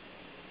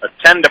 A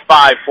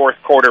 10-5 fourth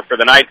quarter for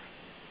the Knights.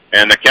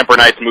 And the Kemper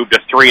Knights move to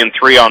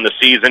 3-3 on the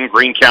season.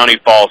 Greene County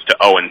falls to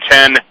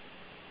 0-10.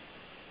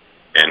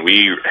 And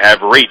we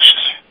have reached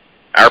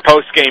our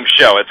post-game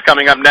show. It's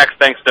coming up next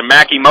thanks to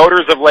Mackey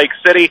Motors of Lake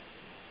City,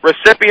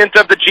 recipient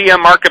of the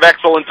GM Mark of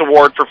Excellence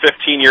Award for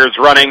 15 years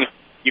running.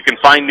 You can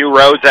find new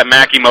roads at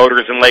Mackey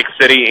Motors in Lake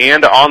City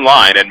and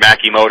online at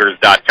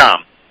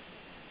MackeyMotors.com.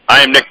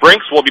 I am Nick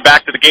Brinks. We'll be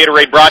back to the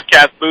Gatorade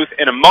broadcast booth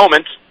in a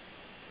moment.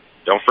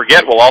 Don't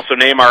forget, we'll also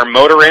name our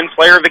Motor Inn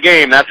Player of the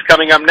Game. That's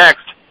coming up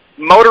next.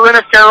 Motor Inn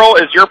of Carroll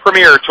is your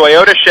premier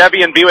Toyota,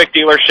 Chevy, and Buick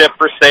dealership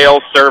for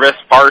sales, service,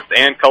 parts,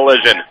 and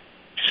collision.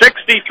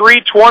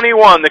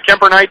 63-21, the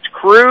Kemper Knights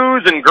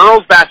cruise in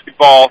girls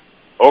basketball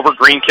over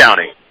Greene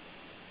County.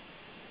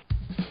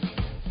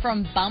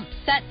 From bump,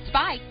 set,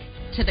 spike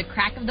to the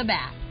crack of the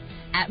bat,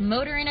 at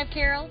Motor Inn of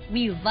Carroll,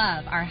 we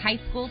love our high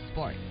school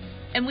sports.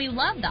 And we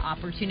love the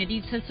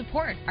opportunity to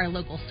support our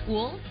local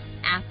schools,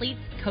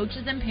 athletes,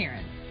 coaches, and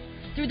parents.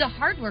 Through the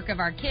hard work of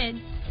our kids,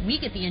 we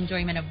get the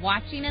enjoyment of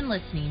watching and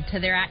listening to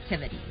their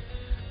activities.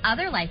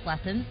 Other life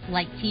lessons,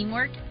 like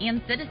teamwork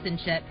and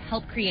citizenship,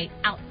 help create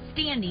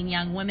outstanding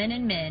young women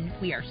and men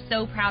we are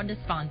so proud to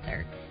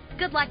sponsor.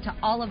 Good luck to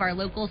all of our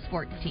local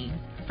sports teams.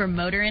 From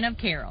Motorin of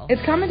Carroll.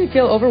 It's common to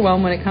feel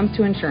overwhelmed when it comes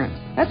to insurance.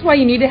 That's why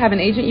you need to have an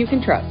agent you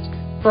can trust.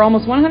 For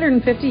almost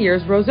 150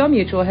 years, Roselle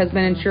Mutual has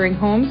been insuring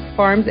homes,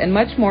 farms, and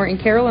much more in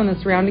Carroll and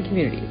the surrounding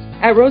communities.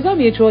 At Roselle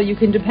Mutual, you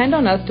can depend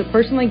on us to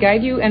personally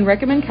guide you and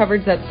recommend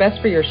coverage that's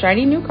best for your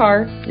shiny new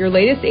car, your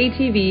latest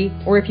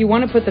ATV, or if you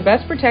want to put the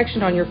best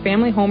protection on your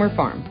family home or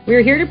farm. We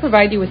are here to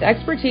provide you with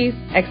expertise,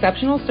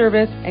 exceptional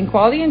service, and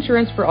quality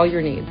insurance for all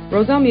your needs.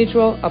 Roselle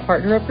Mutual, a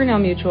partner of Grinnell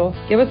Mutual.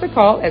 Give us a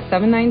call at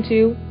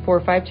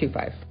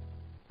 792-4525.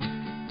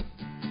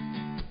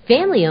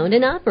 Family owned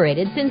and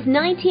operated since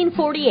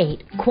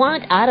 1948,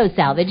 Quant Auto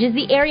Salvage is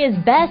the area's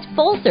best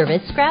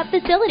full-service scrap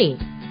facility.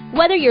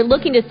 Whether you're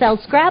looking to sell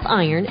scrap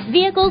iron,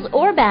 vehicles,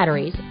 or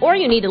batteries, or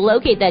you need to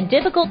locate that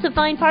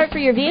difficult-to-find part for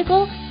your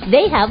vehicle,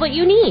 they have what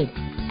you need.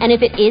 And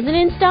if it isn't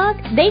in stock,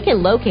 they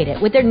can locate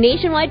it with their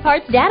nationwide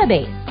parts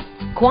database.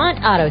 Quant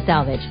Auto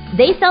Salvage.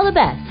 They sell the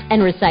best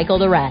and recycle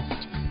the rest.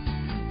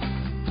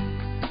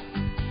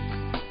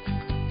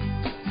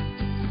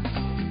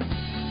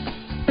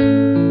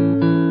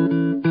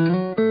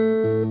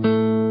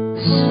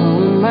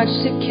 Much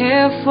to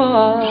care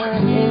for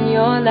in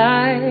your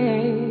life.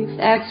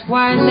 That's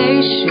why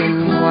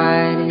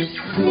Nationwide is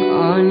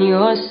on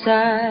your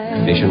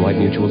side. Nationwide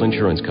Mutual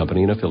Insurance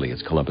Company and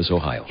affiliates, Columbus,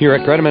 Ohio. Here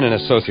at Gredeman &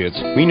 Associates,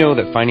 we know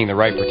that finding the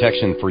right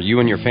protection for you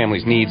and your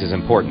family's needs is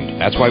important.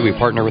 That's why we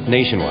partner with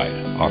Nationwide,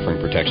 offering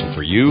protection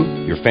for you,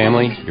 your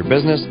family, your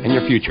business, and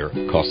your future.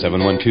 Call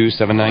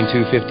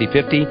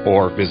 712-792-5050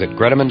 or visit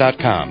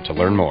Gredeman.com to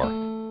learn more.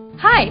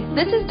 Hi,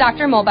 this is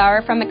Dr.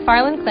 Mulbauer from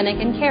McFarland Clinic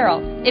in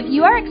Carroll. If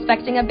you are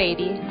expecting a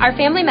baby, our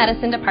family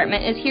medicine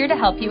department is here to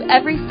help you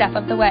every step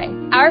of the way.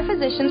 Our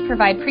physicians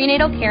provide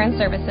prenatal care and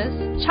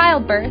services,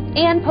 childbirth,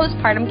 and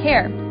postpartum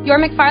care. Your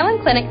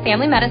McFarland Clinic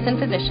family medicine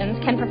physicians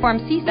can perform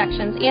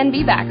C-sections and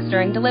VBACs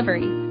during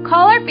delivery.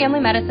 Call our family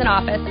medicine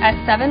office at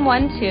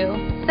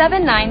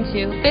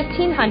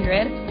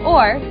 712-792-1500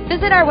 or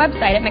visit our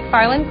website at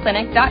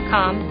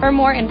mcfarlandclinic.com for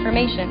more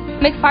information.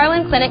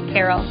 McFarland Clinic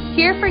Carroll,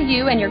 here for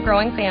you and your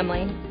growing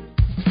family.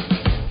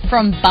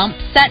 From bump,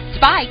 set,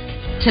 spike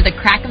to the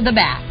crack of the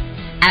bat.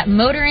 At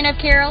Motorin of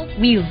Carroll,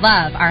 we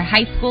love our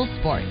high school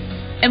sports,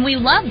 and we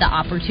love the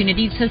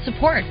opportunity to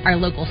support our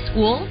local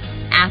schools,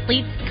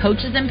 athletes,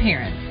 coaches, and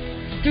parents.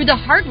 Through the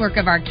hard work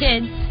of our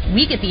kids,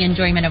 we get the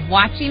enjoyment of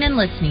watching and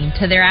listening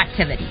to their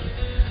activities.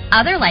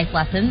 Other life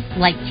lessons,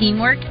 like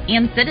teamwork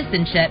and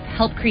citizenship,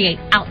 help create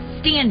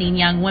outstanding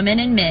young women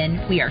and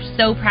men we are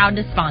so proud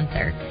to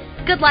sponsor.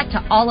 Good luck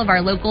to all of our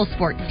local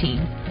sports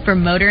teams.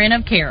 From Motorin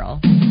of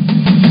Carroll.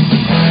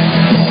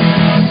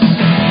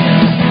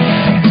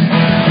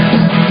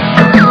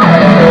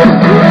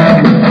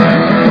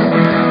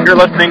 You're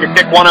listening to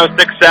Kick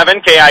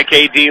 106.7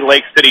 KIKD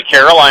Lake City,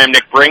 Carroll. I am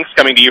Nick Brinks,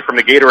 coming to you from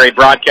the Gatorade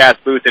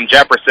broadcast booth in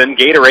Jefferson.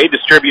 Gatorade,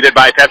 distributed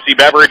by Pepsi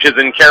Beverages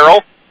in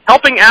Carroll,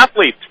 helping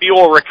athletes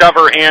fuel,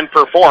 recover, and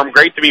perform.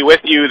 Great to be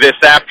with you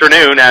this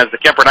afternoon as the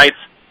Kemper Knights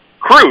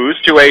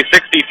cruise to a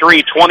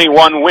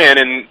 63-21 win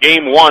in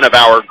Game 1 of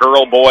our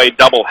girl-boy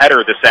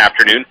doubleheader this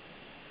afternoon.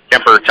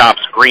 Kemper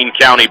tops Greene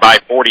County by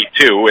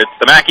 42. It's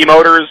the Mackey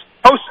Motors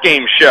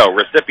post-game show,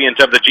 recipient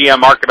of the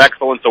GM Mark of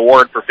Excellence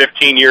Award for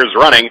 15 years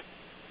running.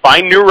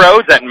 Find new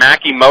roads at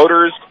Mackey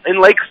Motors in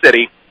Lake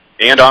City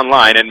and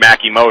online at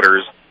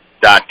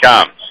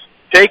MackeyMotors.com.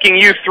 Taking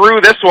you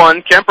through this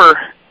one, Kemper,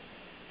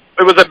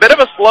 it was a bit of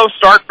a slow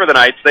start for the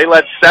Knights. They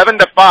led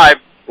 7-5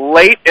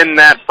 late in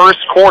that first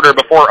quarter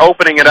before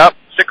opening it up.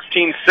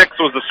 16-6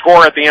 was the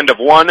score at the end of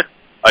one.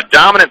 A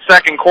dominant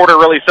second quarter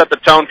really set the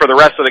tone for the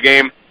rest of the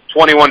game.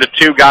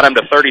 21-2 got them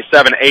to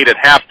 37-8 at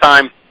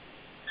halftime.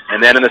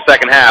 And then in the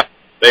second half,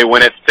 they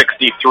win it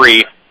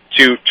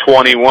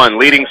 63-21.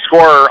 Leading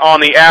scorer on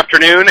the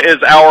afternoon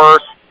is our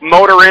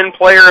Motorin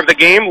player of the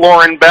game,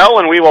 Lauren Bell,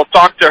 and we will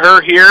talk to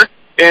her here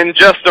in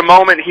just a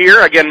moment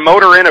here. Again,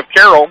 Motorin of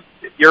Carroll,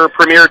 your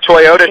premier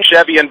Toyota,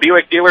 Chevy, and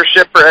Buick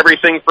dealership for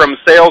everything from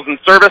sales and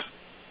service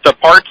to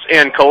parts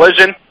and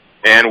collision.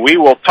 And we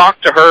will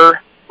talk to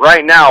her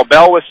right now.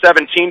 Bell with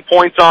 17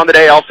 points on the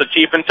day. Also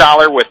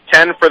Tiefenthaler with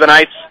 10 for the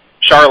Knights.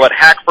 Charlotte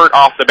Hackford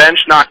off the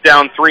bench knocked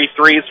down 3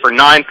 threes for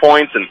 9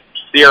 points. And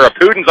Sierra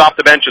Pudens off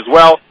the bench as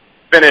well.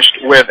 Finished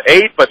with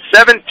 8, but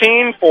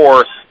 17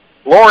 for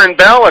Lauren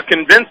Bell. A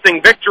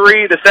convincing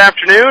victory this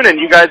afternoon, and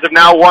you guys have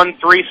now won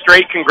 3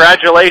 straight.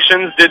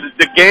 Congratulations. Did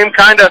the game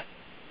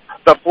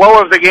the flow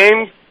of the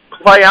game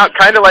play out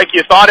kind of like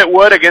you thought it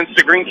would against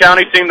a Greene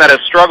County team that has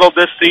struggled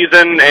this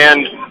season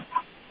and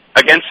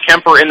against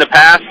Kemper in the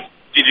past?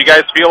 Did you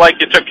guys feel like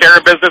you took care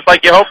of business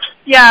like you hoped?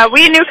 Yeah,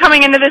 we knew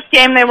coming into this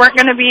game they weren't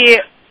going to be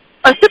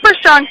a super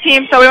strong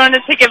team, so we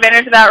wanted to take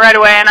advantage of that right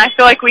away, and I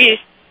feel like we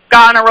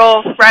got on a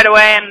roll right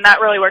away, and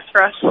that really worked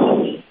for us.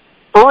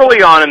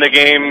 Early on in the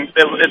game,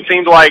 it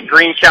seemed like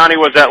Greene County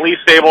was at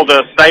least able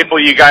to stifle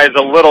you guys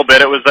a little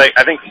bit. It was like,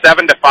 I think,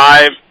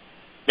 7-5,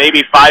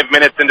 maybe 5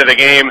 minutes into the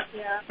game,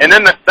 and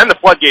then the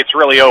floodgates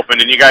really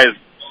opened, and you guys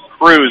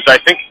cruised. I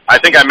think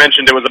I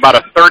mentioned it was about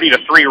a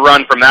 30-3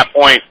 run from that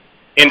point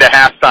into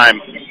halftime.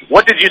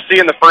 What did you see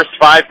in the first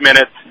 5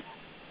 minutes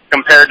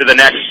compared to the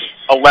next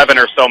 11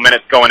 or so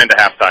minutes going into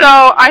halftime?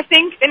 So I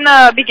think in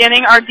the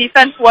beginning our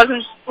defense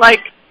wasn't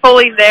like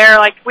fully there.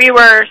 Like we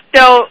were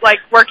still like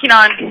working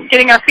on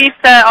getting our feet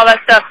set, all that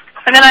stuff.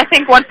 And then I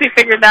think once we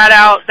figured that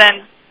out,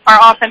 then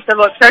our offensive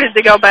look started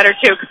to go better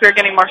too because we were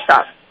getting more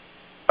stops.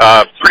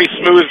 Pretty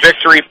smooth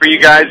victory for you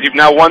guys. You've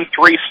now won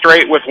 3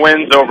 straight with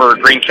wins over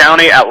Greene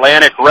County,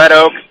 Atlantic, Red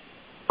Oak.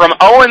 From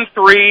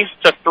 0-3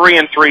 to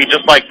 3-3,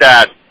 just like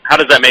that, how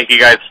does that make you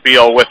guys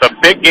feel with a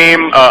big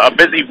game, a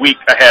busy week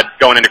ahead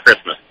going into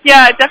Christmas?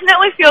 Yeah, it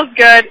definitely feels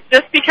good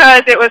just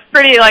because it was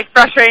pretty like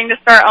frustrating to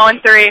start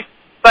 0-3.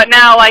 But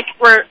now, like,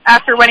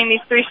 after winning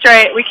these 3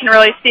 straight, we can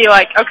really see,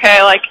 like,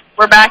 okay, like,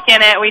 we're back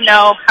in it. We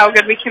know how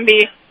good we can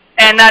be,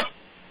 and that's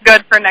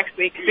good for next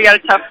week. We got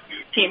a tough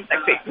team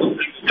next week.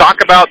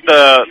 Talk about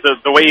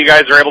the way you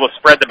guys are able to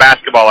spread the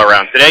basketball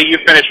around. Today you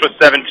finished with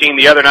 17.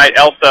 The other night,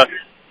 Elsa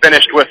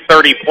finished with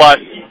 30-plus.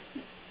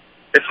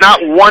 It's not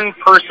one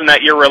person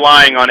that you're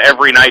relying on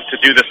every night to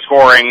do the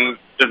scoring.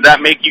 Does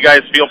that make you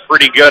guys feel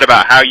pretty good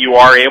about how you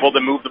are able to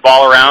move the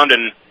ball around,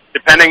 and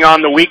depending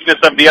on the weakness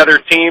of the other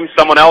team,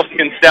 someone else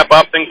can step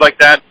up, things like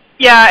that?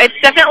 Yeah, it's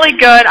definitely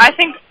good. I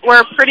think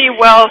we're pretty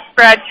well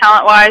spread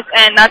talent-wise,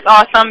 and that's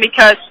awesome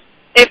because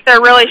if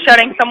they're really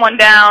shutting someone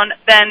down,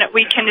 then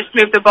we can just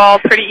move the ball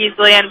pretty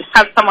easily and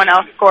have someone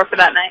else score for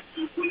that night.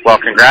 Well,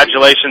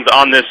 congratulations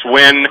on this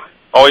win.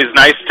 Always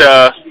nice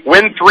to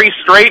win 3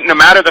 straight, no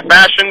matter the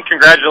fashion.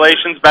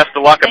 Congratulations. Best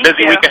of luck. A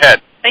busy week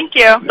ahead. Thank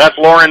you. That's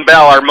Lauren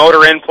Bell, our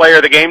Motor Inn player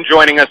of the game,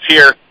 joining us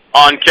here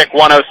on Kick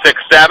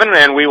 106.7,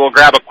 and we will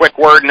grab a quick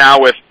word now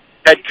with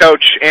head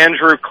coach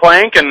Andrew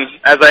Clank. And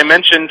as I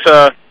mentioned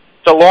to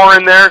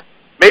Lauren there,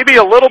 maybe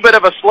a little bit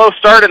of a slow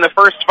start in the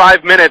first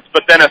 5 minutes,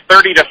 but then a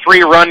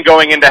 30-3 run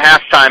going into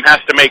halftime has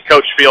to make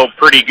Coach feel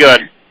pretty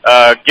good,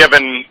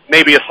 given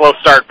maybe a slow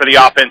start for the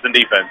offense and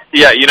defense.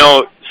 Yeah, you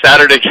know,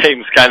 Saturday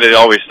games kind of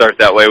always start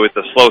that way with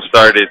a slow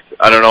start.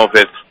 I don't know if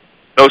it's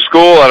no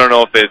school. I don't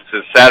know if it's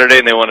a Saturday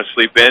and they want to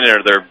sleep in,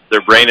 or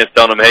their brain is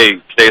telling them, hey,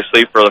 stay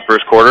asleep for the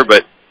first quarter.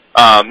 But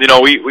you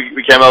know, we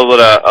came out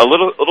a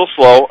little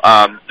slow,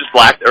 just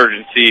lacked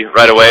urgency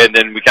right away, and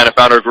then we kind of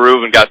found our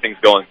groove and got things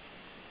going.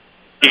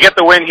 You get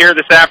the win here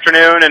this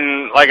afternoon,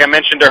 and like I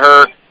mentioned to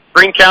her,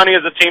 Greene County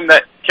is a team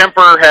that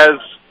Kemper has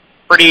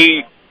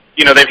pretty,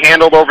 you know, they've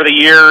handled over the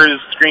years.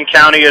 Greene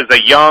County is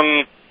a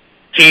young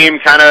team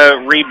kind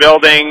of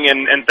rebuilding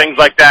and things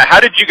like that. How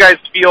did you guys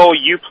feel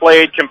you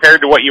played compared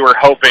to what you were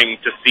hoping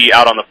to see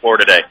out on the floor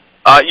today?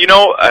 You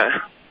know,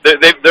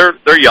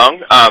 they're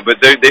young, but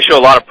they show a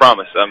lot of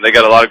promise. They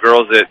got a lot of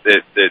girls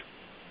that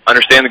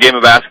understand the game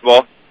of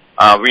basketball.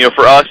 You know,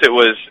 for us, it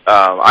was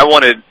I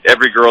wanted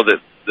every girl that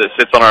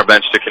sits on our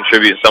bench to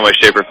contribute in some way,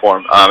 shape, or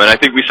form, and I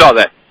think we saw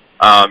that.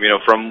 You know,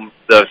 from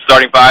the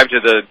starting 5 to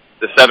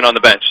the 7 on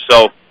the bench.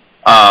 So,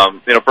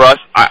 you know, for us,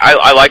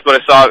 I liked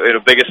what I saw. The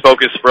biggest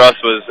focus for us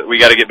was we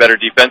got to get better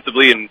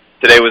defensively, and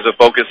today was a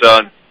focus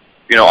on,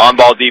 you know,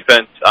 on-ball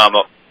defense.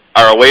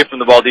 Our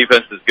away-from-the-ball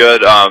defense is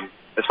good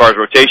as far as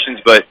rotations,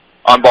 but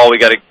on-ball we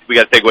got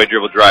to take away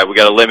dribble drive. We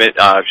got to limit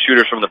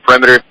shooters from the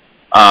perimeter,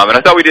 and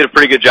I thought we did a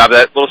pretty good job of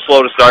that. A little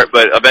slow to start,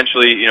 but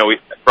eventually, you know,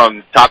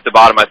 from top to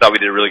bottom, I thought we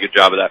did a really good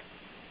job of that.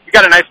 You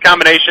got a nice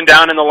combination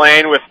down in the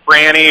lane with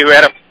Franny, who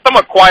had a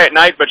somewhat quiet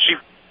night, but she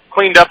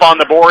cleaned up on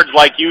the boards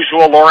like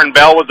usual. Lauren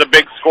Bell was a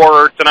big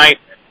scorer tonight.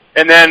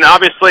 And then,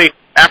 obviously,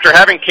 after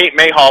having Kate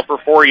Mayhall for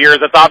 4 years,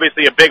 that's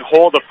obviously a big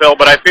hole to fill,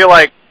 but I feel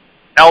like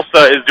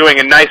Elsa is doing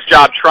a nice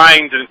job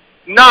trying to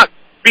not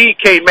beat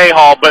Kate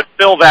Mayhall, but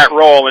fill that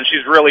role, and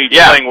she's really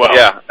playing well.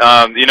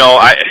 Yeah, you know,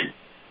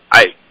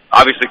 I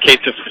obviously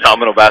Kate's a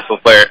phenomenal basketball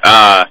player,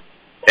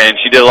 and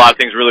she did a lot of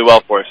things really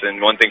well for us.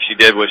 And one thing she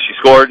did was she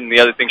scored, and the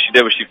other thing she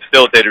did was she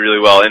facilitated really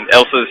well. And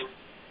Elsa's,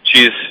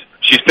 she's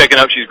picking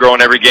up, she's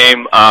growing every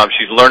game.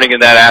 She's learning in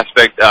that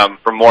aspect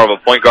from more of a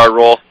point guard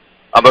role.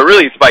 But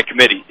really, it's by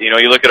committee. You know,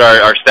 you look at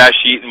our stat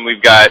sheet, and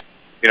we've got,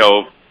 you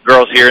know,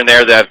 girls here and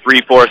there that have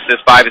 3, 4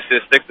 assists, 5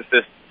 assists, 6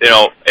 assists. You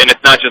know, and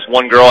it's not just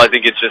one girl. I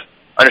think it's just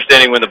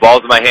understanding when the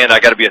ball's in my hand, I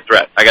got to be a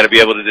threat. I got to be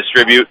able to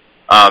distribute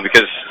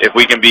because if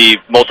we can be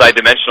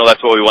multi-dimensional,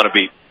 that's what we want to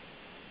be.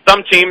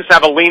 Some teams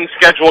have a lean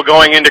schedule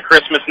going into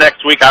Christmas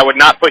next week. I would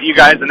not put you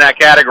guys in that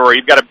category.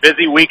 You've got a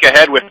busy week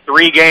ahead with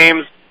 3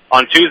 games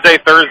on Tuesday,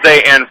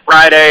 Thursday, and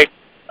Friday.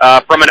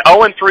 From an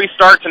 0-3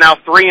 start to now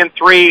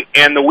 3-3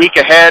 and the week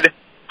ahead,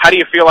 how do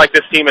you feel like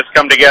this team has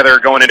come together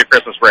going into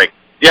Christmas break?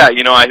 Yeah,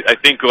 you know, I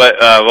think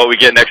what we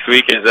get next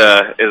week is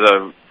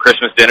a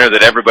Christmas dinner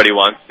that everybody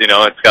wants. You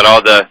know, it's got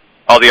all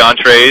the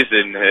entrees,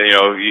 and you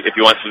know, if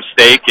you want some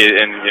steak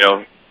and you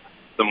know,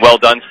 some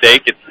well-done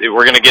steak,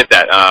 we're going to get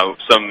that.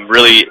 Some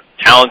really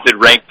talented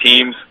ranked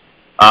teams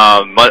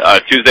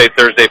Tuesday,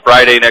 Thursday,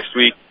 Friday next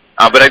week.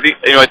 But I think,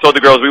 you know, I told the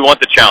girls we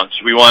want the challenge.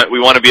 We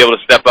want to be able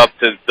to step up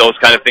to those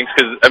kind of things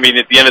because, I mean,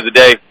 at the end of the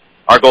day,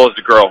 our goal is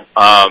to grow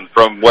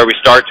from where we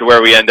start to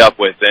where we end up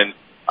with. And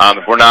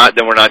if we're not,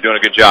 then we're not doing a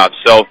good job.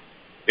 So,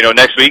 you know,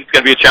 next week is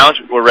going to be a challenge.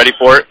 We're ready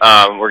for it.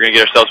 We're going to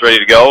get ourselves ready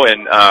to go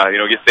and, you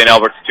know, get St.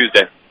 Albert's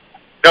Tuesday.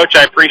 Coach,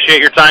 I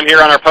appreciate your time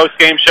here on our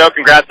post-game show.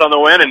 Congrats on the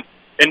win, and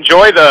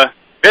enjoy the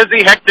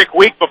busy, hectic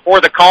week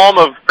before the calm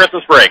of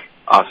Christmas break.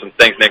 Awesome.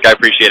 Thanks, Nick. I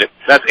appreciate it.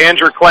 That's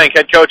Andrew Klenk,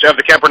 head coach of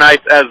the Kemper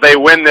Knights, as they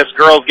win this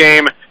girls'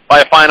 game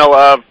by a final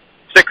of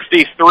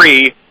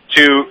 63-21.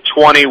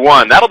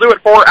 That'll do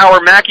it for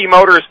our Mackey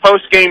Motors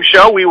post-game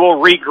show. We will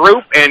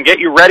regroup and get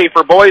you ready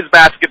for boys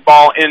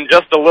basketball in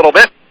just a little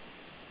bit.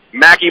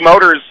 Mackey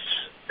Motors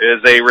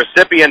is a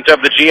recipient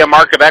of the GM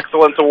Mark of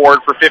Excellence Award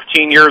for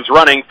 15 years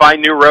running.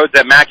 Find new roads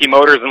at Mackey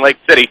Motors in Lake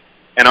City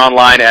and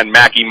online at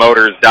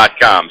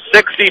MackeyMotors.com.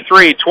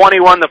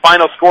 63-21, the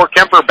final score.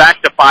 Kemper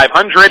back to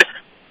 500.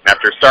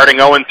 After starting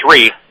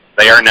 0-3,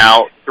 they are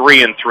now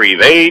 3-3.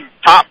 They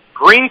top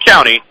Greene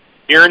County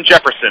here in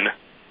Jefferson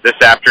this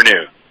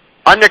afternoon.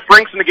 I'm Nick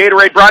Brinks in the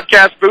Gatorade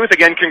broadcast booth.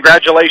 Again,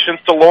 congratulations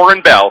to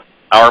Lauren Bell,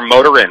 our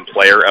Motor Inn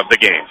player of the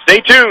game.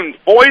 Stay tuned.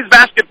 Boys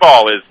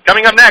basketball is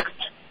coming up next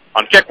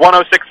on Kick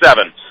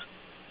 106.7.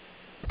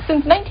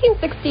 Since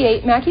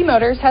 1968, Mackey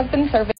Motors has been serving